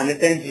 it is 100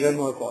 times even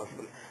more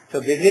powerful.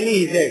 So basically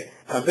he said,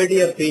 compared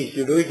to a priest,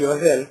 you do it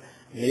yourself,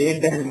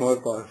 million times more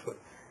powerful.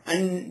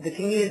 And the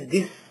thing is,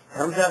 this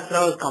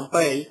Dharmasastra was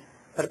compiled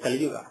for Kali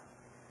Yuga.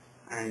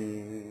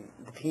 And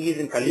the thing is,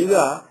 in Kali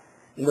Yuga,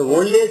 in the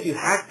old days, you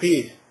had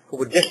priests who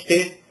would just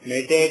sit,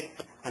 meditate,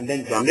 and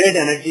then generate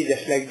energy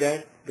just like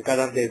that because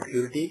of their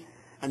purity,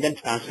 and then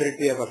transfer it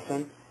to a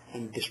person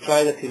and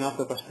destroy the sin of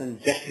the person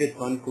just with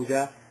one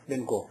puja,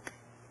 then go.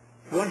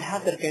 You don't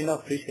have that kind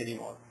of priest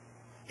anymore.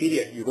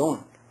 Period. You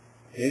don't.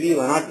 Maybe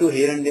one or two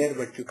here and there,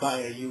 but you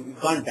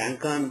can't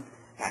bank on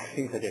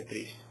asking such a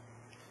priest.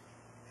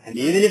 And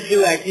even if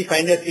you actually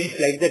find a priest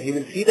like that, he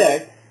will see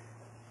that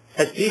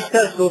such priests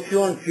are so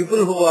few, and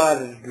people who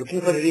are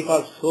looking for relief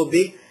are so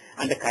big,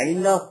 and the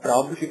kind of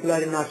problems people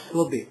are in are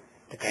so big.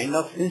 The kind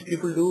of sins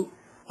people do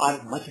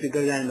are much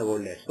bigger than in the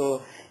old days.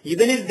 So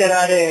even if there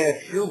are a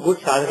few good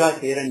sadhakas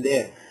here and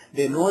there,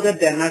 they know that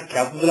they are not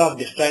capable of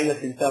destroying the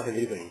sins of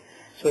everybody.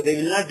 So they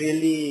will not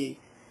really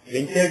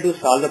venture to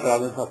solve the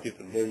problems of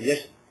people. They will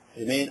just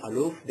remain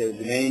aloof, they will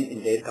remain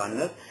in their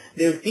corners.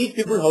 They will teach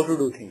people how to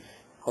do things,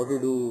 how to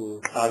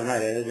do sadhana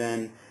rather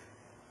than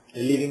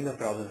relieving the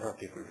problems of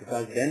people.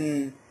 Because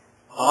then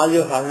all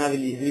your sadhana will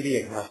easily be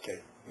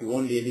exhausted. You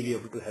won't really be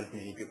able to help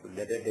many people.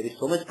 There is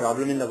so much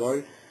problem in the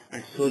world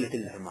and so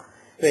little dharma.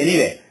 So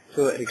anyway,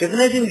 so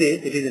recognizing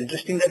this, it is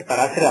interesting that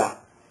Parasara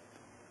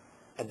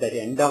at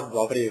the end of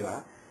Dwapara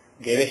Yuga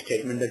gave a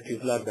statement that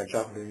people are better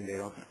off doing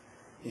their own.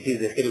 This is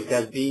basically which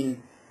has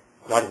been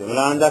what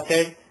Vimalananda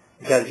said,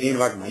 which has been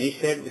what Manish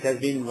said, which has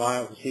been what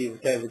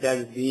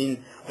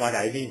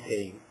I've been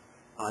saying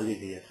all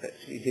these years.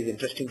 It is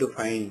interesting to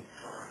find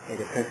a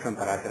reference from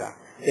Parasara.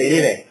 So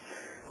anyway,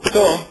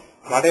 so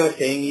what I was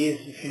saying is,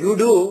 if you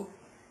do,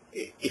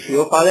 if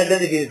your father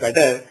does, it is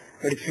better,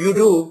 but if you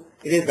do,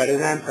 it is better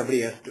than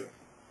somebody else do.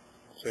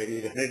 So it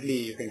is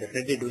definitely, you can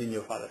definitely do in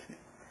your father's name.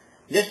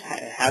 Just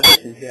have the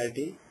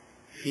sincerity,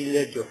 feel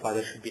that your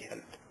father should be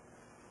helped.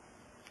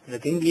 The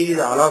thing is,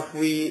 all of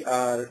we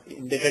are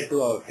indebted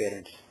to our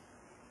parents.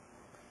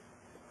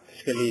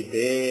 Basically,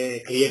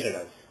 they created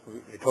us.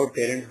 Without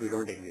parents, we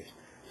don't exist.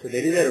 So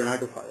there is a runa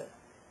to father.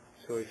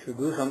 So if you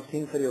do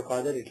something for your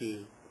father, it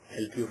will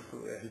help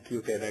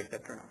you pay back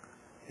that runa.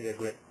 Is that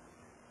good?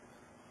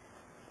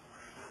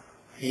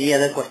 Any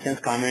other questions,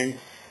 comments?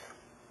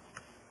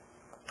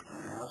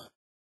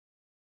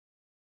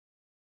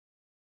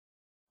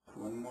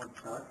 One more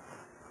thought.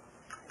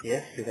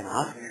 Yes, you can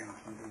ask.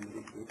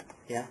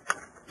 Yeah.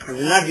 We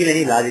will not give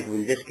any logic, we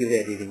will just give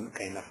a reading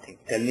kind of thing.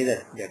 Tell me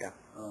the data.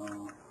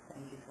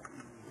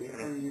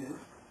 Data is,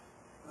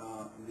 I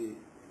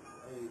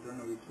don't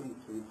know which one,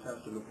 so which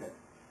have to look at.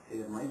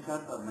 either my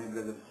chart or my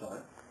brother's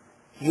chart.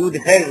 You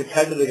decide which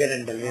chart to look at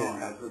and tell me. No,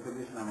 that's the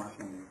reason I'm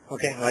asking you.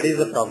 Okay, what is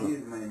the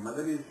problem? My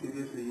mother is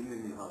seriously ill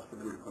in the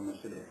hospital from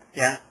yesterday.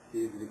 Yeah. She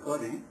is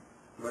recovering,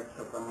 but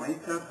from my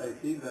chart I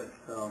see that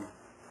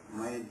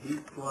my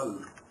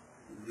D12,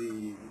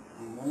 the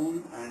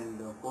moon and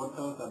the fourth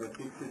house are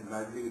affected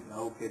badly with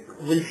Rahu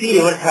Ketu. We'll see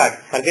your chart.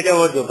 Forget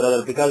about your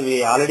brother because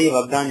we already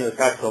worked on your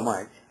chart so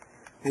much.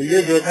 We'll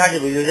use your chart,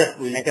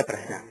 we'll make a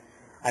prashna.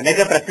 I make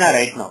a prashna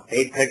right now,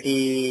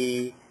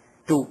 8:32.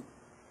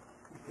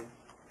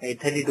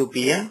 8:32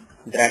 p.m.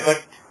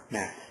 Dracut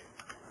Mass.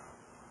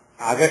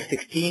 August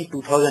 16,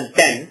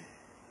 2010,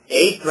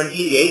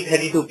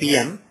 8:32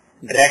 p.m.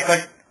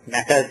 Dracut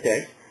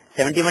Massachusetts.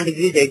 71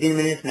 degrees, 18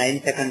 minutes,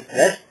 9 seconds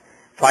west.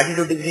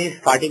 42 degrees,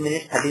 40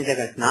 minutes, 13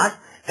 seconds north.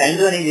 Time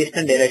zone is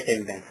Eastern Daylight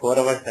Saving Time. 4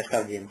 hours west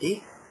of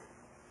GMT.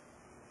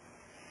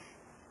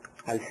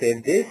 I'll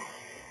save this.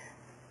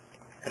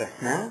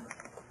 Krishna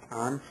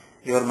on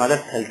your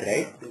mother's health,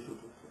 right?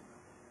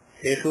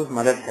 Seshu's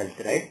mother's health,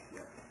 right?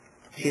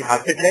 She's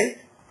hospitalized?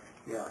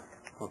 Yeah.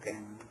 Okay.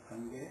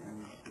 Sunday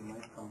and she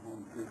might come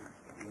home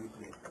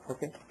Wednesday.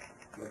 Okay.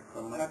 But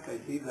from that I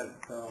see that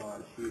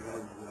she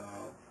has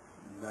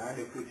bad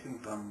affliction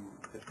from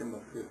September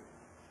 5th.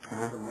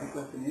 So my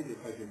question is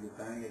if I should be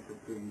planning a trip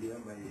to India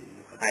by...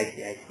 I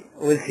see.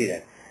 We'll see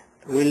that.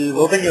 We'll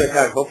open your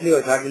chart. Hopefully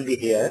your chart will be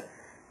here.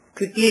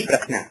 Quickly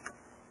Prashna.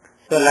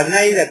 So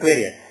Lagna is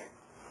Aquarius.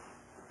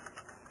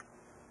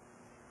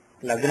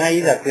 Lagna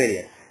is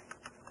Aquarius.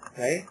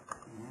 Right?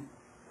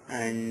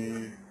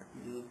 And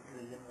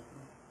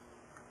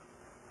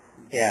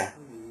yeah,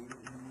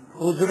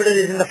 whose Jupiter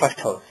is in the first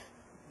house.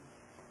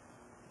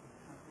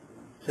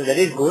 So that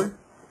is good.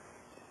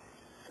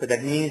 So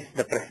that means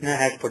the Prashna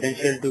has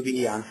potential to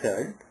be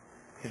answered.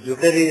 If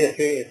Jupiter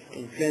is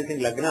influencing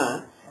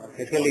Lagna,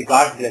 basically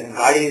God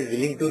is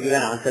willing to give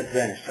an answer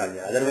to an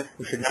astrologer. Otherwise,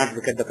 we should not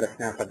look at the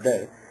Prashna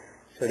further.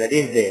 So that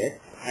is there.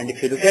 And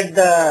if you look at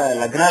the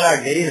Lagna Lord,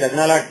 there is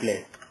Lagna Lord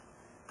place.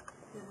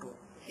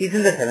 He is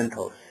in the 7th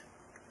house.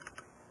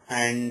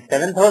 And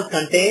 7th house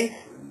contains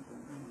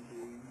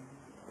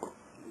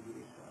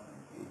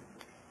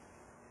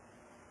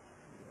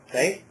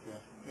right?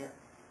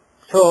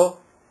 So,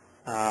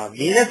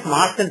 Venus,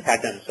 Mars and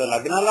Saturn. So,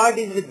 Lagna Lord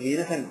is with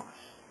Venus and Mars.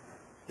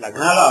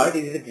 Lagna Lord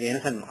is with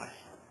Venus and Mars.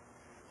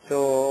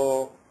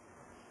 So,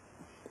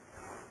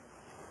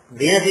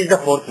 Venus is the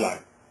 4th Lord.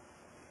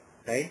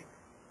 Right?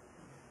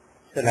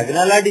 So,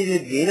 Lagna Lord is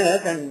with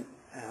Venus and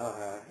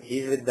he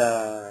is with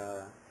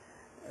the...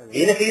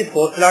 Venus is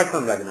 4th Lord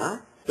from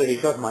Lagna. So, he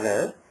shows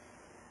mother.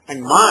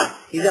 And Mars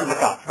is a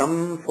Mata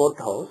from 4th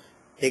house.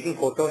 Taking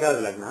 4th house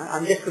as Lagna. I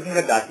am just looking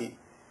at Dasi.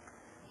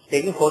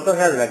 Taking 4th house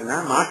as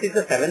Lagna, Mars is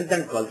the 7th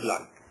and 12th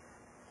Lord.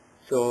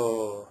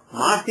 So,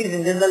 Mars is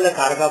in general the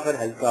Karaka for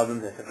health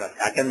problems, etc.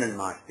 Saturn and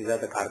Mars, these are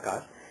the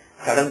Karakas.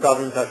 Sudden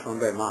problems are shown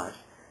by Mars.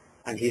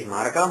 And he is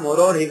Maraka,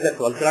 moreover he is the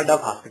 12th Lord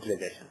of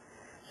hospitalization.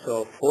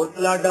 So, 4th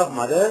Lord of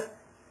mother,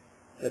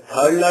 the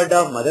 3rd Lord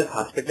of mother's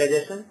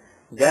hospitalization,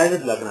 they are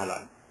with Lagna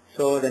Lord.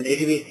 So, the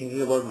native is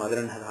thinking about mother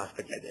and her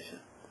hospitalization.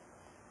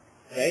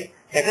 Right?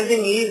 Second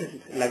thing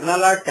is, Lagna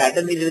Lord,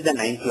 Saturn is with the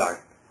 9th Lord,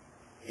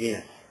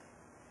 Venus.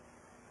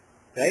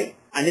 Right?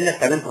 And in the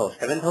 7th house.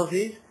 7th house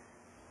is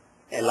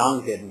a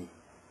long journey.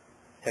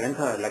 7th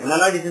house. Lagna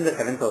Lord is in the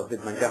 7th house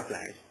with bunch of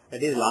planets.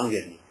 That is long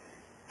journey.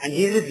 And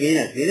he is with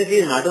Venus. Venus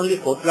is not only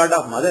 4th Lord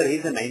of mother, he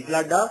is the 9th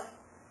Lord of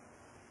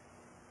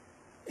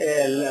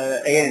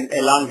again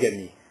a long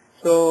journey.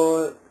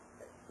 So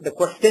the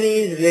question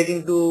is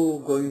relating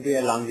to going to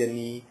a long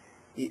journey.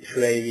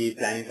 Should I be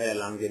planning for a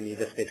long journey?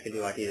 That's basically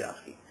what he is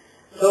asking.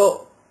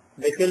 So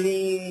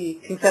basically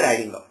things are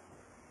adding up.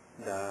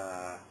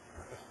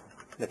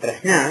 The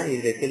Prashna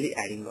is basically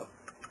adding up.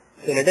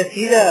 So let us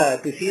see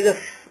to see the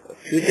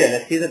future,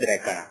 let's see the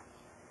Drakana.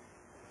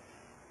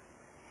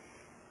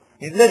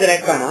 In the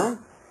Drakana,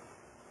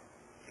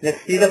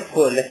 let's take the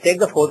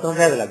 4th house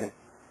as Lagna.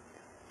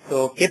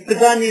 So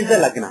Capricorn is the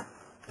Lagna.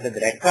 The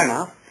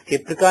Drakana,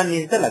 Capricorn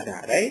is the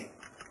Lagna, right?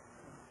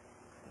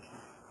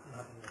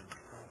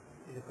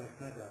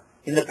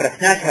 In the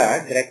Prashna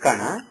chart,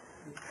 Drakana,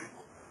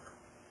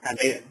 and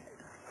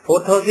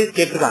 4th house is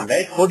Capricorn,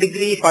 right? 4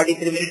 degree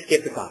 43 minutes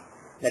Capricorn.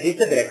 That is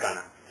the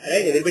Drakana.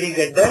 Right? Everybody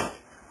get that?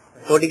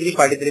 4 degree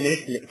 43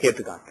 minutes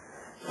Capricorn.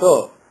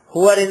 So,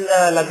 who are in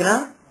the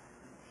Lagna?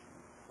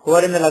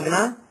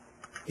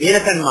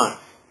 Venus and Mars.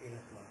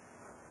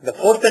 The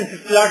 4th and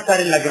 5th lords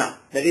are in Lagna.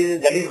 That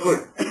is good.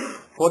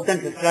 4th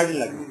and 5th lord in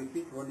Lagna.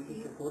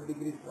 4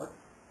 degrees what?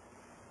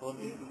 4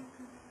 degrees.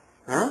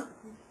 Huh?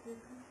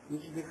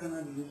 Which Drakana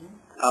are you using?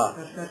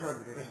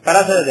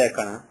 Parasara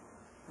Drakana.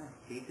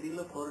 T3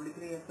 lo 4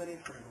 degree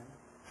separation.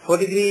 4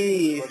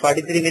 degree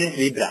 43 minutes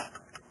Libra.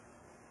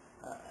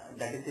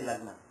 That is the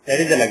Lagna. That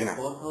is the Lagna.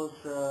 4th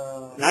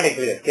house... Not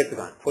Aquarius,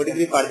 Capricorn. 4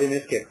 degree 43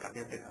 minutes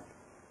Capricorn.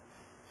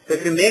 So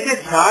if you make a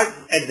chart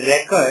at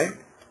record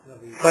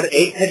for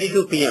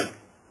 8:32 p.m.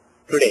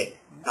 today,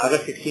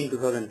 August 16,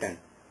 2010,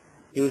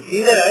 you will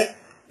see that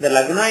the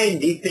Lagna in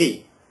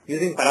D3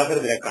 using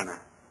Parasara Drakana.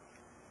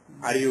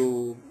 Are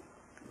you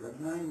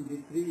Lagna in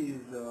D3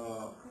 is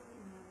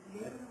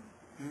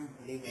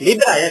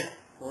Libra, yes.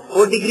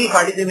 4 degree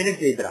 43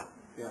 minutes Libra.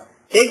 yeah.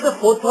 Take the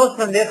fourth house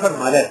from there for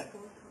mother.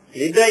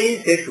 Libra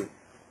is Seshu.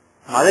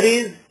 Mother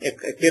is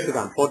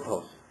Ketugan, fourth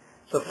house.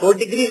 So 4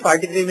 degree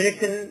 43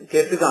 minutes in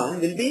Ketugan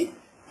will be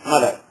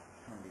mother.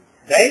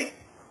 Right?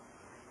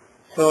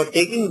 So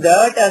taking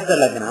that as the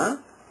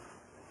Lagna,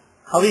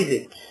 how is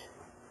it?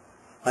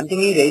 One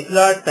thing is 8th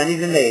Lord Sun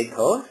is in the 8th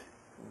house,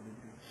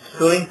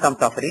 showing some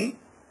suffering.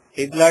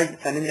 8th Lord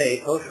Sun in the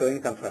 8th house,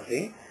 showing some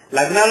suffering.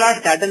 Lagna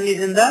Lord Saturn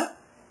is in the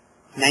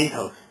 9th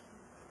house.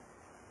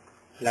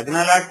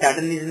 Lagna Lord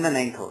Saturn is in the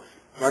 9th house.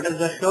 What does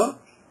that show?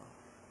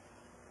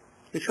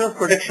 It shows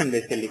protection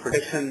basically.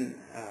 Protection.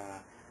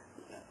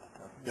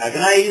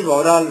 Lagna is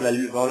overall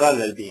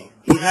well-being.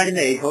 He is not in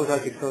the 8th house or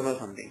 6th house or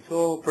something.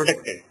 So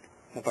protected.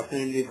 The person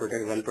will be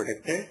well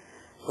protected.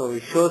 So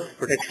it shows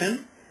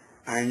protection.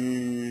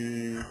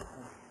 And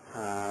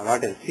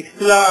what else?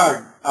 6th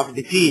Lord of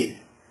disease,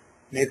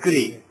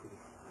 Mercury.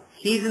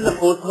 He is in the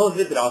 4th house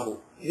with Rahu.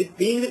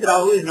 Being with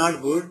Rahu is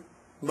not good,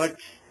 but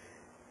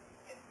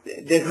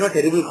there is no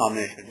terrible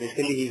combination.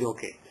 Basically he is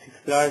okay.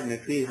 6th Lord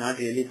Mercury is not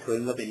really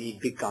throwing up any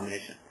big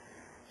combination.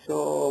 So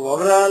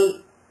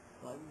overall,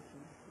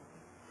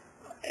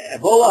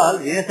 above all,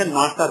 Venus and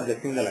Mars are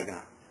blessing the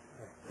Lagna.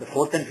 The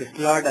 4th and 5th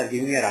Lord are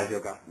giving a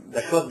Rajyoga.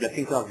 That shows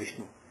blessings of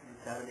Vishnu.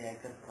 Which are the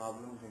actual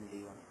problems in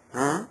D1?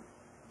 Huh?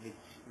 Which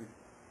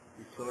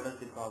showed us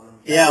the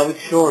problems. Yeah, which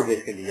showed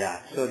basically,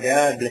 yeah. So they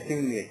are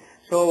blessing me.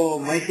 So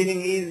my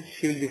feeling is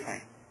she will be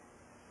fine.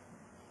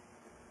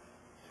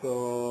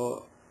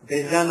 So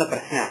based on the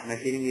prashna, my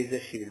feeling is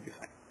that she will be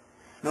fine.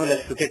 Now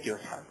let's look at your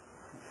chart.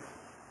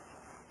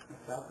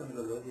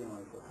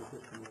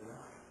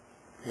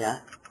 Yeah.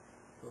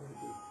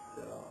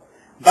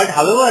 But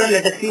however,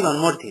 let us see one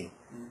more thing.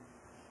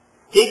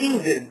 Taking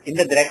in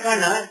the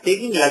Drakana,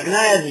 taking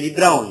Lagna as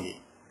Libra only,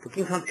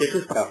 looking from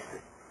Ketu's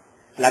perspective.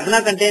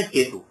 Lagna contains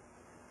Ketu.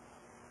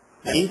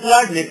 9th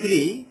Lord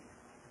Mercury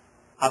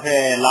of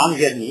a long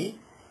journey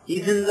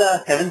is in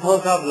the 7th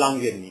house of long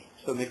journey.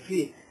 So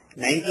Mercury,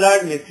 9th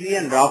Lord Mercury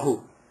and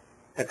Rahu,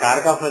 the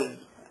Karaka for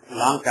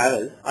long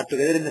travels, are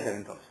together in the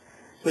 7th house.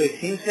 So it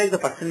seems like the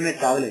person may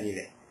travel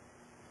anyway.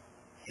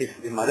 His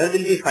mother will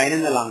be fine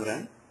in the long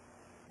run.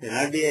 There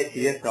will not be a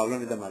serious problem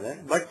with the mother,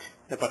 but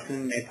the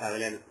person may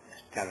travel.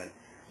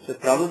 So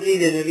probably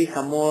there may be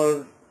some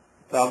more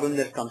problem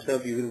that comes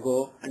up, you will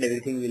go and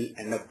everything will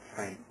end up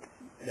fine.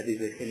 That is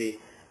basically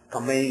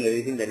combining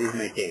everything, that is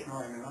my take. No,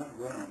 I am not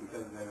going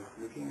because I was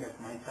looking at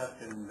my chart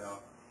and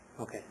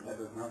Okay. that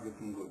was not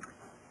looking good.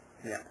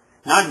 Yeah.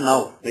 Not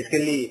now.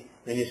 Basically,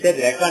 when you say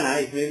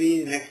Drakana, it may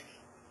be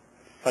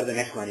for the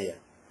next 1 year.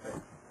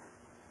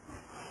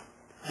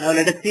 Now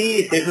let us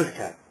see Seshu's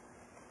chart.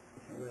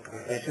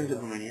 Seshu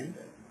Subramanian.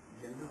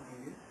 General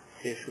thing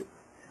is, Seshu.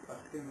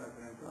 first time was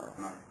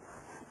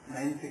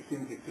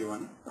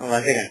 9/16/61.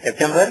 One second.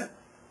 September?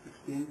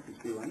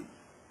 16/61.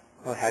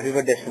 Oh, happy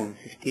birthday soon.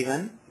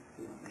 61.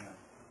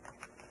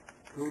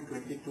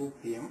 2:22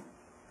 p.m.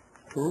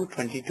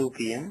 2:22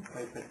 p.m.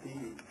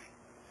 5:30.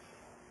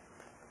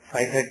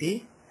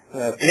 5:30.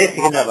 Place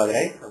Secunderabad,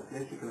 right?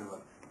 Place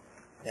Secunderabad.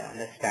 Yeah,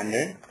 that's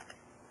standard.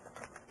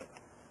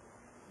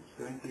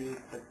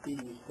 17:30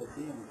 East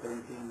 30 and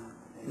 17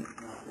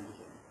 North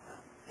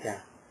 27. Yeah.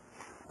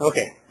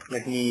 Okay.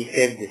 Let me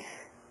save this.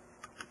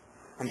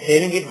 I'm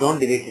saving it. Don't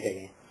delete it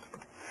again.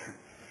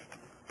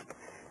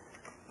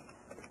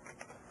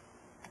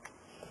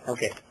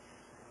 Okay.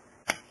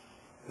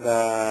 The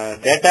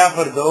data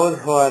for those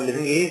who are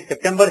living is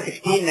September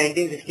 16,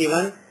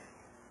 1961,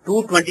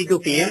 2:22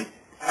 p.m.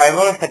 5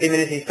 hours 30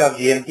 minutes east of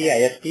GMT,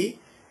 IST,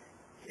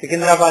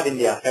 Secunderabad,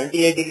 India.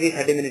 78 degrees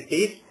 30 minutes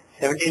east,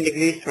 17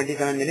 degrees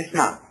 27 minutes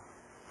north.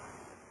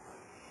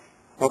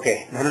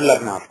 Okay, Dhanu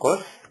Lagna, of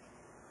course.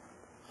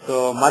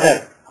 So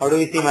mother, how do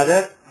we see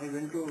mother? I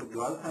went to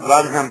Dwalsam.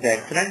 Dwalsam,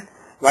 excellent.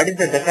 What is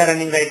the dasha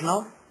running right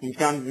now?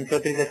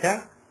 Vinchotri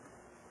dasha?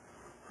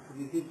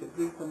 This is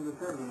Chatri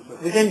Samdasa,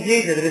 Vinchotri. We can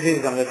see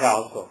Chatri Samdasa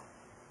also.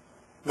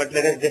 But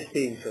let us just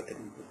see Vinchotri.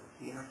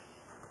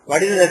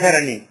 What is the dasha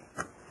running?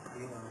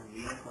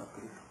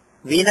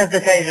 Venus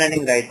dasha is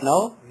running right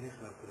now.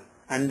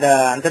 And the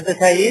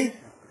Antardasha is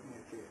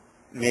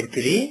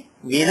Mercury.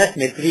 Venus,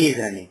 Mercury is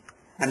running.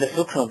 And the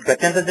Sukshma,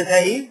 Pratyanta dasha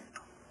is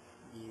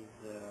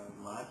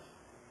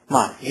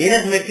Mars.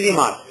 Venus, Mercury,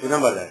 Mars.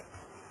 Remember that.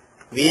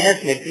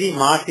 Venus, Mercury,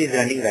 Mars is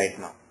running right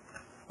now.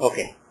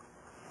 Okay.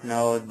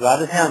 Now,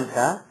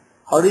 Dwadashamsa.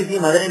 How do you see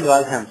mother in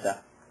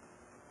Dwadashamsa?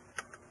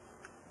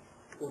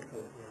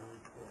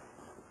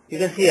 You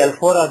can see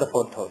L4 or the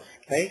 4th house,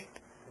 right?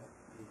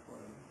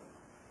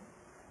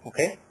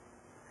 Okay.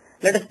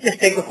 Let us just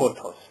take the 4th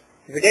house.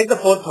 If you take the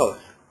 4th house,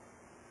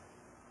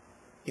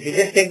 if you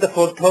just take the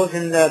 4th house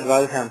in the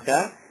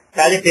Dwadashamsa,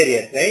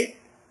 Sagittarius, right?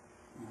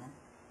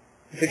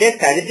 If you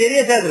take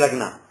Sagittarius as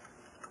Lagna,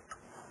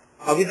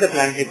 how is the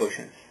planetary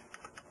positions?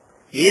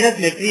 Venus,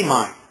 Mercury,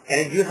 Mars. Can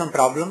it give some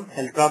problem,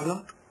 health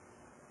problem?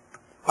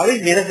 How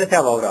is Venus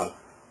Dasha overall?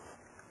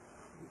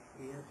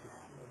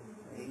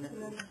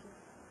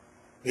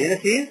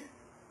 Venus is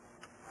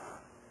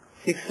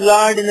 6th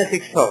Lord in the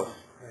 6th house.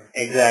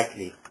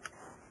 Exactly.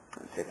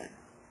 1 second.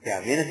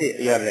 Yeah, Venus,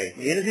 you are right.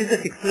 Venus is the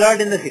 6th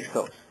Lord in the 6th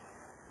house.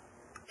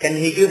 Can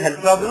he give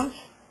health problems?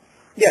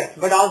 Yes,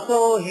 but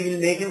also he will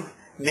make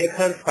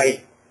her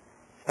fight.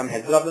 Some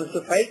health problems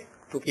to fight,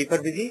 to keep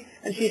her busy,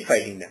 and she is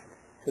fighting them.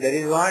 So that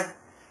is what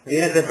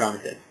Venus has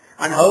promises.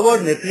 And how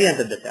about Mercury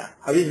Antardasha?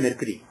 How is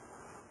Mercury?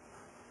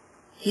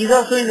 He is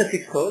also in the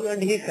 6th house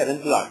and he is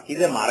 7th Lord. He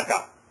is a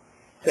Maraka.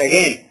 So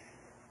again,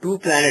 two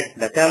planets,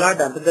 Dasha Lord,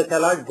 Antardasha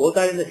Lord, both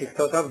are in the 6th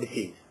house of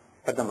disease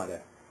for the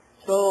mother.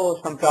 So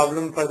some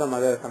problem for the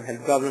mother, some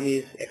health problem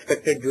is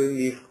expected during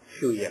these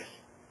few years.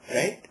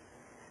 Right?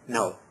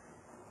 Now,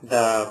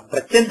 the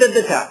Pratyanta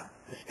Dasha,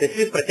 the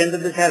specific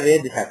Pratyanta Dasha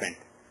where this happened.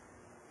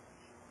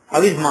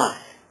 How is Mars?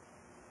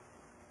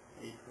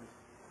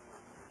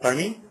 Pardon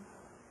me?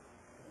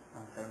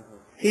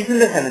 He is in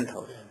the 7th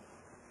house.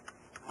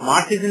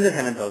 Mars is in the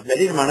 7th house. That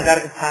is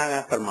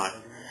Manakarka for Mars.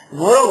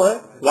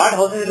 Moreover, what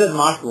houses does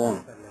Mars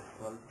own?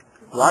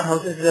 What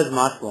houses does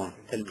Mars own?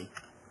 Tell me.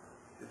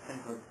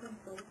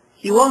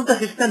 He owns the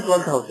 5th and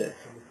 12th houses.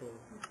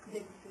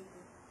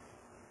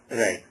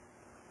 Right.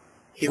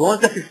 He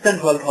owns the 5th and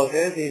 12th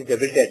houses. He is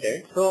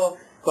debilitated. So,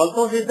 12th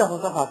house is the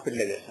house of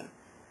hospitalization.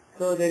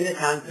 So, there is a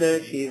chance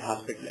that she is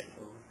hospitalized.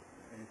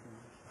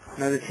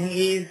 Now, the thing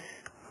is,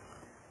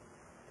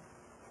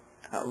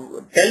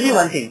 tell me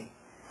one thing.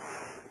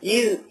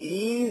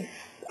 I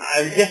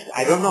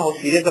don't know how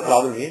serious the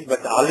problem is,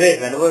 but always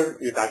whenever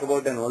you talk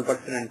about an old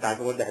person and talk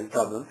about the health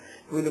problem,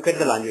 we look at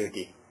the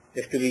longevity,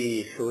 just to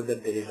be sure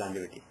that there is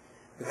longevity.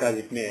 Because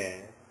if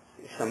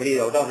somebody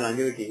is out of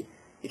longevity,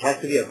 it has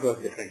to be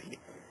approached differently.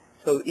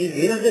 So is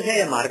Venus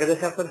Dasha a Marka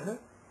Dasha for her?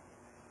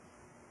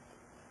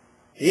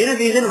 Venus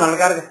is in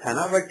Malakarka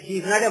Sthana, but he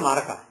is not a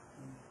Maraka.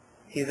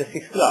 He is the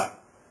 6th Lord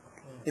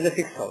in the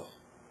 6th house.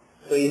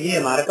 So is he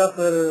a Maraka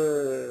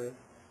for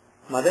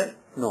mother?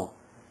 No.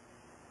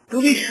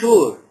 To be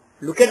sure,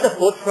 look at the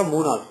 4th from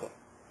moon also.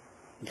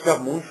 Instead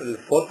of moon,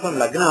 4th from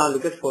Lagna,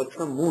 look at 4th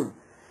from moon.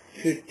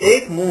 If you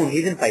take moon, he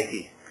is in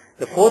Pisces.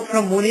 The 4th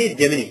from moon is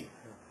Gemini.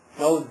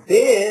 Now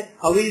there,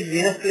 how is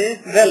Venus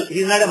placed? Well,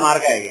 he is not a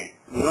Maraka again.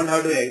 You don't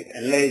have to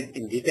analyze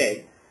in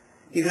detail.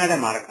 He is not a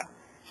Maraka.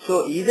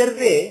 So either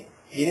way,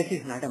 Venus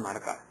is not a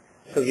Maraka.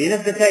 So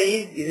Venus Dasha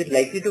is it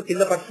likely to kill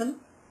the person?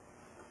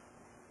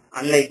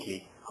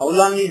 Unlikely. How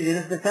long is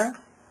Venus Dasha?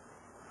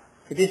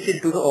 It is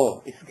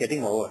still it's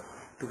getting over.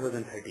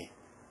 2013.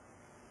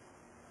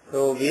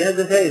 So Venus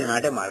Dasha is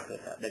not a Marka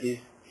Dasha. That is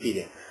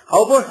serious.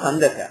 How about Sun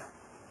Dasha?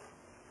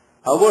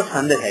 How about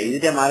Sun Dasha? Is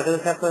it a Marka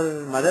Dasha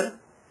for mother?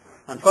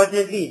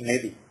 Unfortunately, it may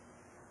be.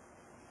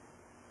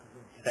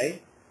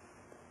 Right?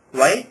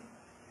 Why?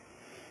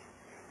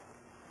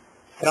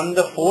 From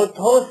the 4th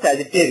house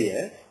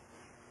Sagittarius,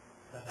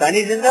 Sun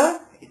is in the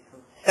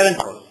 7th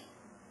house.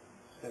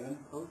 7th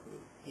house?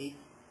 8th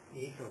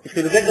house. If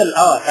you look at the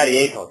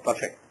 8th house,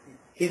 perfect.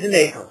 He is in the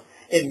 8th house.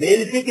 A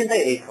malefic in the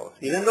 8th house.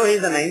 Even though he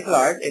is the 9th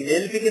Lord, a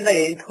malefic in the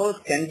 8th house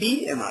can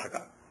be a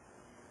Marka.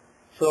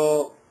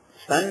 So,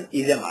 Sun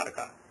is a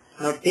Marka.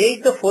 Now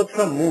take the 4th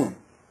from moon.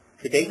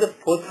 If you take the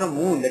 4th from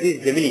moon, that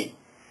is Gemini.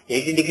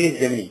 18 degrees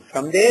Gemini.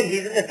 From there, he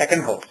is in the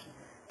 2nd house.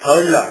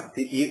 3rd Lord,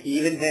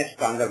 even a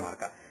stronger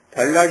Marka.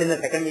 3rd Lord in the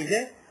 2nd is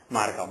a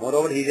Marka.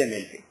 Moreover, he is a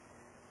malefic.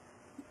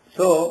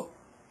 So,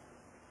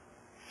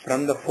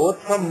 from the 4th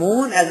from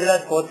moon as well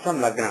as 4th from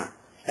Lagna,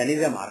 Sun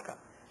is a Marka.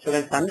 So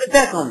when Sun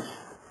Dasha comes,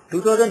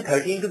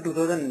 2013 to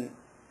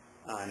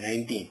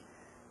 2019,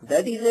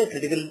 that is a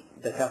critical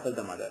Dasha for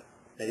the mother.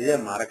 That is a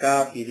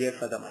Maraka period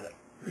for the mother.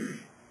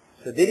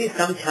 So there is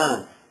some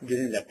chance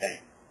during that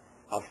time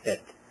of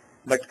death.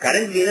 But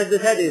current Venus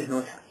Dasha, there is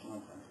no chance.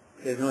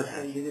 There is no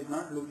chance. Is it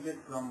not looked at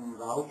from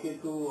Rahu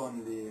Ketu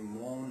on the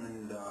moon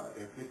and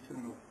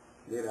reflection of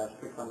their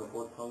aspect on the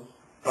 4th house?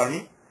 Pardon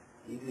me?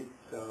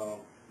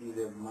 Is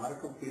a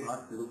Maraka period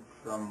not looked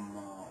from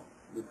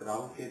with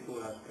Rahu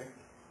Ketu aspect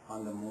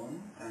on the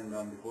moon and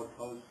on the 4th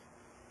house?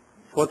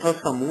 4th house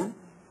from moon?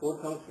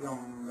 4th house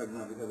from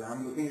Lagna, because I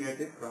am looking at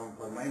it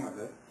for my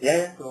mother.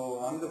 Yeah. So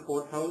on the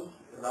 4th house,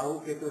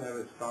 Rahu Ketu have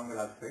a stronger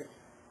aspect.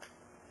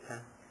 Yeah.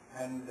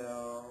 And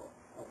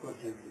of course,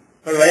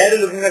 But why are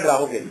you looking at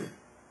Rahu Ketu?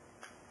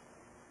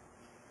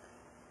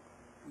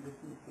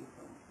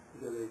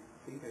 Because I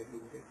think I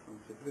looked at from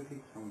separately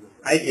from the...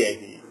 I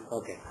see.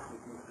 Okay.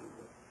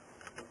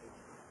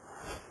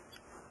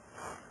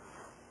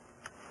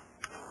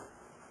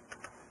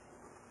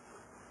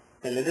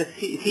 So let us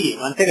see,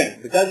 one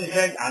second. Because you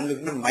said, I am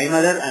looking at my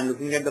mother, I am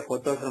looking at the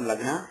 4th house from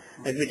Lagna.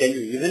 Let me tell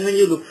you, even when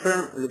you look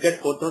at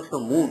 4th house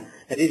from moon,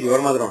 that is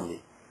your mother only.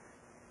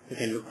 You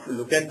can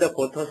look at the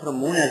 4th house from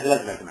moon as well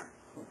as Lagna,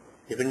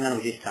 depending on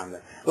which is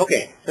stronger.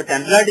 Okay, so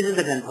 10th Lord is in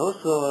the 10th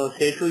house, so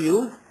say to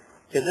use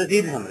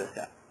Chaturthi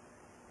Samrasya.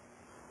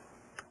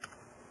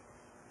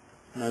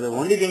 Now the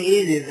only thing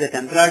is the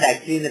 10th Lord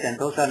actually in the 10th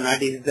house or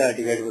not is the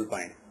debatable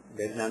point,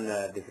 based on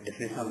the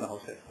definition of the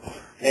houses.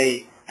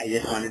 I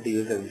just wanted to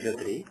use the Vishwa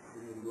 3.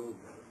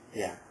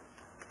 Yeah.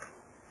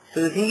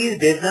 So the thing is,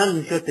 based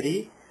on Vishwa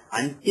 3,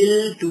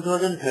 until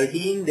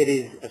 2013 there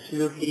is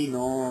absolutely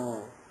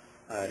no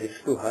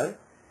risk to her,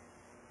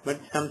 but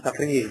some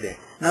suffering is there.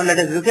 Now let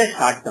us look at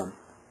short term,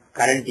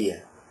 current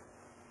year.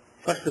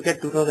 First look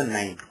at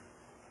 2009.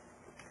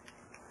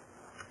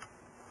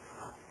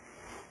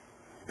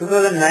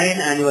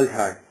 2009 annual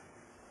chart.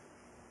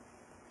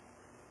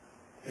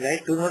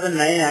 Right,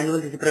 2009 annual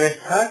Tithi Pravesh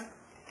chart.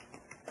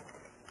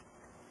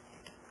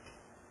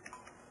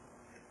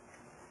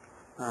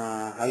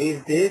 How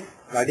is this?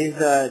 What is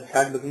the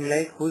chart looking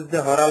like? Who is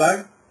the Hora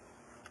Lord?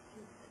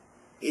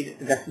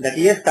 That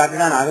year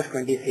started on August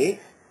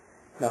 26.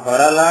 The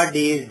Hora Lord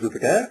is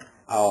Jupiter.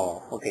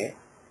 Oh, okay.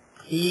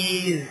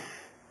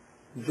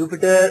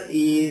 Jupiter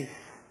is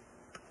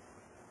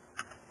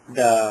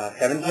the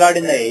 7th Lord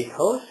in the 8th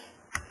house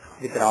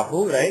with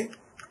Rahu, right?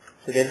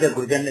 So there is a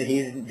Gurjan, he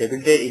is in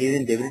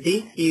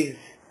debility. He is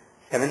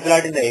 7th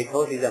Lord in the 8th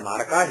house, he is a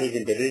Maraka, he is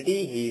in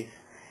debility, he is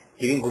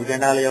giving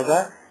Gurjandala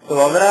Yoga. So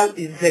overall,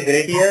 is it a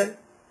great year?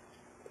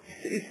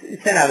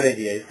 It's an average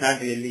year, it's not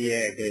really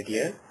a great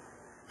year.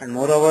 And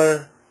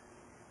moreover,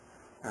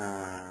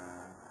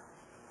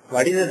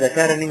 what is the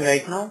Dasha running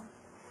right now?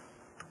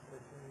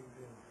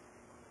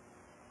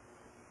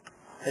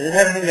 The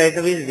Dasha running right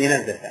now is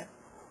Venus Dasha.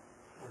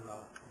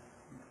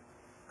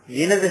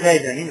 Venus Dasha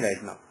is running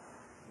right now.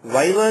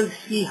 Why was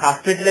she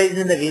hospitalized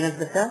in the Venus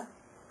Dasha?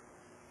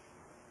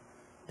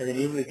 Can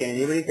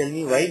anybody tell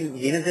me why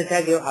Venus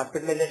Dasha gave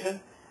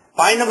hospitalization?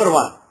 Point number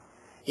 1.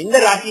 In the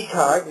Rashi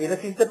chart,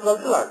 Venus is the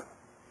 12th Lord.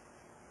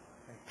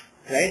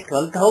 Right?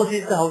 12th house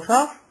is the house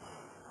of?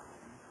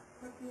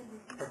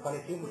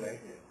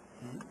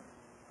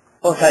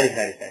 Oh, sorry.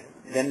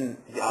 Then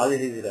all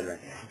this is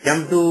irrelevant.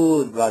 Jump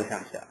to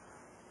Dvalshamsha.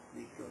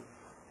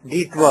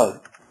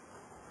 D12.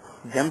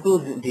 Jump to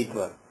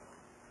D12.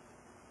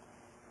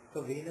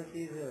 So Venus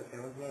is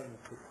 7th Lord and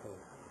 6th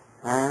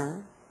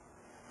house.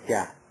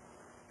 Yeah.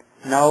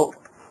 Now,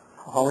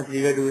 how much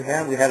leeway do we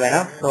have? We have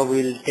enough, so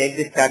we will take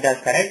this chart as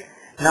correct.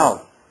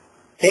 Now,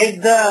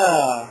 take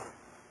the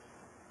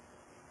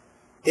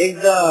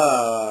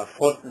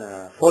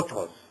fourth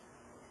house.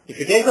 If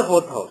you take the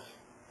fourth house,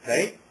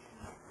 right?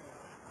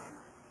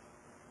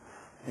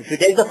 If you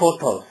take the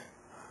fourth house,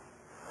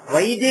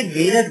 why did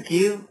Venus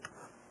give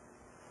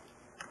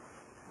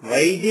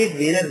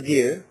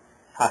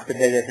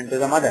hospitalization to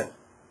the mother?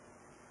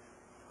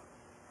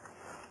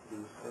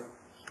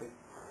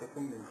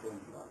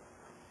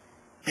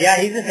 Yeah,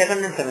 he is the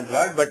 2nd and 7th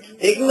Lord, but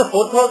taking the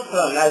 4th house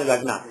as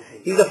Lagna,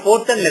 he is the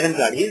 4th and 11th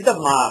Lord. He is the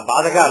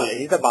Badaka,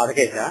 he is the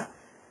Badakesha,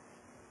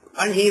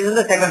 and he is in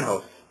the 2nd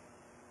house.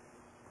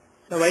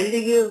 So why did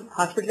he give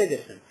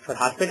hospitalization? For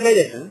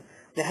hospitalization,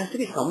 there has to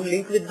be some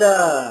link with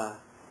the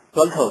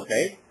 12th house,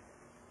 right?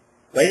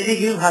 Why did he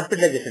give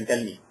hospitalization?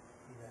 Tell me.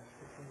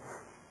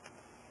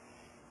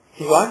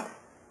 See what?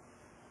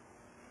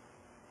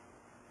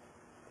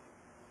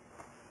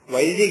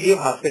 Why did he give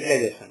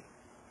hospitalization?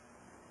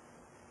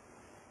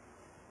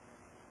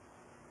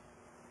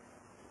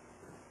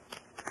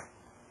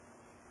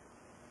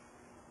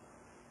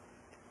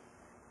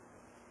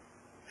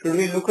 Should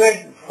we look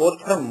at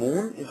 4th from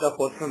moon? Is the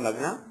 4th from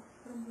Lagna?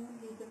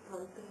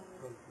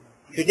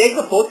 If you take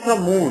the 4th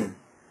from moon,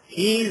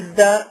 he is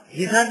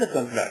not the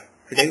 12th Lord.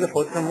 If you take the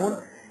 4th from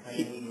moon,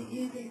 he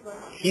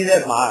is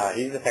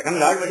the 2nd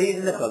Lord, but he is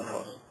in the 12th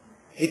house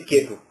with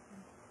Ketu.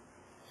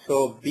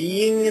 So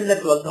being in the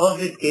 12th house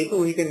with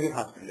Ketu, he can give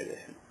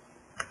hospitalization.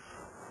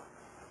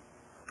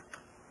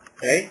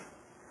 Right?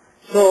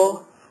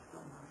 So,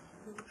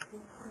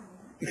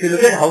 if you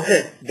look at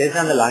houses based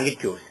on the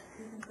longitudes,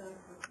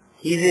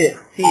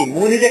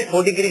 moon is at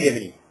 4 degree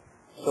Gemini.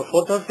 So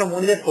 4th house from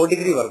moon is at 4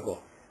 degree Virgo.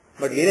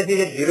 But Venus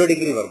is at 0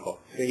 degree Virgo.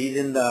 So he is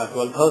in the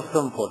 12th house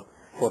from 4th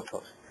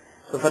house.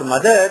 So for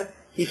mother,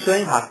 he is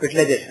showing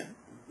hospitalization.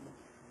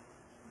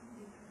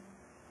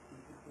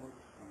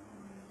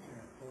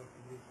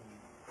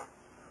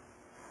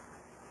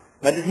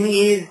 But the thing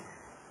is,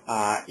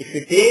 if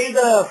you take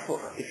the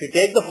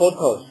 4th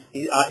house,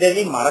 are there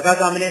any Maraka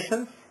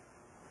combinations?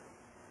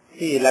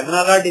 See,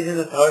 Lagna Lord is in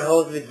the 3rd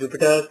house with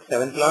Jupiter,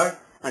 7th Lord,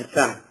 and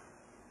Sun.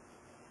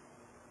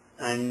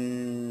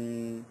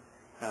 And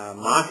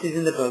Mars is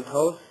in the 12th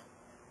house.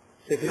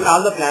 So if you look at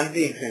all the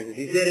planetary influences,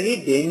 is there any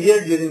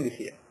danger during this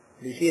year?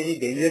 Do you see any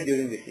danger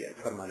during this year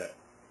for mother?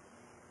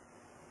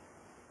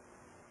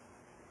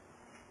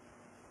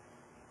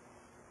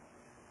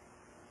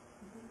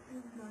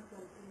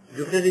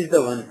 Jupiter is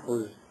the one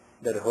who is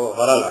the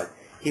Hora Lord.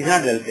 He is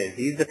not well placed.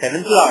 He is the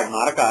 7th Lord,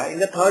 Maraka, in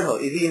the 3rd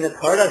house. Is he in the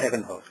 3rd or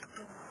 2nd house?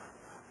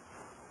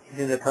 He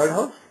is in the 3rd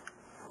house?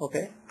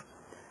 Okay.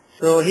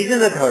 So he is in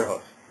the 3rd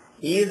house.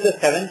 He is the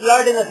 7th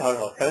Lord in the 3rd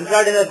house. 7th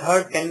Lord in the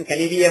 3rd, can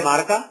he be a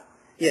Maraka?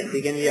 Yes,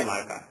 he can be a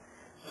Maraka.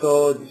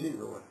 So,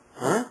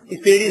 his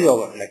period is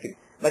over.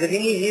 But the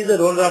thing is, he is the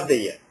ruler of the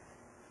year.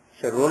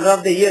 So, ruler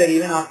of the year,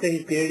 even after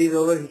his period is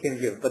over, he can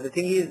give. But the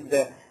thing is,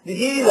 this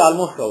year is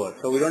almost over.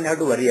 So, we don't have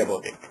to worry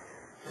about it.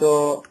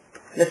 So,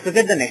 let's look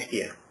at the next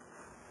year.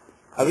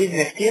 How is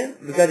next year?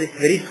 Because it's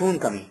very soon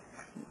coming.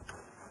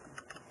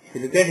 If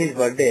you look at his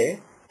birthday,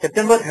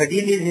 September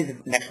 13th is his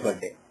next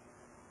birthday.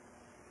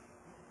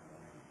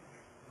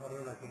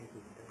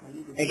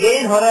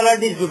 Again, Hora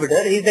Lord is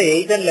Jupiter. He is the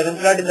 8th and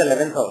 11th Lord in the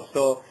 11th house.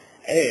 So,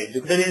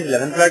 Jupiter is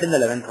 11th Lord in the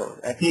 11th house.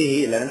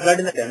 Actually, 11th Lord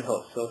in the 10th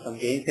house. So, some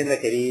gains in the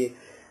career.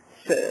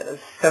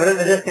 Several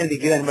measures can be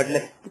given, but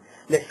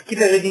let's skip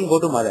everything, go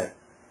to mother.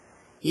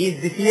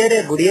 Is this year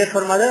a good year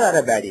for mother or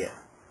a bad year?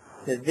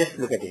 Let's just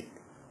look at it.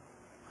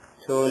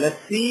 So, let's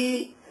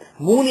see.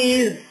 Moon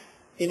is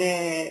in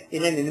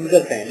an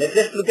inimical sign. Let's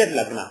just look at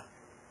Lagna.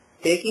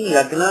 Taking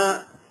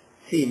Lagna,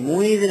 see,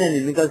 Moon is in an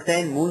inimical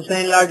sign. Moon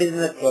sign Lord is in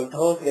the 12th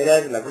house,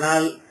 whereas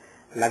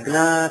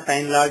Lagna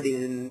sign Lord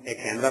is in a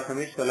Kendra from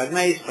it. So,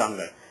 Lagna is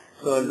stronger.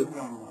 So, look.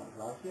 From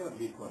Rashi or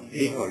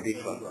D12?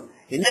 D12.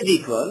 In the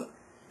D12,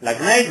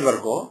 Lagna is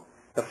Virgo.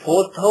 The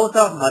 4th house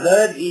of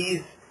mother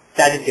is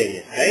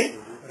Sagittarius, right?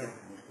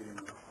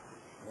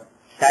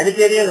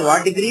 Sagittarius,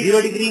 what degree?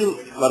 0 degree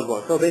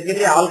Virgo. So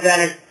basically all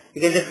planets,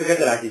 you can just look at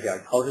the Rashi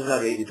chart. Houses are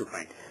very easy to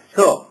find.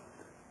 So,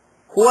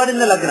 who are in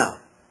the Lagna?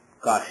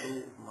 Gosh.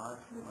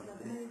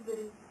 Lagna is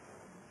very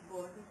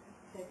border,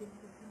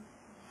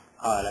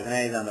 13%.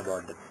 Lagna is on the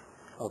border.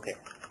 Okay.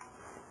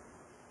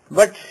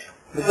 But,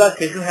 because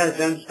Keshu has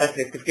done such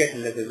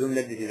rectification, let's assume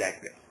that this is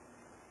accurate.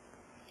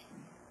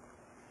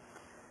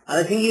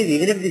 Another thing is,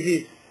 even if this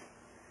is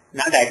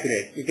not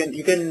accurate, you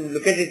can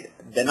look at it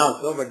then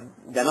also, but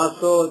then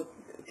also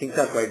things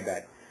are quite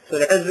bad. So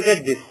let us look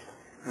at this.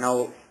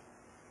 Now,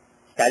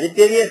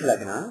 Sagittarius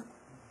Lagna.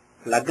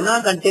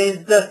 Lagna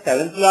contains the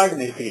 7th Lord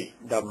Mercury,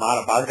 the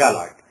Bhadra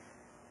Lord,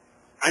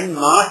 and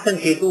Mars and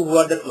Ketu, who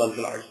are the 12th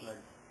Lords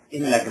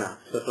in Lagna.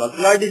 So 12th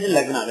Lord is in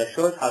Lagna, that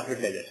shows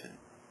hospitalization.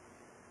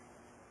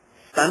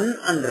 Sun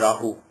and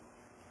Rahu,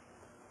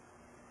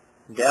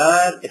 they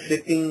are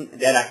affecting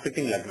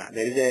Lagna.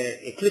 There is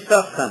a eclipse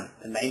of Sun,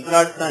 the 9th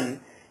Lord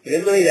Sun,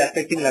 even though he is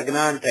affecting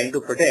Lagna and trying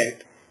to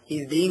protect, he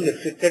is being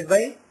restricted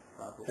by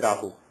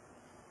Rahu.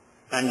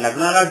 And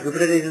Lagna Lord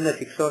Jupiter is in the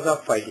 6th house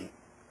of fighting.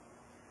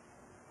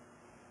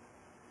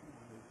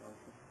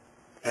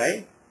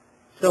 Right?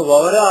 So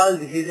overall,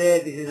 this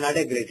is not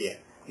a great year.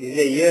 This is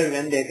a year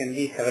when there can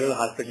be several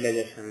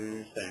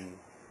hospitalizations and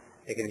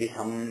there can be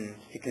some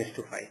sickness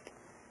to fight.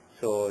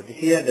 So this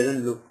year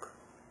doesn't look,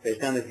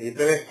 based on the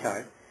Pravesh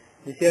chart,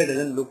 this year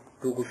doesn't look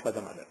too good for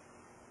the mother.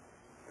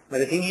 But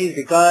the thing is,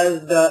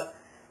 because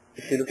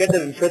if you look at the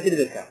Vimshwati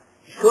Dasha,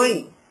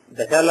 showing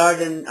Dasha Lord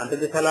and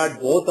Antardasha Lord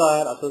both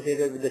are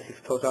associated with the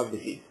 6th house of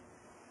disease.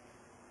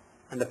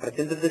 And the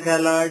Pratyanta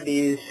Dasha Lord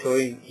is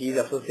showing he is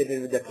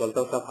associated with the 12th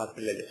house of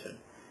hospitalization.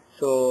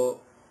 So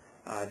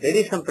there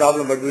is some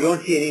problem, but we don't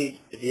see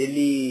any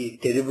really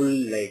terrible,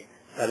 like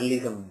suddenly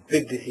some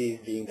big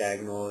disease being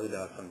diagnosed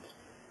or some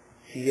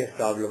serious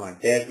problem on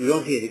there. We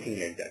don't see anything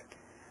like that.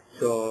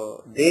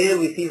 So there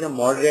we see some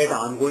moderate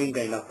ongoing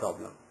kind of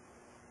problem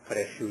for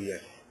a few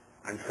years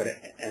and for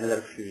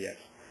another few years.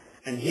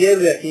 And here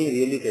we are seeing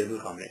really terrible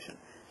combination.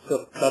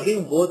 So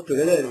clubbing both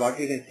together, what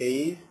we can say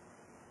is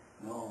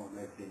No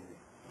life danger.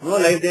 no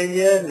life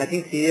danger,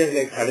 nothing serious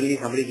like suddenly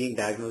somebody being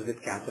diagnosed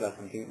with cancer or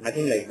something,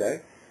 nothing like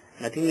that.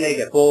 Nothing like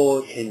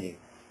apo changing.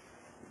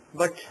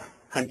 But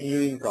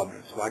continuing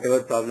problems.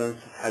 Whatever problems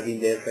have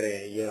been there for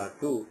a year or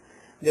two,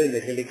 they will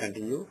definitely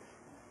continue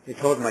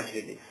without much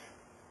relief.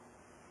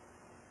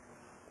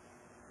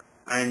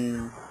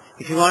 And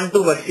if you want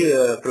to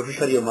worship,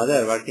 profess your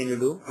mother, what can you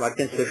do? What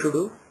can Sheshu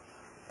do?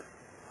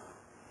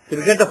 So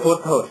look at the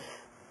 4th house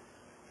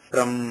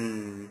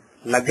from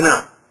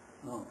Lagna.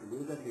 No, to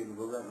do that he will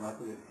go back not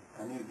to the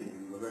annuity, he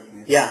will go back to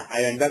nature. Yeah,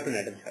 I went back to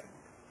natal chart.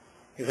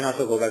 You can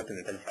also go back to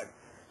natal chart.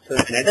 So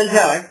natal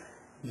chart,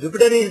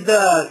 Jupiter is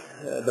the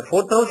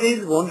 4th house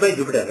is owned by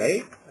Jupiter,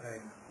 right?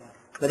 Right.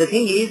 But the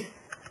thing is,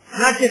 it's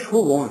not just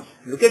who owns.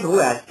 Look at who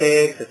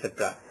aspects,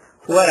 etc.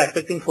 Who are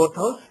aspecting 4th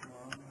house?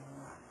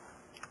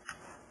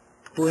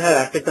 Who have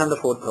aspect on the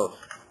 4th house?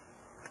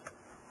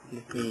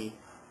 Let me.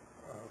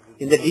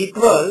 In the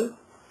D12,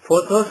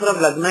 4th house from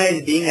Lagna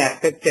is being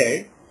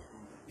aspected.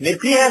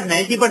 Mercury has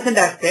 90%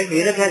 aspect,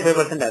 Venus has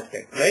 5%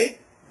 aspect, right?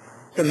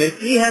 So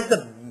Mercury has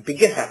the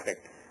biggest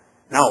aspect.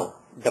 Now,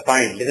 the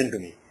point, listen to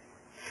me.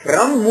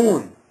 From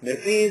Moon,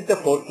 Mercury is the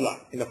 4th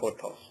lord in the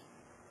 4th house.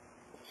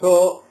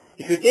 So,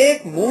 if you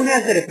take Moon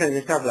as the reference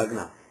instead of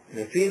Lagna,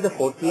 Mercury is the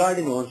 4th lord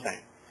in own sign.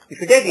 If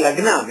you take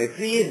Lagna,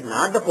 Mercury is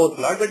not the 4th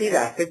lord, but he is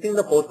aspecting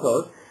the 4th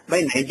house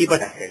by 90%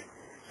 aspect.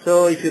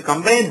 So, if you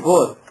combine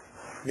both,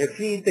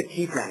 Mercury is the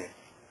key planet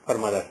for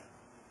mother.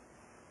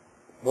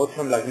 Both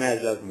from Lagna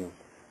as well as Moon.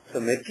 So,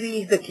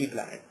 Mercury is the key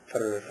planet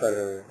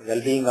for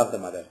well-being of the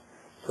mother.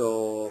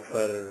 So,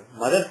 for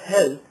mother's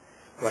health,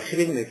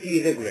 worshipping Mercury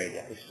is a good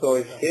idea. So,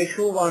 if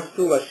Keshu wants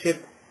to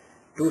worship,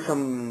 do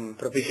some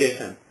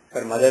propitiation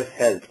for mother's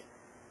health,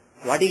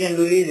 what he can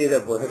do is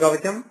either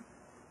Bodhakavacham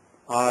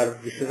or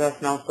Vishnu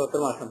Sahasranam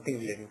Stotram or something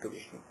relating to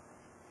Vishnu.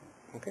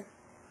 Okay?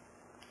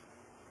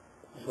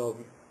 So,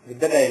 with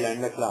that I will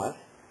end the class.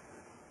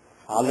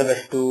 All the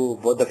best to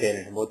both the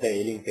parents, both the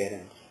ailing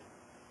parents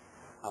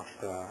of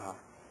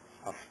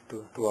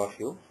two of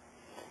you.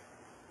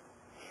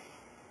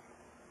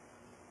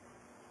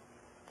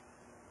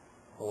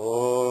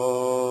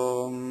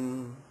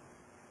 Om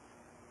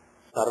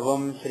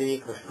Sarvam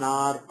Shri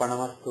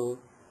Krishnarpanamastu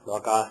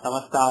लोकाः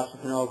समस्ताः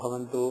सुखिनो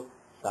भवन्तु,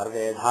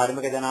 सर्वे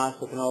धार्मिकजनाः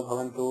सुखिनो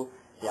भवन्तु,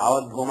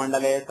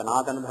 यावद्भूमण्डले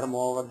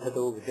सनातनधर्मो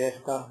वर्धतु,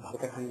 विशेषतः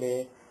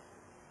भरतखण्डे।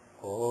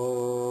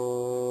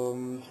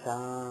 ॐ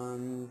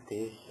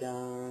शान्ति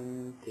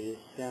शान्ति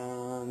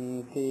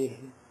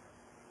शान्तिः।